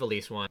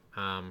Ivalice one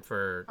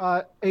for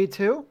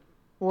A2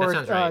 or that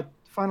sounds right.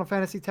 Final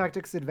Fantasy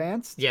Tactics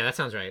Advanced. Yeah, that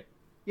sounds right.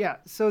 Yeah,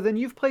 so then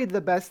you've played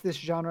the best this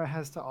genre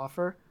has to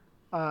offer,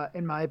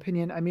 in my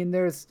opinion. I mean,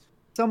 there's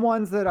some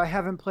ones that I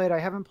haven't played. I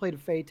haven't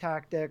played Fae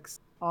Tactics,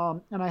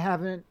 and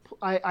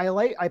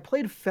I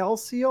played Fell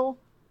Seal.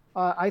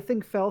 I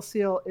think Fell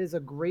Seal is a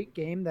great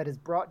game that is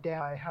brought down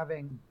by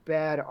having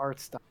bad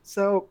art style.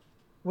 So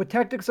what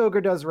Tactics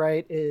Ogre does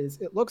right is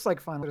it looks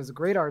like Final. It has a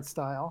great art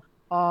style.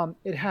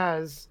 It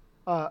has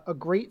a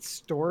great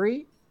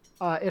story.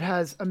 It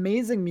has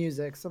amazing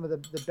music, some of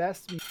the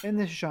best in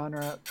this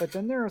genre. But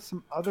then there are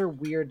some other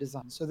weird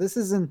designs. So this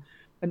is an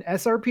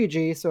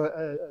SRPG, so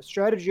a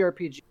strategy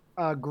RPG,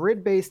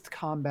 grid-based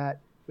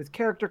combat with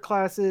character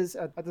classes.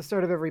 At the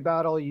start of every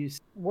battle, you see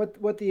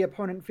what the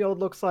opponent field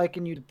looks like,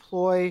 and you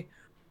deploy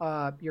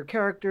your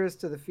characters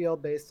to the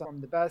field based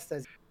on the best.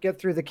 As you get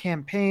through the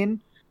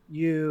campaign,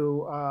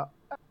 you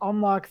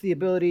unlock the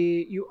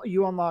ability.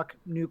 You unlock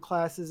new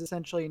classes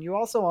essentially, and you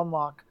also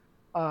unlock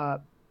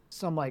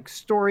some like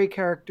story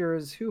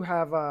characters who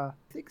have I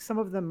think some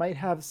of them might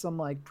have some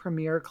like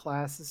premier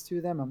classes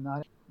to them. I'm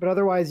not, but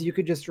otherwise you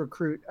could just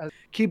recruit,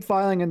 keep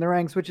filing in the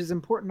ranks, which is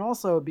important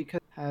also because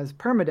it has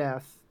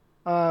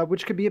permadeath,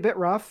 which could be a bit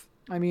rough.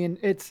 I mean,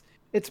 it's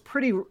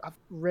pretty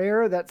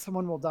rare that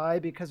someone will die,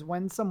 because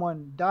when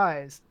someone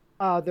dies,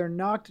 they're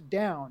knocked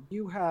down.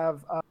 You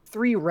have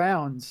 3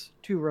 rounds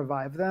to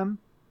revive them,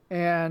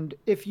 and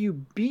if you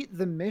beat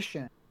the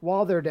mission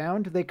while they're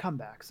downed, they come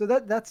back. So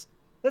that's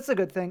a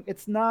good thing.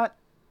 It's not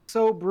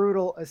so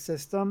brutal a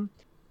system,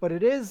 but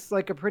it is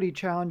like a pretty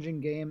challenging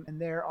game,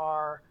 and there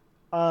are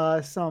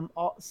some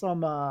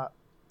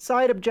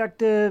side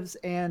objectives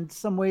and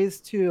some ways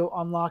to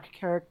unlock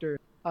characters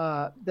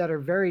that are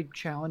very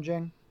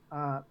challenging.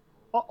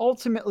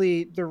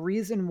 Ultimately, the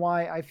reason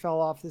why I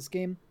fell off this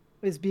game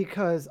is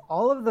because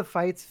all of the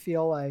fights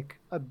feel like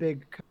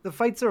the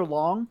fights are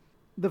long.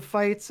 The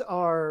fights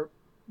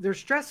they're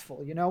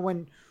stressful. You know,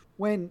 when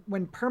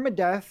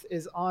permadeath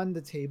is on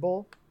the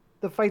table,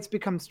 the fights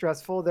become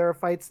stressful. There are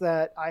fights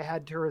that I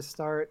had to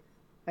restart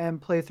and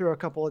play through a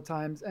couple of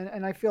times.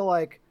 And I feel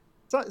like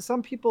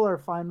some people are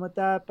fine with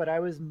that, but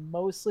I was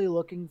mostly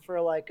looking for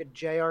like a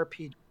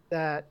JRPG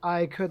that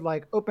I could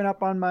like open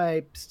up on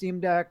my Steam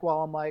Deck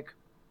while I'm like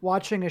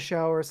watching a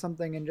show or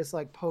something and just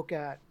like poke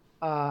at.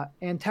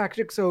 And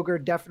Tactics Ogre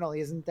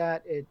definitely isn't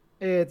that.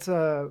 It's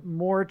a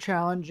more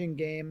challenging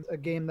game, a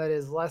game that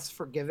is less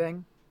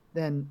forgiving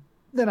than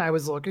I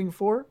was looking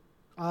for,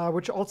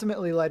 which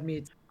ultimately led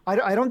me.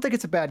 I don't think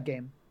it's a bad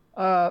game,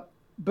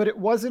 but it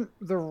wasn't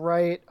the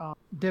right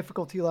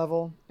difficulty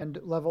level and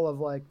level of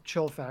like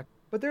chill factor.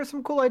 But there's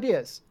some cool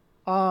ideas.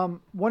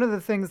 One of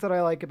the things that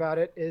I like about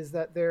it is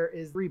that there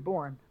is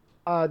Reborn.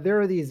 There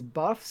are these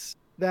buffs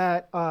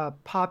that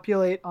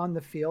populate on the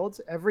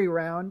fields every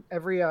round,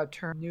 every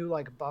turn. New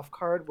like buff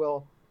card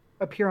will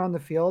appear on the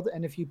field,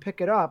 and if you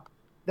pick it up,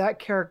 that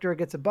character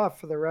gets a buff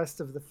for the rest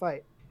of the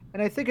fight.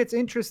 And I think it's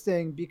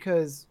interesting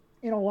because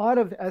in a lot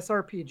of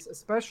SRPGs,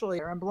 especially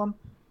Fire Emblem,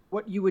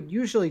 what you would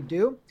usually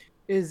do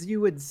is you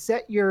would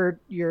set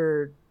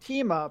your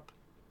team up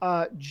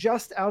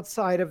just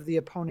outside of the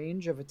opponent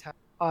range of attack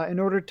in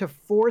order to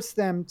force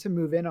them to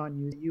move in on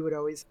you. You would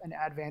always an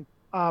advantage,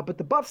 but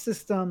the buff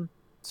system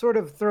sort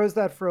of throws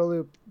that for a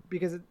loop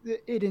because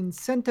it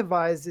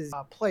incentivizes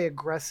play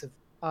aggressive,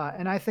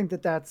 and I think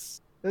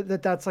that's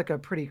like a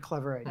pretty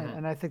clever idea.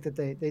 And I think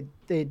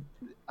that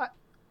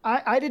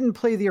I didn't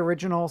play the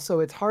original, so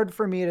it's hard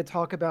for me to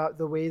talk about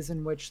the ways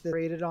in which they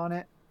rated on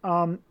it.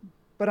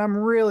 But I'm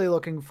really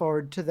looking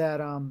forward to that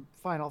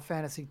Final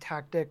Fantasy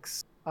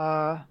Tactics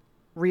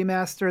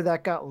remaster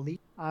that got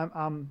leaked.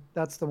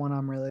 That's the one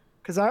I'm really,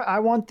 because I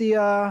want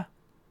the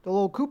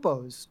little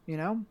Koopos, you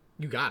know.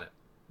 You got it.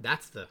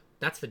 That's the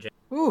jam.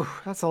 Ooh,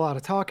 that's a lot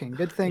of talking.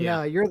 Good thing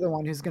Yeah. you're the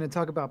one who's going to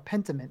talk about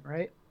Pentiment,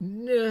 right?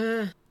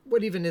 Nah.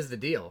 What even is the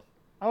deal?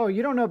 Oh,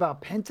 you don't know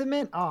about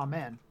Pentiment? Oh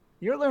man,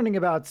 you're learning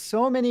about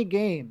so many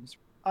games.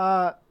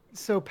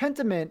 So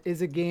Pentiment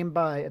is a game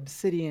by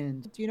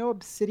Obsidian. Do you know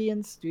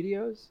Obsidian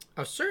Studios?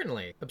 Oh,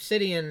 certainly.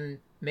 Obsidian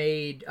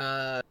made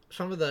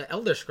some of the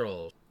Elder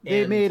Scrolls.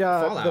 They and made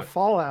Fallout. the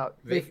Fallout.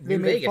 They New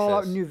made Vegas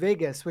Fallout is. New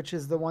Vegas, which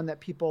is the one that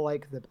people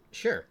like.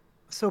 Sure.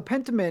 So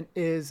Pentiment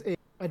is a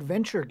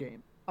adventure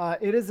game.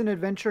 It is an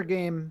adventure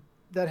game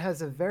that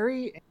has a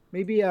very,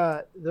 maybe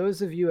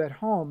those of you at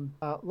home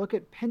look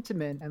at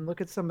Pentiment and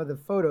look at some of the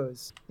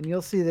photos, and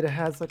you'll see that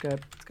it's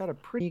got a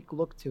pretty unique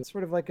look to it. It's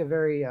sort of like a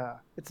very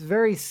it's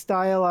very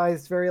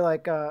stylized, very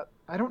like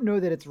I don't know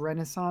that it's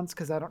Renaissance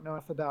because I don't know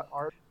enough about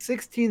art.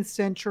 16th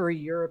century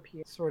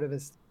European sort of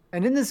is.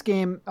 And in this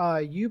game,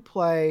 you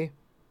play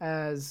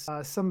as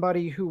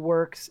somebody who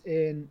works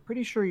in,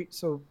 pretty sure.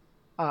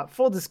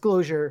 Full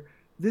disclosure,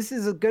 this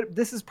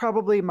is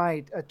probably my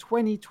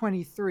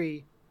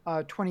 2023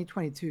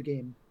 2022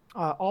 game.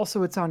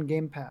 Also, it's on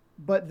Game Pass.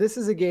 But this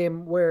is a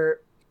game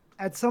where,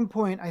 at some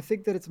point, I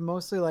think that it's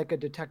mostly like a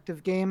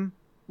detective game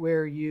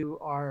where you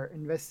are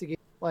investigating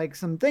like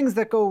some things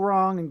that go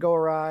wrong and go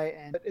awry.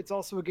 And it's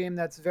also a game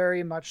that's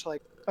very much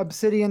like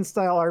Obsidian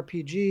style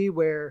RPG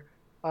where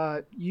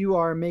you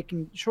are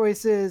making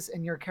choices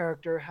and your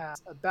character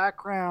has a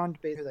background,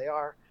 basically they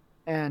are,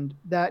 and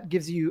that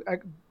gives you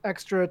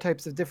extra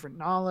types of different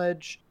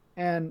knowledge.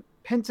 And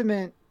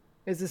Pentiment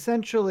is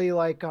essentially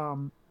like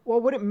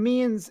what it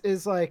means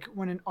is like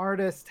when an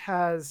artist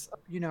has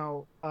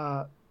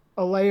a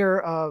layer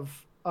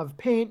of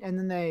paint and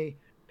then they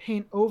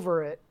paint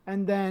over it,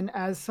 and then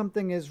as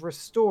something is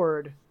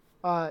restored,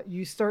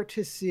 you start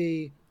to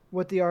see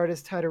what the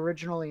artist had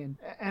originally.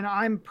 And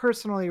I'm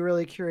personally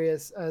really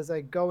curious as I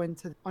go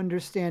into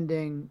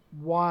understanding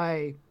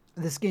why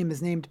this game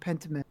is named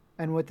Pentiment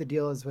and what the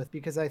deal is with,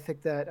 because I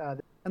think that,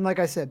 and like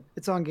I said,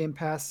 it's on Game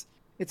Pass.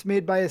 It's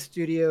made by a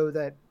studio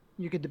that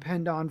you could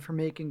depend on for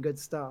making good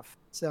stuff.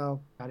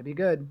 So, gotta be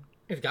good.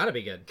 It's got to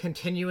be good.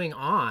 Continuing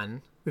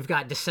on, we've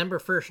got December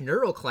 1st,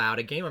 NeuroCloud,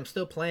 a game I'm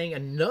still playing,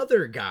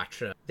 another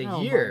gotcha.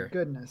 Oh my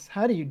goodness.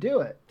 How do you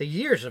do it? The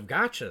years of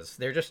gotchas.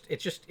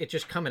 It's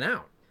just coming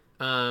out.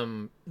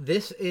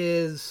 This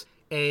is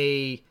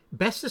a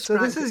best So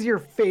described. this is your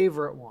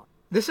favorite one.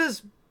 This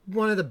is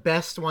one of the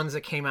best ones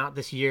that came out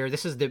this year.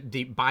 This is the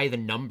by the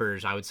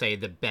numbers, I would say,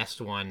 the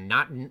best one.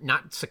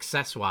 Not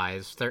success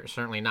wise,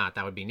 certainly not.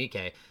 That would be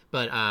Nikkei.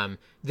 But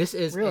this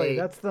is Really,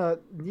 that's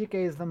the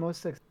Nikkei is the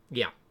most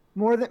yeah.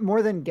 more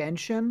than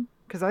Genshin,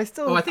 because I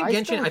still I think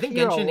Genshin. still I think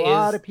hear Genshin a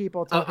lot is of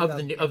people talking about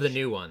of the Genshin.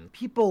 new one.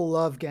 People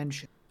love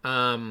Genshin.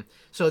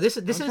 So this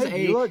is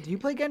Okay, a do you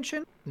play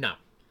Genshin? no.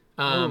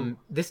 Oh.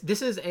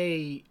 This is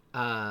a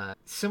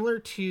similar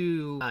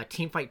to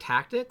Teamfight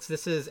Tactics.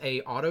 This is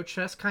a auto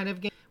chess kind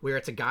of game where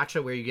it's a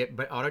gacha where you get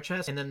auto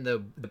chess, and then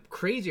the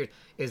crazier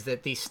is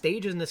that the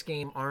stages in this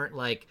game aren't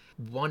like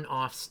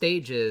one-off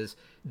stages.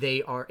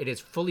 It is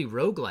fully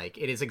roguelike.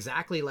 It is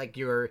exactly like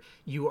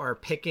you are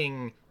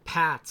picking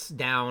paths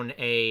down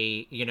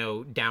a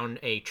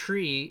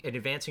tree, an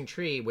advancing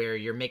tree, where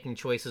you're making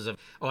choices of,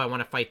 oh, I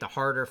want to fight the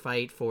harder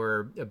fight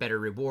for a better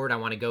reward. I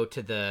want to go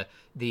to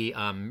the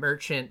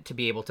merchant to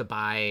be able to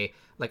buy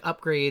like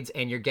upgrades,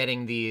 and you're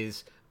getting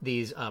these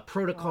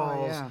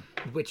protocols,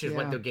 which is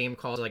what the game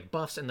calls like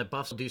buffs, and the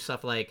buffs will do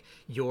stuff like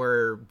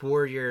your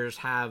warriors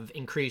have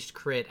increased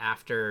crit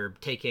after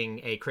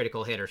taking a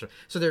critical hit or so.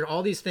 So there are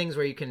all these things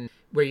where you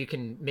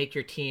can make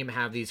your team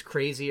have these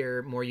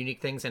crazier, more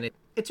unique things, and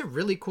it's a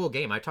really cool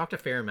game. I talked a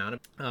fair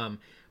amount of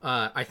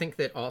I think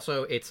that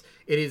also it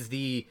is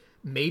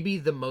maybe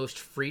the most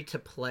free to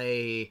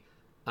play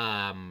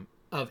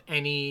of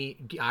any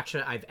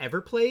gacha I've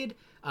ever played,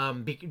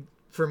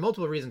 for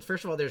multiple reasons.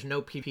 First of all, there's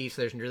no PvP,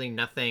 so there's really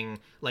nothing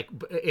like.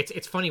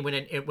 It's funny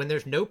when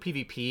there's no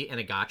PvP in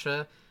a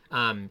gacha.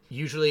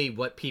 Usually,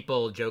 what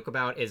people joke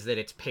about is that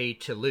it's pay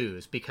to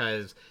lose,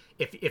 because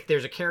if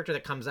there's a character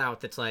that comes out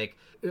that's like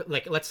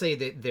let's say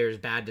that there's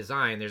bad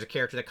design, there's a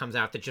character that comes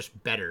out that's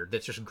just better,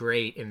 that's just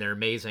great, and they're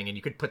amazing, and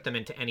you could put them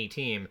into any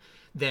team,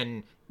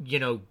 then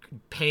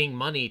paying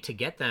money to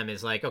get them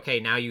is like,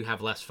 okay, now you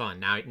have less fun.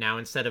 Now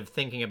instead of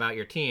thinking about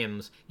your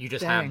teams, you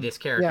just have this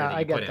character that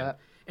you put in.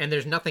 And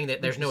there's no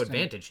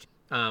advantage.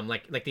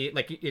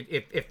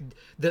 If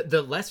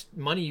the less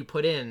money you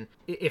put in,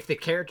 if the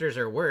characters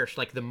are worse,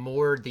 like the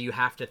more that you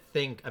have to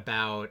think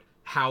about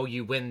how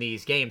you win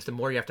these games, the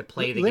more you have to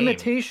play the game.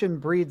 Limitation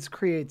breeds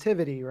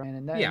creativity, right?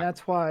 And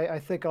that's why I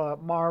think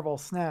Marvel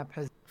Snap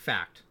has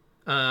fact.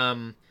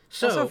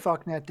 also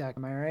fuck NetDeck.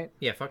 Am I right?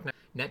 Yeah, fuck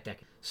NetDeck.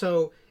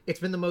 So it's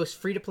been the most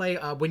free to play.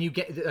 When you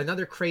get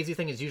another crazy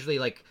thing is usually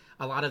like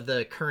a lot of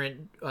the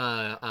current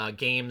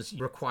games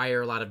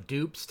require a lot of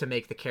dupes to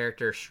make the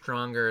character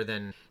stronger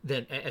than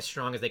as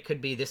strong as they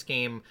could be. This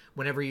game,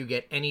 whenever you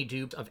get any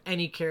dupes of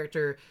any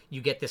character,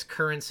 you get this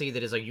currency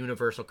that is a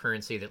universal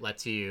currency that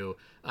lets you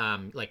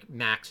like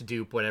max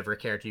dupe whatever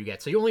character you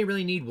get. So you only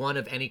really need one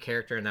of any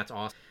character, and that's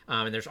awesome.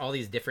 And there's all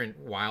these different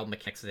wild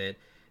mechanics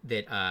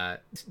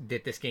that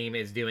this game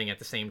is doing at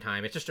the same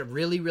time. It's just a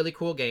really really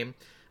cool game.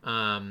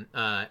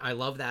 I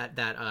love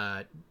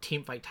that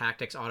team fight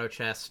tactics, auto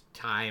chess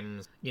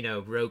times,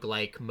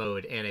 roguelike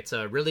mode, and it's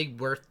really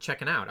worth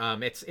checking out.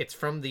 It's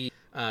from the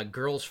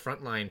Girls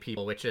Frontline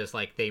people, which is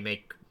like they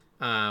make.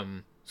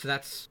 So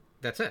that's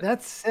it.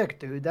 That's sick,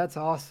 dude. That's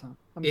awesome.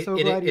 I'm It- so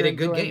it- glad it you're a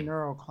good enjoying game.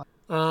 NeuroClone.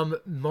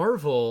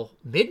 Marvel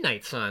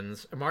Midnight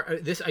Suns.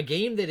 A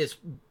game that is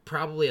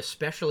probably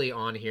especially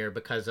on here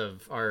because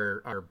of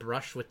our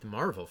brush with the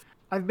Marvel.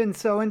 I've been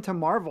so into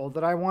Marvel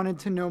that I wanted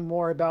to know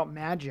more about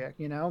Magic.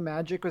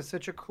 Magic was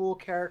such a cool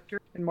character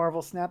in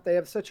Marvel Snap. They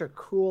have such a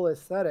cool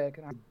aesthetic,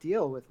 and I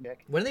deal with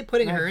Nick. When are they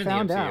putting And I her in the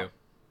found MCU? out.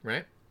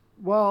 Right?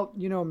 Well,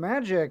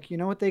 Magic, you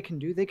know what they can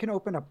do? They can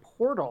open a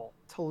portal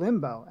to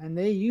Limbo, and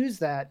they use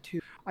that to.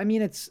 I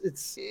mean,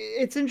 it's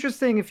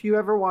interesting if you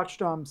ever watched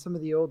some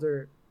of the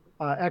older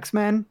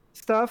X-Men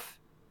stuff,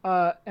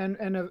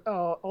 and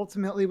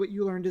ultimately what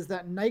you learned is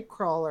that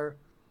Nightcrawler,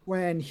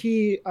 when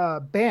he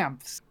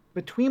bamfs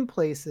between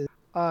places,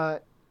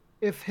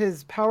 if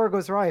his power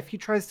goes awry, if he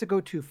tries to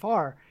go too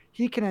far,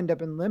 he can end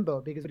up in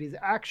Limbo because what he's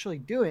actually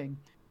doing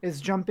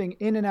is jumping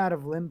in and out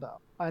of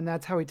Limbo, and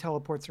that's how he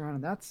teleports around,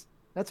 and that's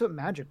what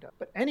Magic does.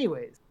 But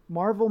anyways,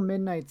 Marvel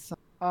Midnight Sun.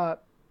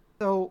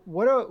 So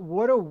what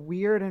a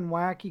weird and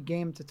wacky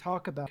game to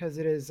talk about because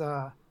it is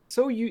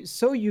so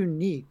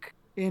unique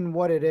in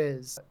what it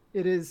is.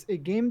 It is a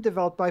game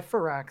developed by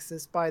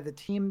Firaxis, by the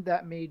team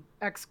that made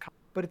XCOM,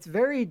 but it's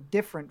very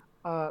different.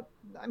 I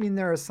mean,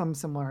 there are some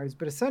similarities,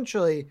 but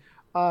essentially,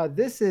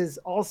 this is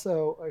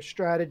also a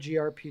strategy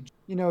RPG.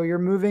 You're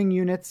moving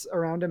units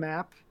around a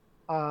map.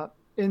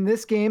 In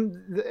this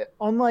game,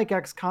 unlike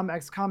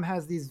XCOM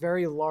has these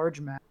very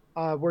large maps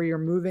where you're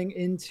moving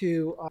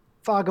into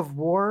Fog of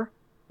War,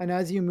 and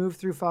as you move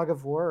through Fog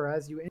of War, or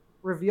as you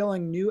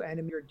revealing new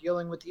enemies, you're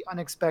dealing with the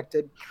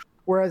unexpected.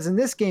 Whereas in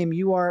this game,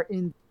 you are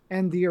in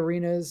the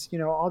arenas.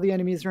 All the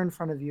enemies are in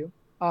front of you.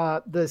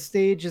 The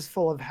stage is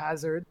full of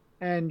hazards,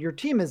 and your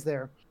team is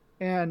there.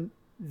 And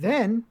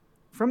then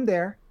from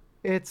there,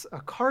 it's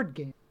a card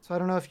game. So I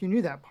don't know if you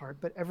knew that part,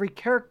 but every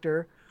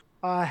character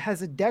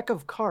has a deck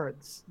of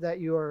cards that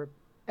you are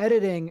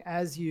editing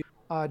as you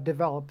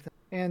develop them.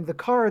 And the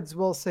cards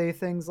will say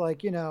things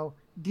like,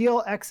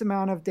 deal X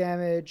amount of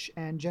damage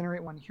and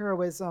generate 1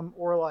 heroism,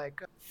 or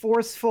like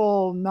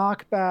forceful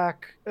knockback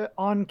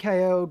on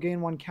KO, gain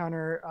 1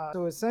 counter.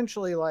 So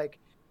essentially, like,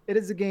 it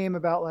is a game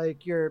about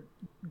like you're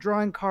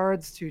drawing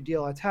cards to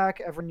deal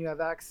attack. Everyone you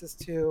have access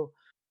to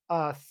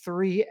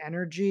 3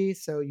 energy.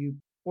 You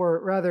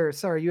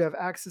have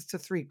access to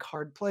 3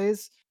 card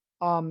plays.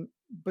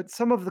 But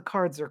some of the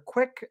cards are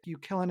quick. If you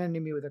kill an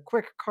enemy with a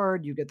quick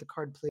card, you get the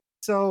card play.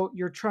 So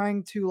you're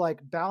trying to like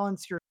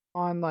balance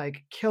on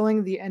like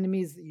killing the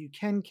enemies that you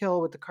can kill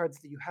with the cards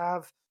that you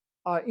have,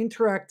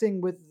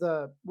 interacting with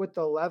the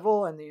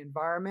level and the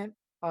environment,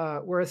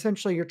 where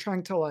essentially you're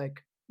trying to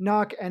like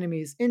knock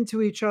enemies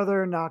into each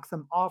other, knock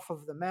them off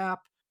of the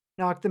map,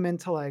 knock them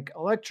into like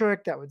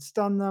electric that would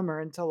stun them, or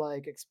into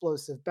like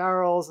explosive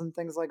barrels and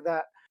things like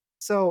that.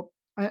 So,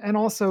 and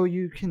also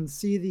you can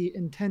see the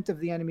intent of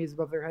the enemies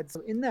above their heads.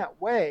 So in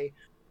that way,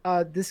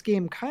 this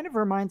game kind of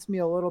reminds me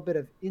a little bit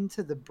of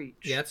Into the Breach.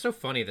 Yeah, it's so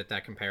funny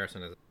that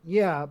comparison is.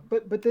 Yeah,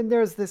 but then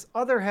there's this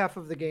other half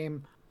of the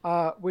game,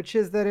 which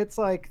is that it's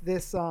like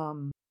this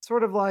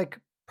sort of like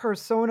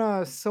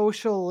Persona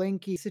social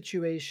linky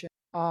situation,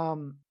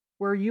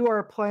 where you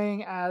are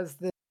playing as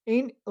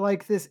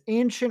this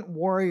ancient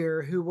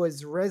warrior who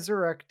was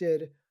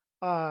resurrected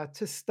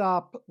to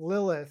stop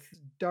Lilith,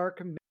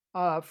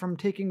 from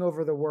taking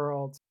over the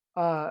world.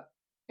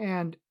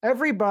 And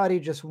everybody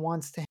just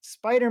wants to.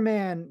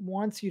 Spider-Man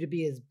wants you to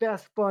be his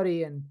best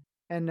buddy, and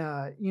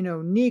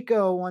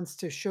Nico wants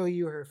to show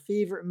you her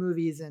favorite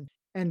movies,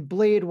 and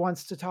Blade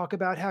wants to talk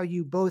about how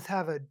you both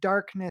have a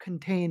darkness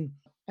contained.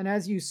 And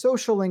as you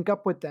social link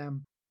up with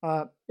them,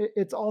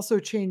 it's also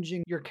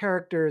changing your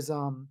character's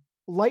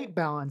light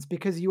balance,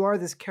 because you are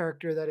this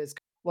character that is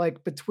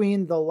like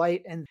between the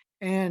light and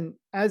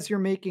as you're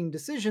making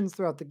decisions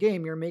throughout the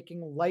game, you're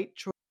making light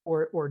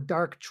or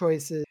dark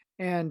choices,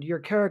 and your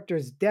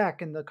character's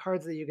deck and the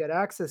cards that you get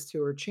access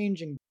to are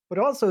changing. But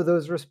also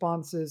those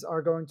responses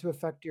are going to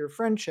affect your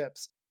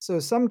friendships. So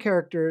some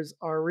characters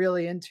are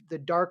really into the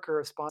darker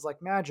response,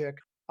 like magic.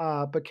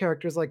 But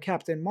characters like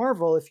Captain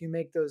Marvel, if you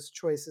make those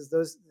choices,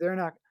 they're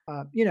not,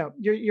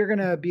 you're going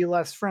to be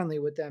less friendly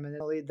with them, and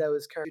it'll lead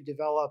those characters to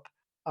develop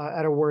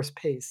at a worse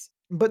pace.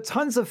 But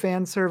tons of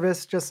fan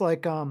service, just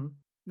like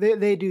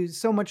they do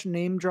so much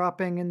name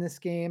dropping in this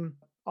game.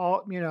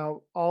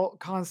 All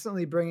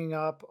constantly bringing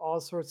up all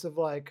sorts of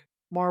like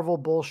Marvel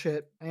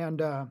bullshit,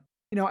 and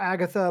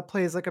Agatha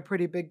plays like a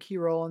pretty big key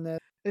role in this.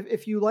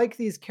 If you like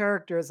these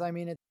characters, I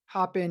mean,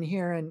 hop in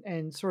here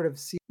and sort of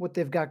see what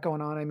they've got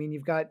going on. I mean,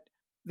 you've got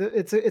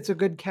it's a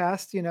good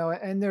cast,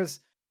 and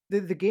there's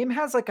the game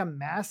has like a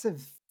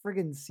massive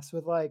friggin'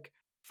 with like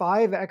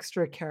 5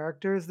 extra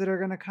characters that are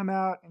going to come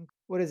out. And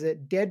what is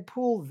it?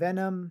 Deadpool,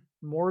 Venom,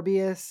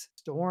 Morbius,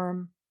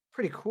 Storm.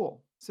 Pretty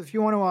cool. So if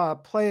you want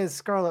to play as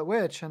Scarlet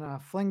Witch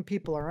and fling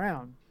people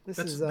around,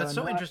 That's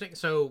so interesting.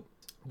 So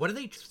what do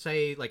they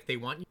say? Like they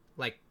want you?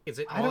 Like is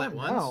it I all don't at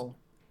once? know.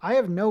 I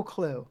have no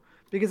clue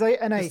because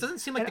This doesn't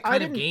seem like the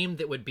kind of didn't- game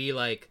that would be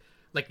like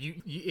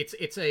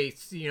it's a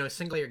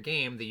single player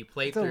game that you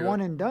play It's a through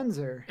one and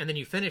donezer. and then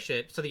you finish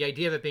it. So the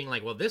idea of it being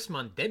like, well, this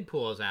month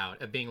Deadpool is out,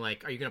 of being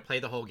like, are you going to play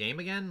the whole game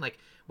again? Like,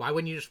 why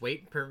wouldn't you just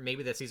wait for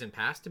maybe the season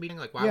pass to be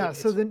like? Why? Yeah. Would,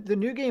 So the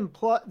new game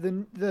plus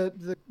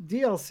the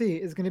DLC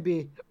is going to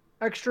be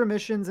extra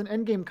missions and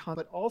end game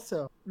content, but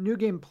also new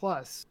game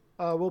plus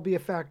will be a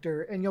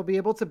factor, and you'll be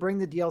able to bring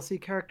the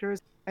DLC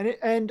characters.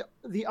 And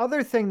the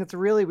other thing that's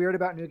really weird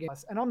about New Game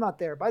Plus, and I'm not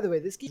there, by the way,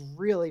 this game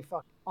really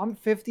I'm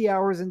 50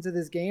 hours into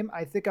this game.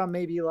 I think I'm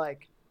maybe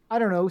like, I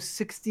don't know,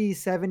 60,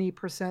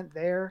 70%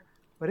 there,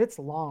 but it's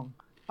long.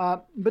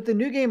 But the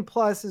New Game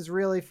Plus is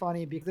really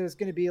funny because there's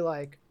going to be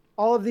like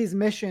all of these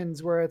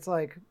missions where it's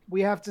like,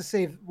 we have to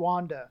save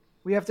Wanda.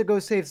 We have to go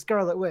save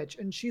Scarlet Witch.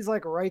 And she's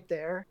like right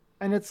there.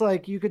 And it's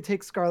like, you could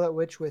take Scarlet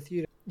Witch with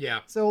you. yeah.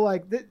 So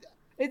like,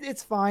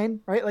 it's fine,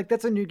 right? Like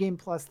that's a New Game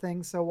Plus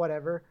thing, so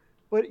whatever.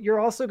 But you're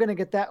also going to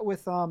get that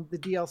with the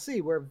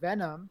DLC, where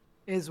Venom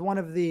is one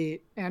of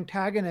the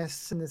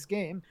antagonists in this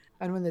game,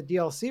 and when the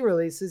DLC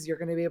releases, you're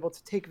going to be able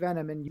to take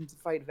Venom and use to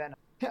fight Venom.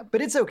 Yeah,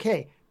 but it's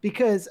okay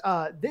because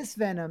this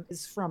Venom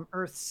is from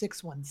Earth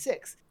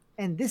 616,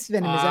 and this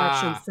Venom is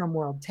actually from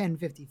World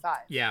 1055.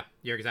 Yeah,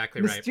 you're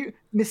exactly right.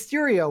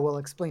 Mysterio will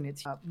explain it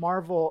to you.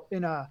 Marvel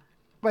in a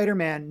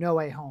Spider-Man No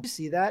Way Home. You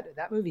see that?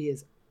 That movie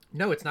is.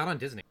 No, it's not on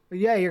Disney. But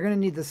yeah, you're going to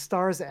need the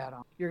Stars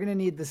add-on. You're going to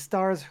need the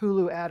Stars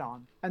Hulu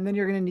add-on. And then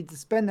you're going to need to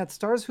spend that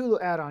Stars Hulu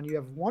add-on. You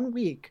have 1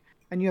 week,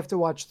 and you have to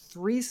watch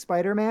 3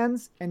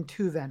 Spider-Mans and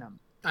 2 Venom.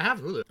 I have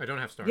Hulu. I don't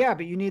have Stars. Yeah,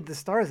 but you need the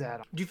Stars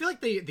add-on. Do you feel like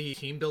the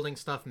team building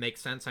stuff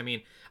makes sense? I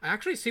mean, I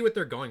actually see what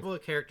they're going for. The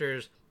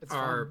characters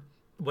are fun.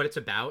 what it's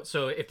about.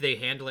 So if they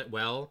handle it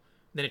well,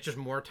 then it's just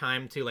more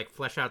time to like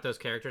flesh out those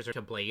characters or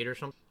to Blade or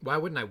something. Why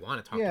wouldn't I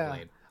want to talk to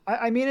Blade?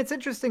 I mean, it's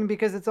interesting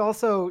because it's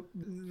also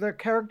the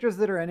characters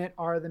that are in it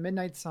are the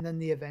Midnight Sun and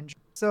the Avengers.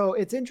 So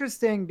it's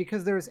interesting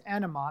because there's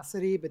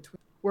animosity between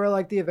where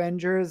like the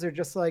Avengers are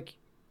just like,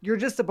 you're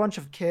just a bunch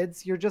of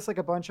kids. You're just like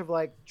a bunch of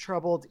like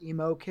troubled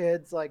emo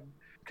kids, like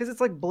because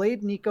it's like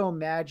Blade, Nico,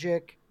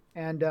 Magic,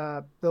 and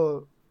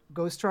the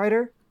Ghost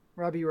Rider,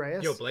 Robbie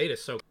Reyes. Yo, Blade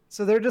is so.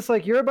 So they're just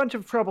like, you're a bunch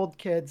of troubled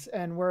kids,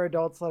 and we're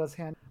adults. Let us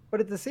handle.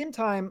 But at the same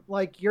time,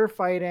 like you're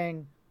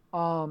fighting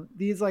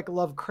these like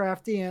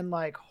Lovecraftian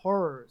like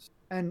horrors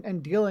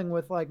and dealing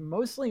with like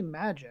mostly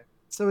magic.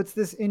 So it's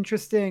this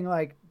interesting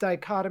like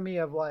dichotomy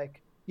of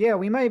like, yeah,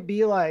 we might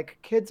be like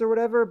kids or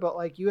whatever, but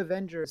like you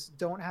Avengers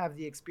don't have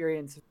the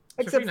experience,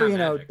 except for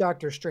not Magic.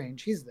 Doctor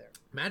Strange. He's there.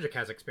 Magic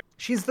has experience.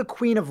 She's the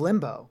Queen of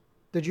Limbo.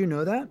 Did you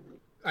know that?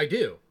 I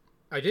do.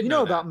 I did You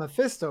know know that. about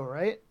Mephisto,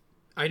 right?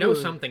 I know Ooh.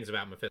 some things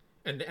about Mephisto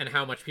and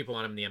how much people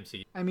want him in the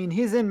MCU. I mean,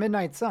 he's in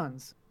Midnight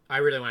Suns. I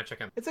really want to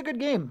check out. It's a good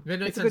game.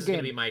 Midnight it's a Suns good is going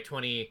to game. be my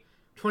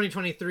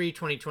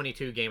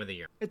 2023-2022 game of the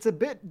year. It's a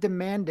bit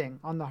demanding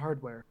on the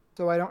hardware.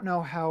 So I don't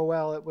know how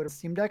well it would have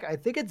Steam Deck. I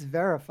think it's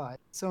verified.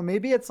 So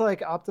maybe it's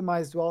like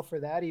optimized well for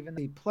that. Even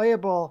the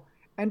playable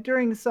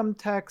entering some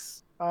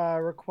text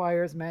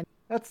requires man.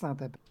 That's not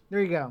that bad.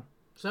 There you go.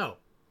 So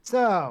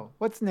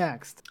what's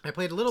next? I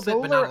played a little bit,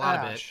 but Solar not a lot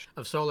Ash. of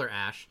it, of Solar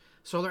Ash.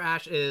 Solar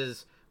Ash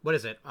is, what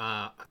is it?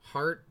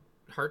 Heart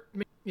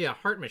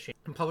Machine.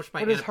 Published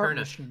by What is Annapurna. Heart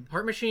Machine?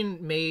 Heart Machine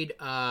made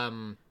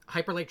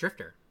Hyper Light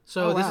Drifter.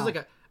 So Oh, this wow. is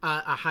like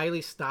a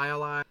highly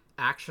stylized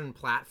action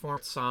platform,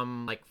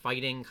 some like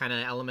fighting kind of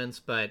elements,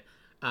 but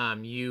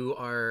you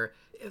are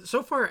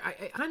so far. I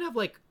kind of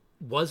like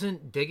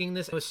wasn't digging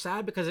this. It was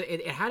sad because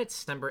it had its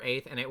December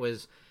 8th, and it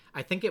was.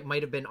 I think it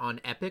might have been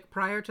on Epic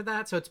prior to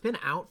that, so it's been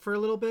out for a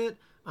little bit.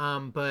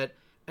 But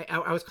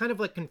I was kind of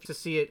like confused to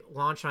see it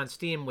launch on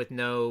Steam with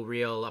no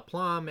real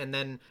aplomb, and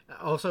then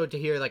also to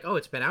hear like, oh,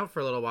 it's been out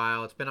for a little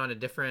while. It's been on a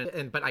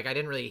different, but like I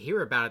didn't really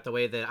hear about it the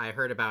way that I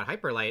heard about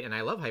Hyperlight, and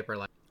I love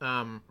Hyperlight.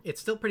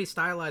 It's still pretty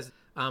stylized,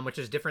 which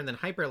is different than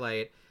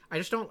Hyperlight. I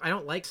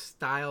don't like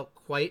style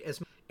quite as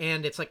much.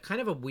 And it's like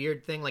kind of a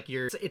weird thing. Like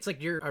it's like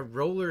you're a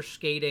roller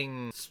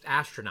skating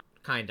astronaut,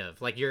 kind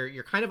of like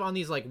you're kind of on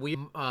these like weird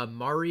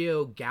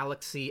Mario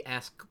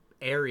Galaxy-esque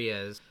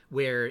areas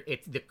where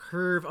it's the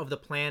curve of the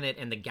planet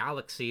and the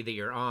galaxy that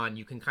you're on.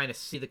 You can kind of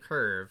see the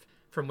curve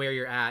from where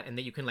you're at, and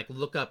that you can like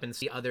look up and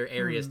see other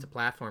areas to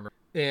platform.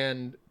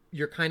 And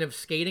you're kind of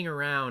skating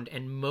around,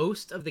 and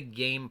most of the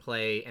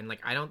gameplay, and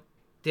like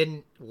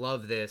didn't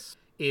love this,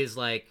 is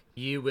like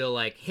you will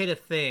like hit a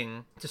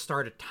thing to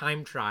start a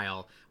time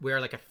trial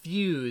where like a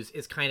fuse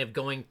is kind of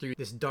going through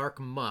this dark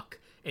muck,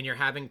 and you're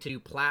having to do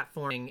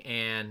platforming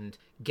and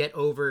get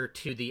over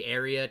to the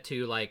area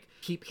to like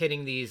keep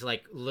hitting these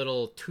like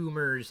little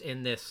tumors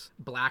in this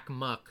black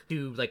muck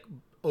to like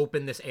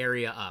open this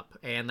area up.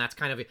 And that's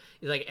kind of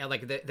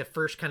like the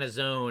first kind of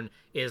zone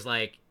is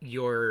like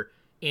you're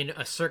in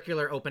a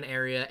circular open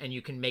area and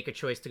you can make a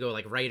choice to go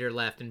like right or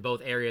left, and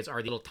both areas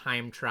are the little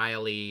time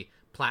trial-y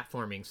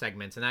platforming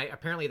segments. And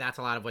apparently that's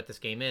a lot of what this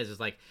game is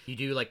like you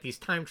do like these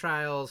time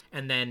trials,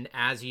 and then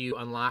as you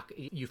unlock,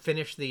 you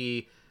finish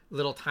the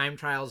little time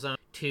trial zone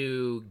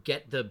to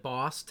get the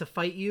boss to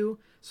fight you.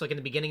 So like in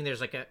the beginning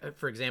there's like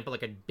for example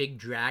like a big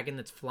dragon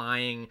that's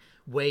flying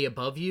way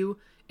above you,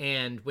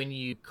 and when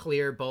you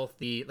clear both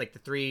the like the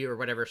 3 or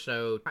whatever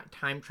so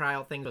time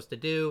trial thing supposed to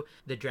do,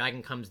 the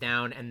dragon comes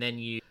down, and then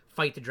you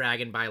fight the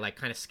dragon by like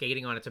kind of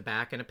skating on its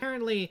back. And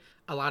apparently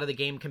a lot of the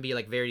game can be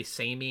like very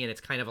samey, and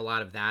it's kind of a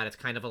lot of that. It's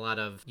kind of a lot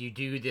of you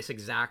do this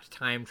exact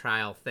time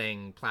trial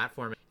thing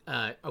platform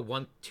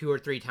 1, 2, or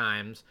 3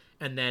 times,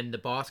 and then the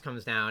boss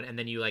comes down, and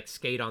then you like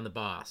skate on the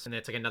boss, and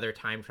it's like another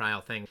time trial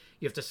thing.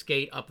 You have to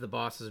skate up the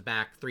boss's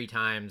back 3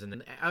 times, and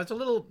then I was a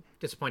little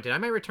disappointed. I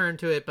might return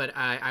to it, but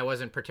I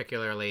wasn't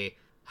particularly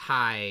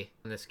high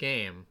on this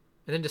game.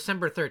 And then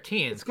December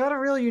 13th. It's got a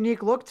really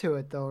unique look to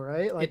it, though,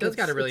 right? Like it does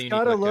got a really it's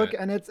unique got a look to it.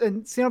 and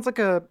it sounds like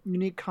a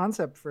unique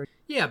concept for it.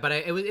 Yeah, but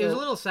it was a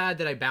little sad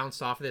that I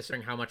bounced off of this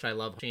during how much I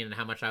love Machine and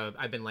how much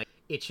I've been like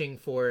itching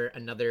for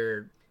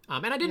another.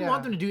 And I didn't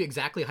want them to do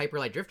exactly Hyper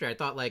Light Drifter. I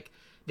thought like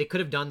they could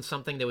have done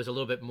something that was a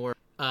little bit more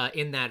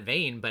in that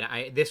vein, but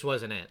this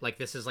wasn't it. Like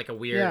this is like a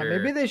weird. Yeah,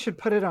 maybe they should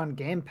put it on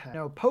Game Pass.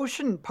 No,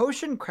 Potion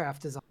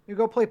Craft is on. You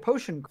go play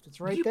Potion Craft.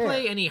 It's right there. Did you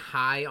play any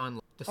high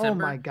on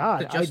December? Oh my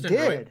god, The I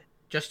did.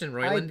 Justin I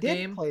Roiland did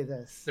game? play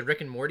this. The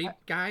Rick and Morty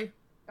guy?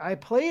 I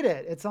played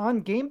it. It's on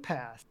Game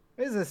Pass.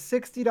 It is a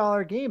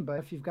 $60 game, but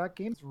if you've got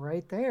games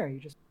right there, you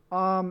just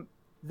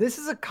this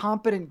is a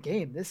competent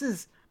game. This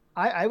is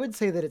I would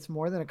say that it's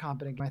more than a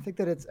competent game. I think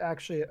that it's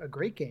actually a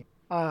great game.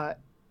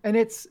 And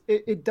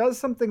it does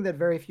something that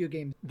very few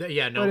games. No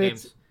but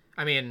games.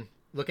 I mean,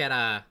 look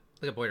at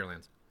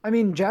Borderlands. I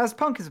mean, Jazz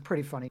Punk is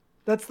pretty funny.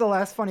 That's the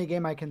last funny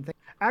game I can think.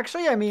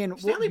 Actually, I mean,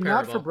 Stanley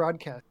not Parable. for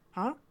broadcast,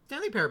 huh?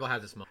 Stanley Parable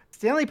has this moment.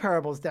 Stanley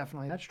Parable is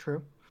definitely that's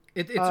true.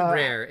 It's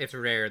rare. It's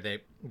rare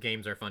that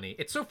games are funny.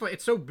 It's so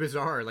It's so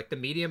bizarre. Like the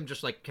medium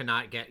just like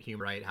cannot get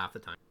humor right half the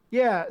time.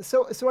 Yeah,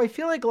 so I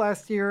feel like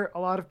last year a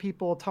lot of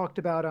people talked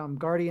about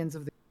Guardians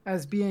of the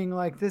as being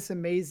like this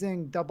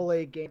amazing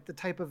AA game, the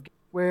type of game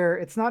where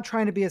it's not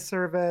trying to be a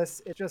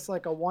service, it's just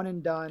like a one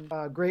and done,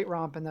 great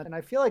romp and that. And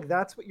I feel like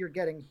that's what you're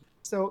getting.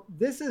 So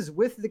this is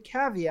with the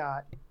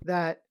caveat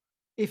that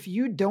if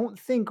you don't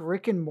think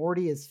Rick and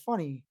Morty is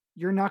funny,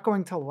 you're not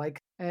going to like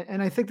it.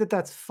 And I think that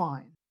that's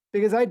fine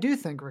because I do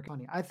think Rick is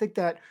funny. I think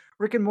that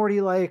Rick and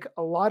Morty, like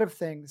a lot of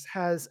things,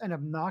 has an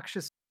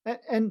obnoxious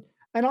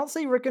and I'll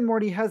say Rick and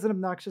Morty has an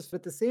obnoxious, but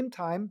at the same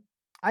time,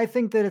 I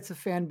think that it's a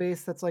fan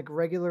base that's like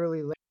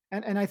regularly,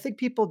 and I think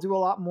people do a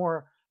lot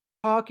more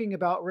talking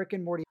about Rick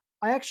and Morty.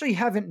 I actually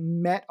haven't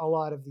met a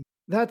lot of these.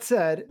 That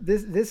said,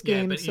 this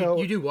game, but so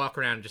you do walk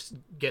around and just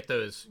get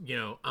those,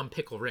 I'm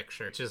Pickle Rick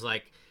shirts. Is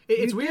like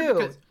it's You weird do.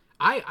 because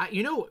I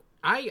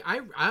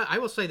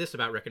will say this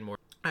about Rick and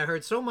Morty. I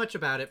heard so much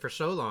about it for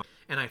so long,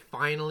 and I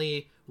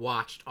finally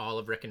watched all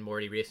of Rick and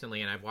Morty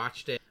recently, and I've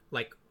watched it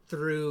like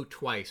through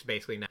twice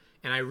basically now.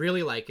 And I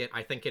really like it.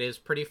 I think it is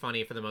pretty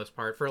funny for the most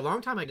part. For a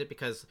long time I did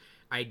because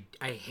I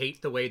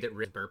hate the way that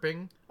Rick's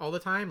burping all the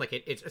time. Like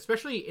it's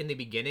especially in the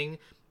beginning,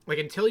 like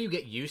until you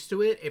get used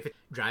to it, if it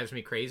drives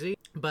me crazy.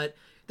 But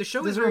the show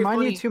does is it very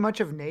remind funny. you too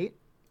much of Nate?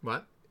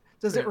 What?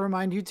 Does it Yeah.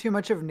 remind you too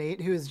much of Nate,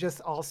 who is just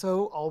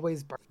also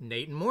always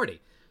Nate and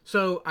Morty.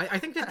 So I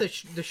think that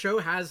the show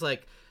has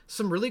like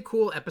some really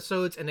cool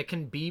episodes, and it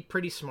can be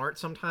pretty smart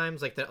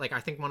sometimes. Like that, like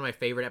I think one of my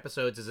favorite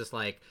episodes is this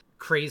like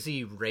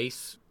crazy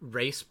race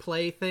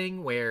play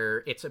thing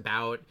where it's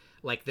about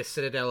like the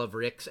Citadel of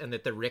Ricks, and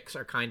that the Ricks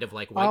are kind of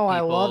like white people.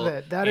 I love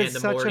it. That and is the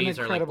such an Mortys are like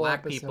incredible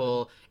black episode.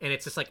 people, and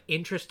it's this like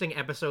interesting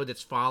episode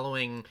that's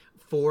following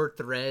 4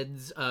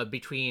 threads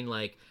between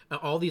like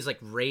all these like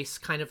race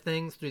kind of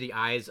things through the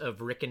eyes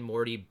of Rick and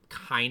Morty,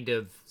 kind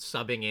of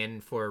subbing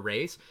in for a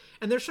race.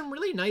 And there's some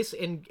really nice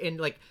and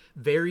like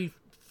very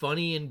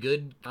funny and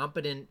good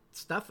competent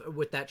stuff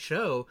with that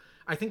show.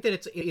 I think that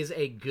it is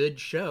a good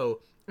show,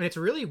 and it's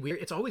really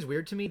weird. It's always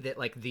weird to me that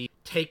like the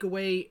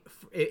takeaway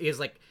is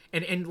like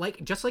and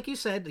like just like you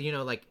said,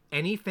 like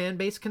any fan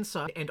base can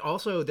suck, and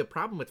also the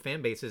problem with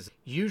fan base is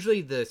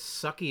usually the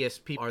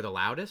suckiest people are the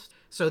loudest.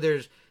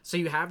 So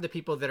you have the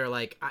people that are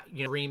like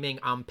screaming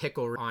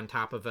pickle on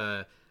top of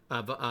a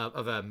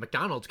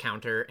McDonald's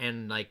counter,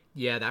 and like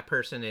that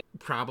person is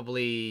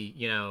probably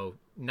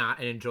not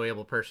an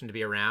enjoyable person to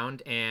be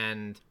around,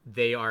 and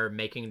they are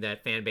making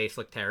that fan base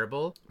look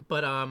terrible.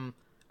 But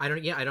I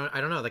don't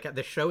know. Like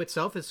the show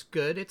itself is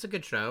good. It's a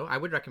good show. I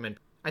would recommend.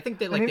 I think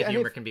that like the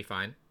humor can be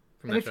fine.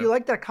 And if you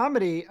like that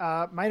comedy,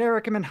 might I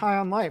recommend High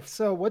on Life?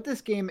 So what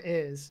this game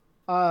is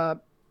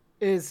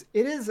it's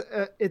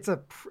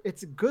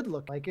a good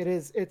look. Like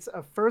it's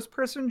a first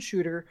person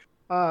shooter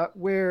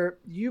where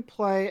you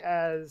play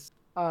as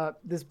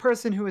this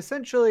person who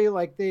essentially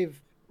like they've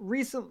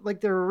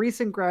they're a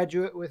recent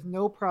graduate with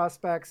no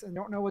prospects and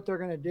don't know what they're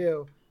gonna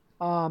do.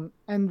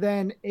 And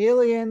then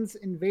aliens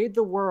invade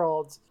the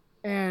world,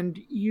 and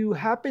you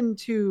happen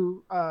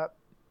to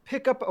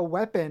pick up a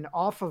weapon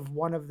off of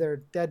one of their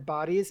dead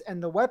bodies,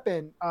 and the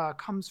weapon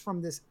comes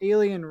from this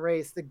alien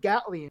race, the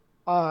Gatlian,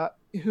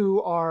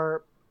 who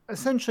are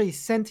essentially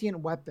sentient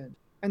weapons.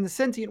 And the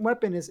sentient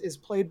weapon is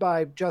played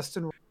by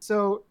Justin.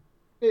 So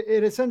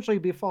it essentially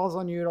befalls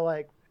on you to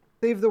like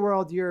save the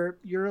world. Your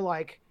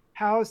like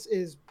house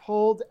is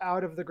pulled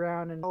out of the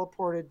ground and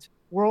teleported to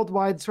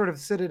worldwide sort of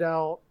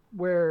citadel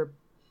where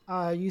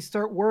you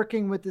start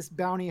working with this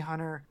bounty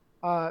hunter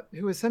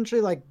who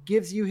essentially like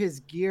gives you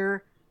his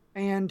gear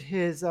and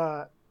his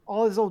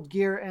all his old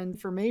gear and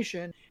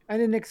information,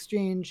 and in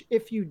exchange,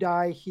 if you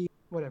die, he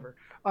whatever.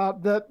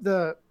 But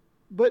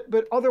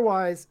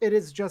otherwise, it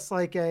is just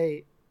like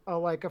a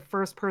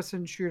first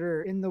person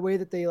shooter in the way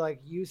that they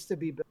like used to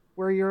be,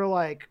 where you're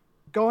like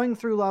going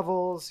through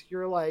levels,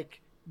 you're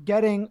like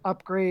getting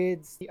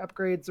upgrades. The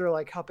upgrades are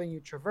like helping you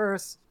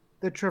traverse.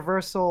 The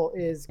traversal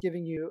is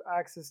giving you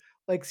access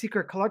like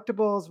secret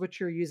collectibles, which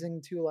you're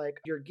using to like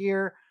your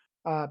gear,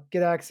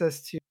 get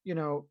access to,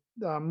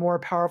 more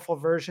powerful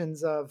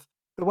versions of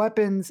the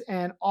weapons,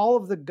 and all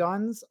of the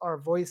guns are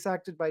voice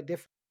acted by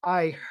different.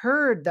 I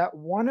heard that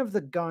one of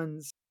the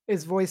guns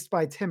is voiced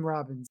by Tim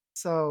Robbins.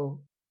 So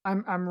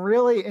I'm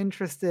really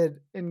interested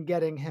in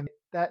getting him.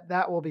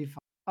 That will be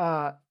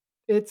fun.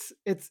 It's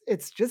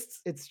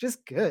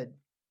just good.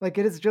 Like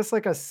it is just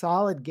like a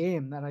solid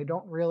game that I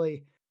don't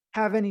really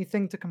have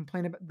anything to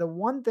complain about. The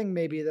one thing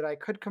maybe that I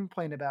could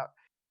complain about,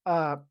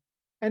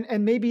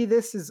 and maybe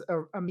this is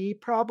a me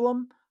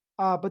problem,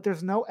 but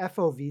there's no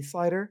FOV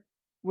slider,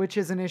 which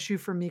is an issue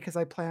for me because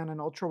I play on an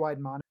ultra wide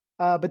monitor.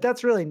 But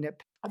that's really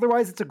nip.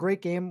 Otherwise, it's a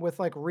great game with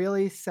like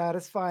really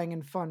satisfying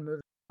and fun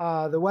moves.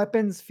 The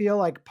weapons feel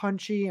like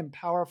punchy and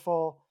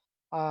powerful.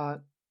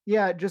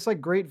 Yeah, just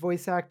like great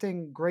voice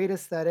acting, great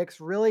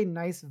aesthetics, really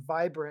nice,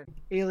 vibrant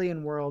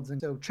alien worlds.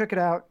 And so check it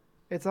out.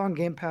 It's on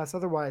Game Pass.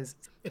 Otherwise,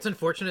 It's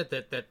unfortunate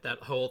that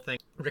whole thing,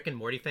 Rick and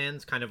Morty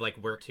fans kind of like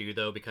work too,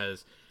 though,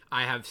 because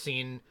I have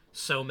seen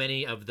so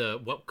many of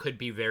the what could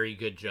be very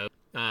good jokes.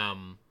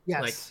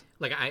 yes.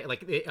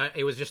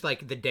 It was just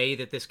like the day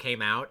that this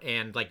came out,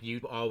 and like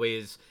you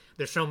always,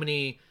 there's so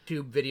many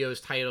tube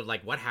videos titled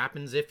like what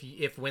happens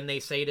if when they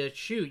say to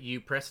shoot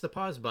you press the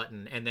pause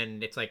button, and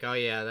then it's like, oh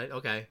yeah,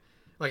 okay.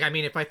 Like, I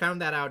mean, if I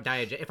found that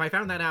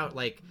out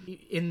like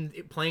in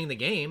playing the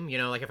game,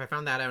 like if I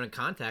found that out in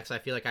context, I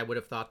feel like I would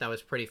have thought that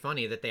was pretty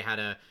funny that they had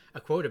a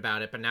quote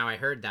about it. But now I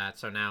heard that,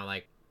 so now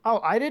like, Oh,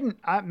 I didn't.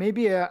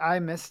 Maybe I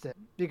missed it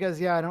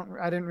because I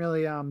didn't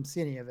really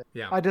see any of it.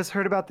 Yeah. I just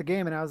heard about the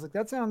game and I was like,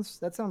 that sounds.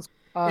 it's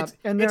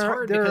And it's there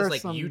hard there because are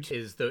like some,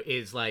 YouTube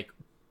is like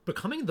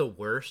becoming the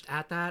worst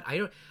at that. I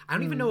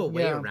don't even know a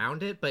way yeah.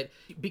 around it, but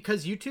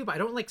because YouTube, I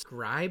don't like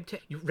subscribe to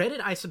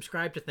Reddit. I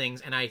subscribe to things,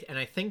 and I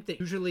think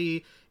that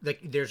usually like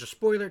there's a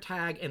spoiler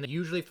tag, and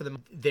usually for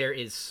them there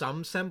is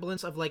some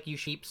semblance of like you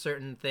keep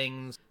certain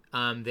things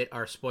that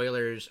are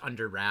spoilers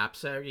under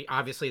wraps.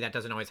 Obviously, that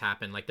doesn't always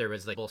happen. Like there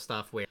was like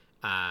stuff where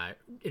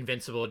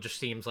Invincible just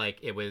seems like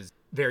it was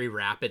very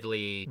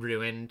rapidly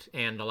ruined,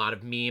 and a lot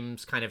of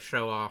memes kind of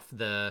show off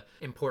the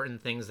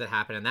important things that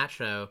happen in that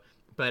show.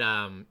 But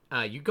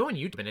you go on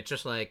YouTube and it's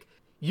just like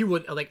you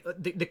would like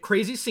the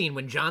crazy scene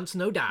when Jon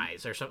Snow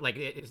dies or something,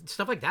 like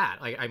stuff like that.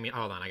 Like, I mean,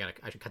 hold on,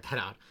 I should cut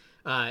that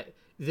out.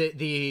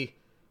 The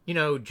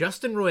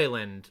Justin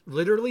Roiland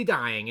literally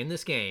dying in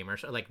this game, or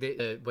like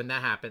when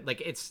that happened, like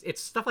it's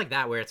stuff like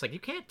that where it's like you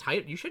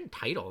shouldn't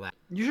title that.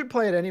 you should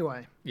play it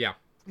anyway. Yeah.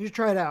 You should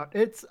try it out.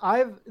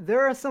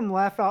 There are some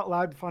laugh out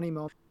loud funny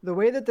moments. The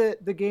way that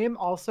the game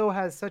also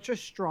has such a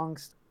strong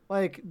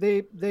like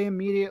they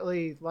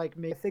immediately like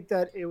me. I think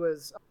that it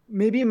was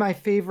maybe my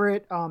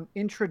favorite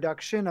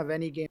introduction of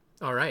any game.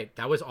 All right,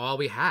 that was all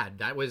we had.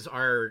 That was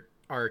our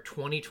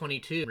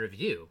 2022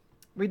 review.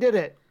 We did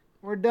it.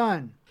 We're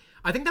done.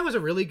 I think that was a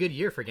really good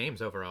year for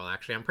games overall.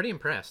 Actually, I'm pretty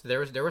impressed.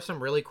 There were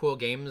some really cool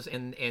games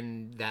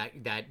in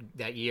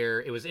that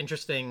year. It was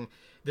interesting.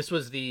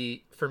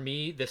 For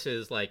me, this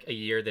is like a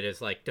year that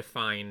is like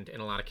defined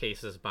in a lot of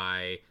cases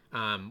by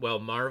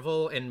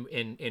Marvel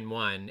in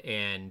one,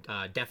 and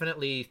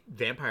definitely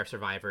Vampire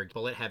Survivor,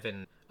 Bullet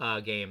Heaven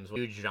games,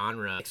 huge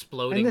genre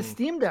exploding. And the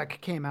Steam Deck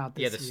came out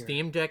this year. Yeah, the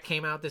Steam Deck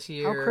came out this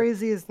year. How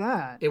crazy is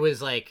that? It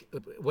was like,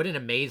 what an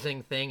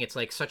amazing thing. It's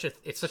like such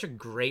a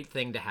great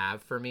thing to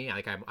have for me.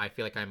 Like I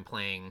feel like I'm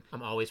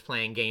always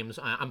playing games.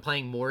 I'm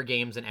playing more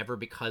games than ever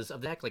because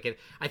of that. Like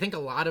I think a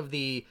lot of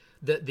the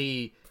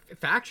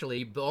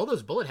factually, all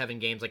those Bullet Heaven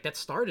games, like that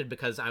started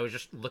because I was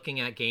just looking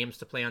at games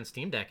to play on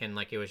Steam Deck, and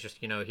like it was just,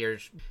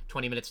 here's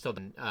 20 minutes till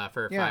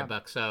for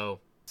 $5.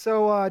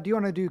 So do you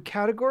want to do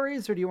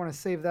categories, or do you want to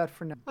save that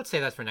for now? Let's say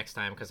that's for next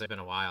time because it's been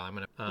a while. I'm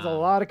gonna. There's a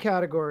lot of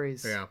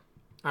categories. Yeah.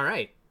 All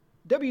right.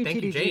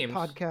 WTDG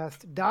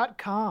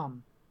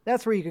podcast.com.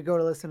 That's where you could go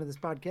to listen to this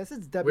podcast.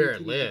 It's WTDG Where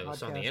it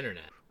lives podcast. on the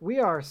internet. We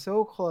are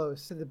so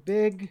close to the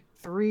big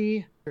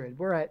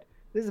 300.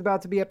 This is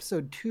about to be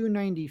episode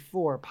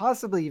 294,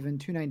 possibly even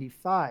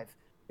 295.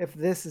 if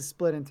this is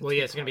split into Well, two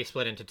yeah, it's going to be parts.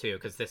 split into two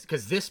because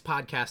this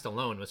podcast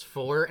alone was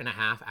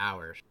 4.5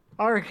 hours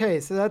Okay,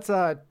 so that's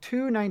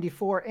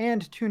 294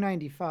 and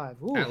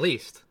 295. Ooh, at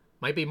least.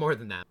 Might be more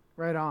than that.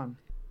 right on.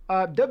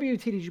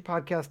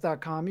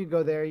 WTDGpodcast.com. You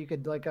go there. You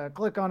could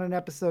click on an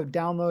episode,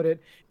 download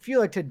it. If you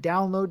like to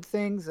download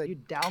things, you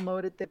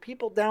download it. That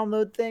people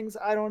download things,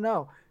 I don't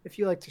know. If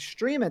you like to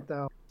stream it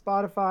though,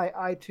 Spotify,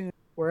 iTunes,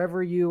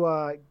 wherever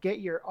you get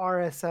your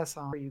RSS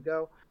on, where you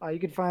go. You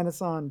can find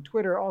us on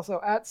Twitter, also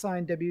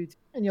 @WT,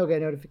 and you'll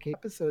get notification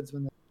episodes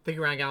when they. Thank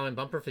you, Ryan Gallon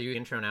Bumper, for the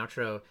intro and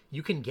outro.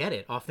 You can get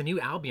it off the new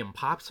album,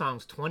 Pop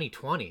Songs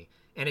 2020.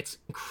 And it's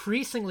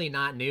increasingly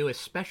not new,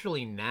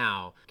 especially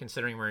now,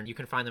 considering you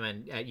can find them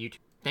at YouTube.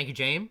 Thank you,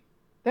 James.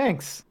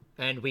 Thanks.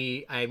 And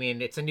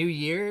it's a new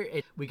year.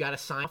 We got to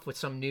sign off with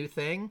some new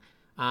thing.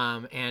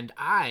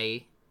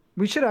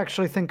 We should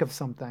actually think of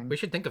something. We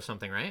should think of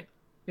something, right?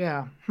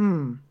 Yeah.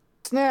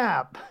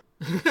 Snap.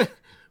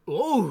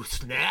 Oh,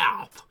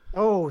 snap.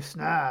 Oh,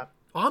 snap.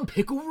 I'm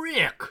Pickle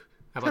Rick.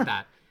 How about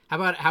that?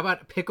 How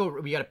about Pickle?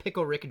 We got a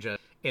Pickle Rick joke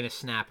and a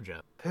Snap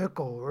joke.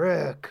 Pickle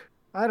Rick.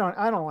 I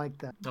don't like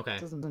that. Okay.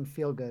 It doesn't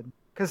feel good.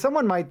 Because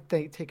someone might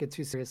take it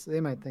too seriously.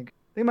 They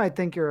might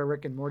think you're a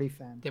Rick and Morty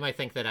fan. They might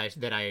think that I'm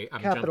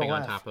Capital jumping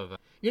on F. top of.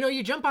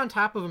 You jump on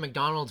top of a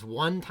McDonald's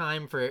one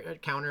time for a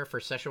counter for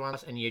Szechuan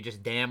sauce, and you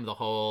just damn the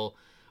whole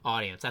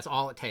audience. That's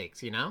all it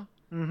takes, you know.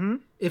 Mm-hmm.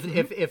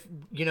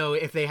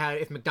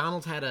 If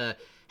McDonald's had a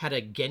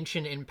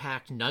Genshin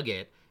Impact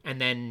nugget, and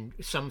then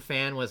some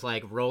fan was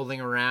like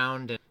rolling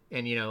around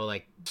and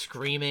like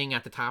screaming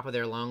at the top of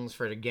their lungs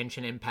for the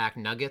Genshin Impact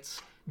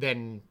nuggets,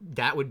 then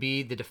that would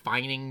be the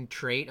defining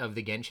trait of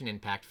the Genshin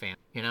Impact fan.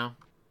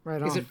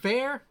 Right on. Is it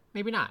fair?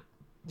 Maybe not.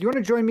 Do you want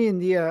to join me in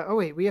the? Oh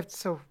wait, we have to.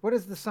 So what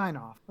is the sign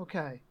off?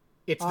 Okay,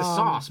 It's the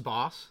sauce,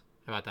 boss.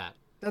 How about that?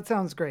 that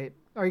sounds great.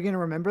 Are you gonna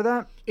remember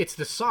that? It's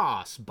the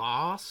sauce,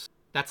 boss.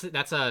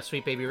 That's a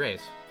Sweet Baby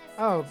Ray's.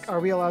 Oh, are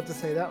we allowed to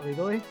say that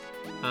legally?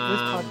 This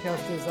Um,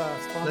 podcast is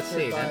sponsored let's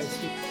see, by.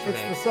 that's- It's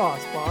okay. the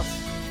sauce,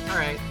 boss. all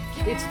right.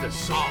 It's the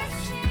sauce.